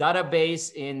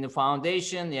database in the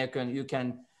foundation. You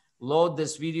can load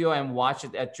this video and watch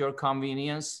it at your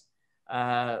convenience.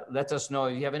 Let us know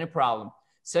if you have any problem.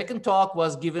 Second talk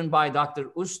was given by Dr.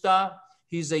 Usta.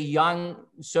 He's a young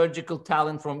surgical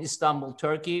talent from Istanbul,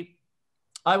 Turkey.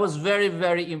 I was very,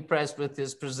 very impressed with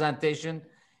his presentation.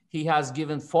 He has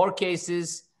given 4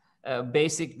 cases,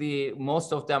 basically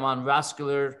most of them on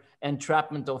vascular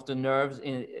entrapment of the nerves,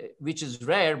 which is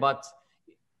rare, but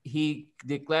he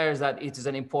declares that it is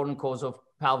an important cause of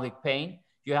pelvic pain.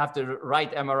 You have to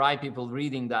write MRI people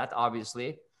reading that,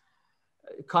 obviously.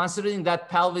 Considering that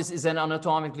pelvis is an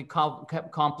anatomically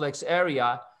complex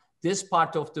area, this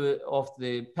part of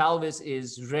the pelvis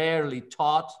is rarely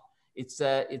taught. It's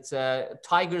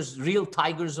a real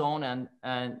tiger zone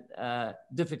and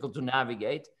difficult to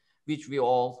navigate, which we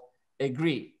all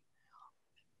agree.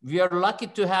 We are lucky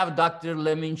to have Dr.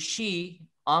 Lemin Shi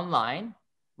online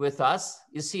with us.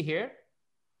 Is he here?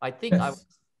 I think yes.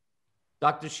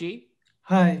 Dr. Shi?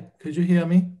 Hi, could you hear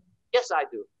me? Yes, I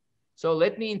do. So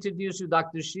let me introduce you,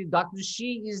 Dr. Shi. Dr.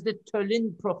 Shi is the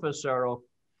Tolin Professor of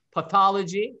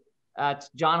Pathology at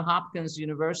Johns Hopkins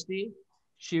University.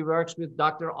 She works with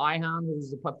Dr. Ihan, who's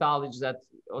the pathologist at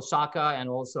Osaka and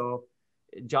also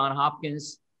Johns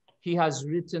Hopkins. He has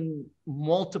written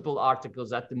multiple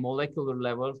articles at the molecular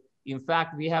level. In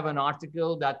fact, we have an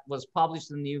article that was published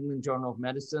in the New England Journal of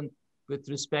Medicine with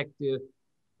respect to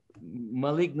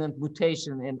malignant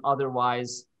mutation in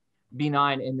otherwise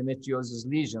benign endometriosis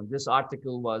lesion. This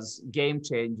article was game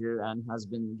changer and has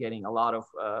been getting a lot of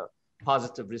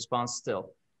positive response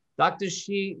still. Dr.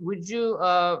 Shi, would you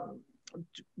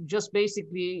just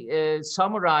basically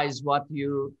summarize what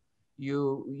you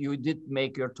did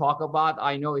make your talk about?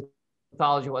 I know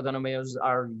pathology of adenomyosis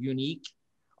are unique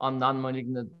on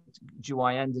non-malignant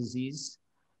GYN disease,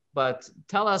 but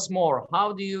tell us more.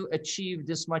 How do you achieve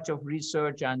this much of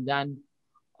research, and then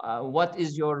what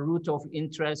is your route of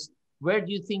interest? Where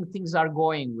do you think things are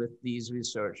going with these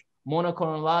research?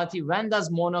 Monoclonality, when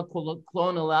does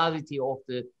monoclonality of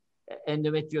the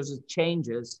endometriosis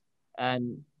changes,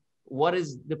 and what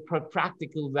is the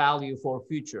practical value for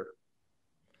future?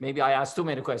 Maybe I asked too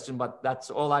many questions, but that's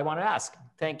all I want to ask.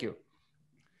 Thank you.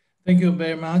 Thank you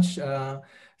very much.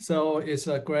 So it's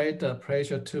a great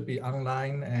pleasure to be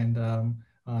online and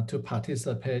to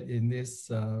participate in this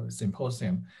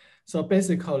symposium. So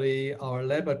basically, our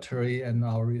laboratory and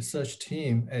our research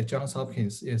team at Johns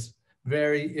Hopkins is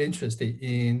very interested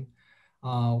in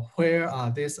where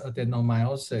are these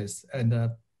adenomyosis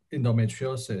and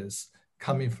endometriosis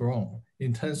coming from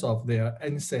in terms of their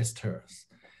ancestors.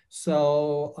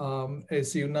 So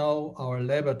as you know, our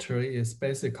laboratory is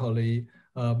basically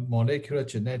a molecular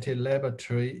genetic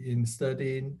laboratory in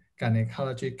studying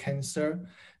gynecologic cancer.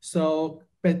 So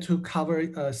back to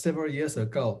cover several years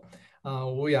ago,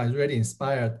 we are really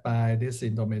inspired by this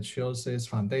endometriosis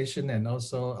foundation and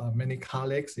also many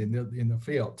colleagues in the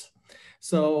field.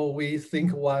 So we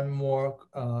think one more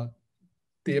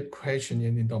deep question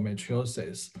in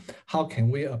endometriosis: how can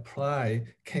we apply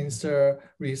cancer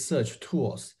research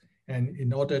tools and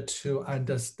in order to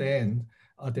understand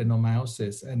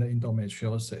adenomyosis and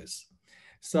endometriosis?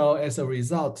 So as a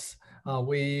result,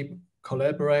 we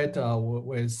collaborate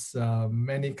with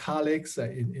many colleagues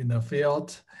in the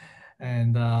field,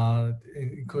 and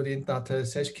including Dr.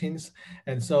 Seshkins.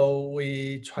 And so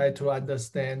we try to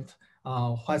understand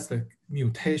what's the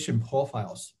mutation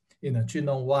profiles in a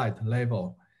genome-wide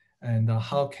level, and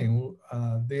how can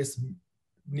this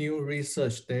new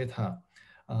research data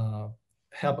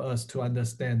help us to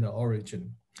understand the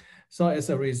origin. So as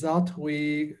a result,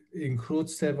 we include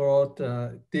several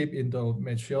deep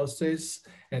endometriosis,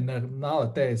 and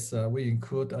nowadays we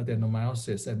include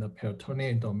adenomyosis and the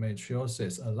peritoneal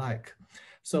endometriosis alike.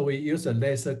 So we use a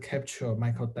laser capture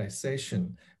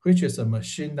microdissection, which is a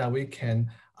machine that we can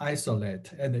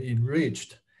isolate and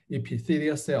enrich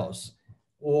epithelial cells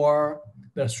or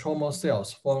the stromal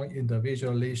cells from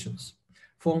individual lesions.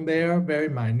 From there, very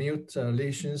minute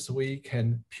lesions, we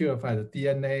can purify the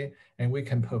DNA, and we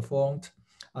can perform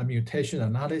a mutation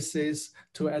analysis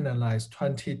to analyze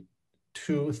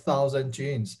 22,000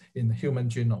 genes in human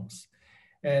genomes.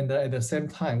 And at the same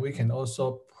time, we can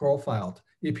also profile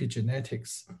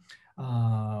epigenetics,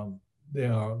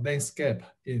 their landscape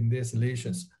in these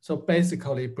lesions. So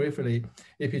basically, briefly,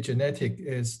 epigenetic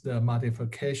is the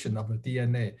modification of the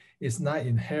DNA. It's not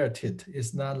inherited,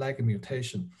 it's not like a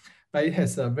mutation, but it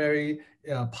has a very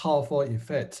powerful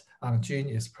effect on gene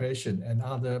expression and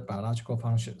other biological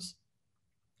functions.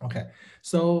 Okay,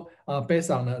 so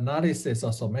based on the analysis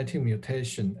of somatic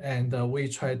mutation, and we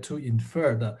try to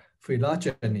infer the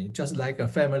phylogeny, just like a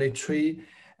family tree,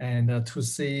 and to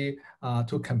see,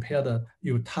 to compare the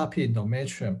ectopic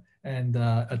endometrium and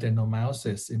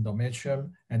adenomyosis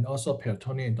endometrium, and also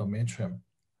peritoneal endometrium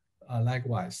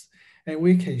likewise. And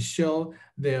we can show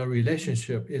their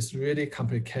relationship is really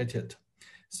complicated.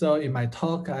 So in my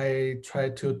talk, I try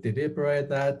to deliberate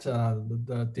that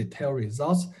the detailed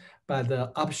results, but the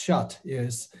upshot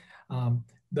is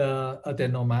the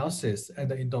adenomyosis and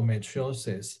the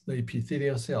endometriosis, the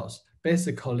epithelial cells,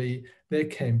 basically they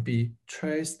can be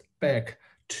traced back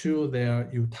to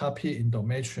their ectopic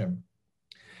endometrium.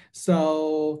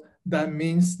 So that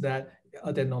means that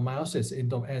adenomyosis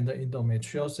and the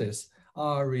endometriosis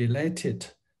are related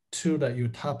to the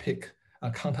ectopic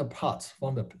counterparts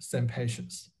from the same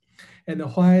patients. And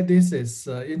why this is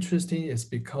interesting is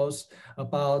because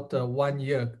about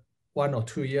 1 or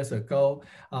 2 years ago,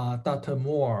 Dr.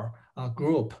 Moore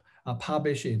group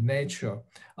published in Nature.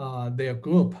 Their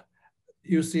group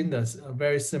using this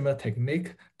very similar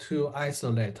technique to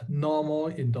isolate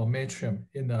normal endometrium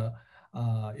in the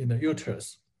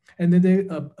uterus. And then they,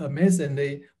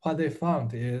 amazingly, what they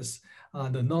found is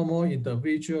the normal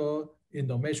individual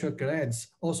endometrial glands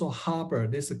also harbor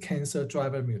these cancer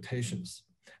driver mutations,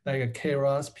 like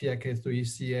KRAS,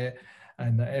 PIK3CA,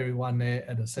 and ARI1A,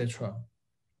 etc.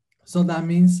 So that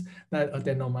means that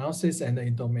adenomyosis and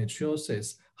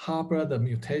endometriosis harbor the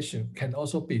mutation can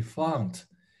also be found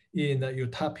in the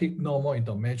ectopic normal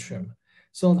endometrium.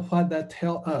 So what that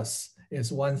tells us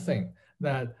is one thing,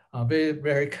 that very,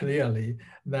 very clearly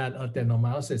that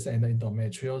adenomyosis and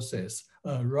endometriosis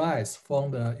arise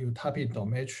from the ectopic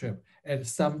endometrium at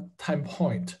some time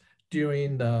point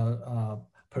during the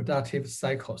productive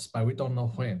cycles, but we don't know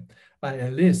when. But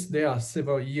at least there are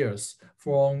several years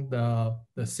from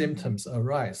the symptoms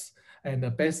arise.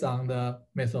 And based on the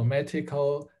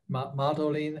mathematical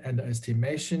modeling and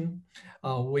estimation,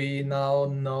 we now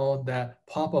know that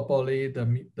probably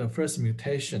the first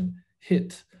mutation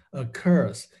hit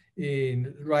occurs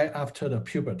right after the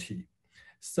puberty.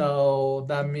 So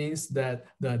that means that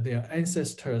their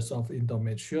ancestors of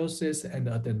endometriosis and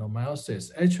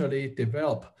adenomyosis actually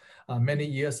developed many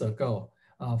years ago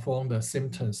from the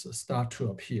symptoms start to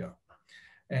appear.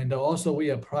 And also we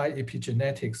apply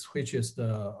epigenetics, which is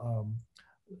the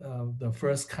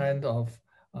first kind of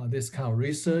this kind of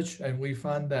research. And we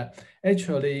found that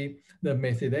actually the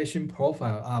methylation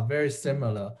profile are very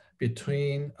similar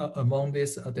between among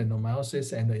this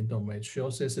adenomyosis and the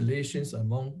endometriosis lesions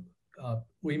among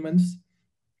women.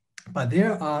 But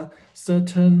there are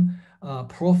certain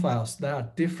profiles that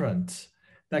are different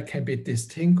that can be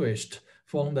distinguished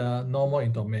from the normal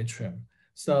endometrium.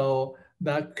 So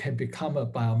that can become a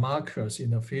biomarkers in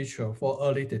the future for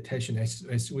early detection,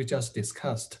 as we just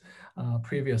discussed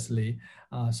previously.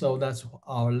 So that's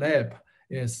our lab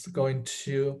is going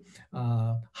to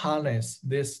harness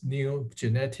this new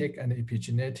genetic and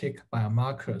epigenetic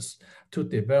biomarkers to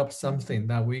develop something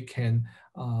that we can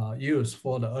use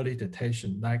for the early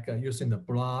detection, like using the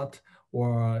blood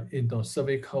or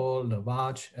endocervical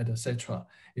lavage, etc.,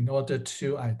 in order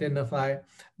to identify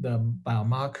the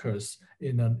biomarkers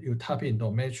in the ectopic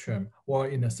endometrium or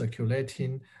in the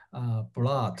circulating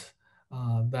blood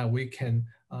that we can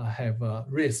have a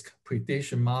risk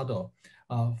prediction model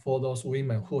for those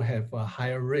women who have a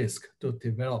higher risk to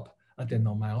develop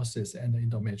adenomyosis and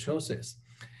endometriosis.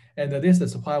 And this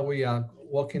is what we are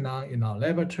working on in our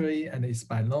laboratory, and it's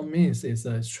by no means is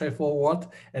a straightforward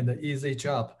and an easy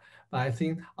job. But I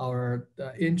think our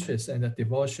interest and the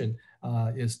devotion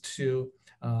is to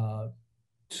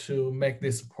make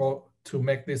this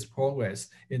progress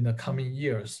in the coming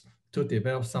years, to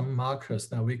develop some markers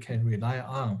that we can rely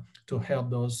on to help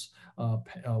those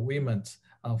women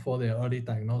for their early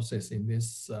diagnosis in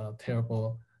these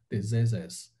terrible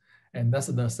diseases. And that's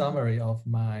the summary of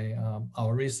my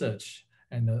our research.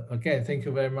 And again, thank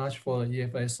you very much for the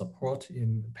EFA support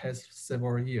in the past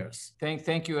several years.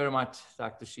 Thank you very much,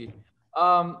 Dr. Shi.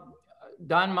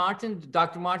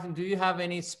 Dr. Martin, do you have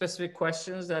any specific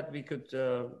questions that we could?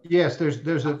 Yes,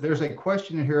 there's a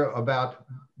question in here about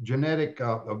genetic,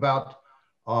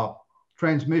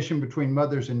 transmission between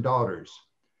mothers and daughters.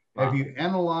 Have you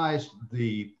analyzed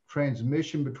the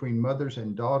transmission between mothers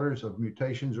and daughters of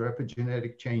mutations or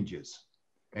epigenetic changes?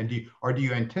 And do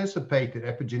you anticipate that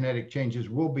epigenetic changes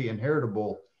will be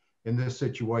inheritable in this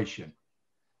situation?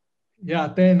 Yeah,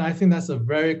 Dan, I think that's a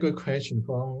very good question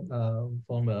from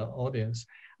the audience.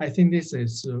 I think this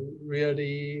is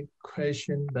really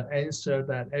question, the answer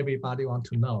that everybody wants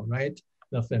to know, right?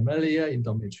 The familial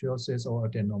endometriosis or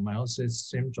adenomyosis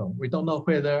syndrome. We don't know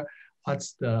whether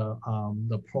what's the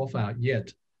profile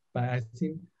yet, but I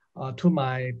think to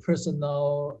my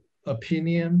personal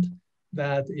opinion,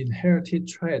 that inherited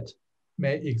trait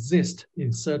may exist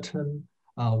in certain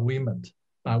women,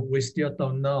 but we still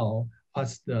don't know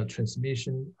what's the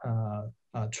transmission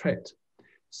trait.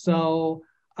 So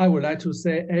I would like to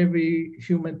say every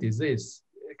human disease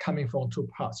coming from two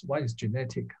parts. One is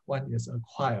genetic, one is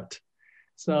acquired.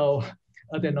 So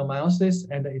adenomyosis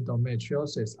and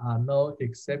endometriosis are no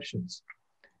exceptions.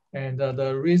 And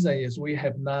the reason is we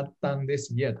have not done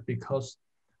this yet because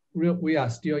we are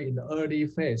still in the early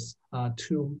phase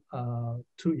to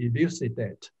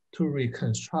elucidate, to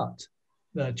reconstruct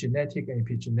the genetic and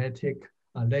epigenetic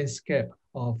landscape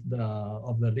of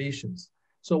the lesions.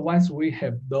 So once we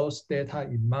have those data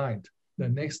in mind, the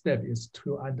next step is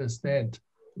to understand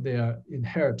their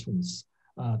inheritance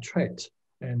trait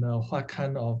and what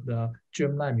kind of the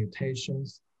germline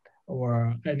mutations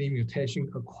or any mutation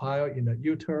acquired in the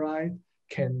uteri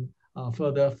can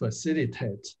further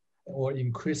facilitate or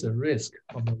increase the risk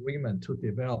of the women to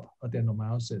develop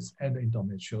adenomyosis and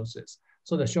endometriosis.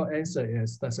 So the short answer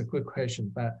is that's a good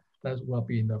question, but that will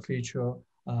be in the future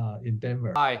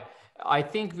endeavor. I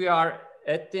think we are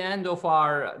at the end of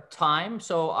our time,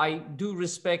 so I do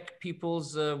respect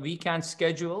people's weekend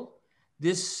schedule.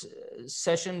 This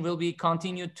session will be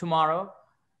continued tomorrow.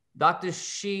 Dr.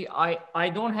 Shi, I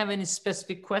don't have any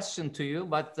specific question to you,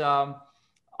 but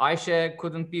Aisha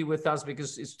couldn't be with us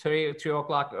because it's 3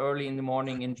 o'clock early in the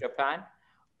morning in Japan.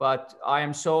 But I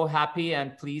am so happy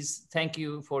and please thank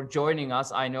you for joining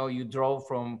us. I know you drove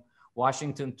from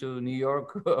Washington to New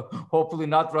York, hopefully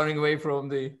not running away from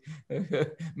the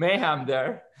mayhem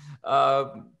there.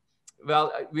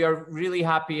 Well, we are really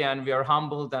happy and we are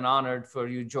humbled and honored for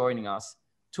you joining us.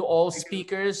 To all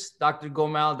speakers, Dr.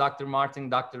 Gomel, Dr. Martin,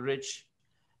 Dr. Rich,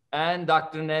 and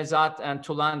Dr. Nezat and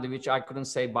Tulandi, which I couldn't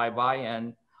say bye-bye,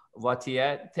 and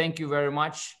Watiye, thank you very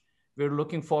much. We're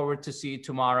looking forward to see you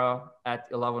tomorrow at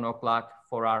 11 o'clock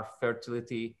for our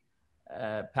fertility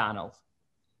panel.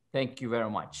 Thank you very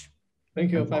much.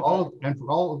 Thank you.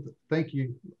 Thank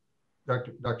you,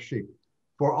 Dr. Shi.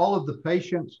 For all of the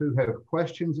patients who have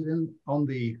questions on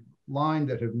the line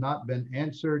that have not been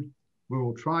answered, we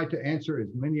will try to answer as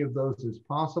many of those as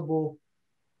possible,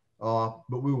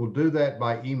 but we will do that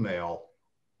by email.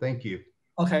 Thank you.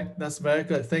 Okay, that's very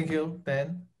good. Thank you,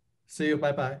 Dan. See you.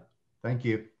 Bye-bye. Thank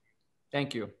you.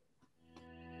 Thank you.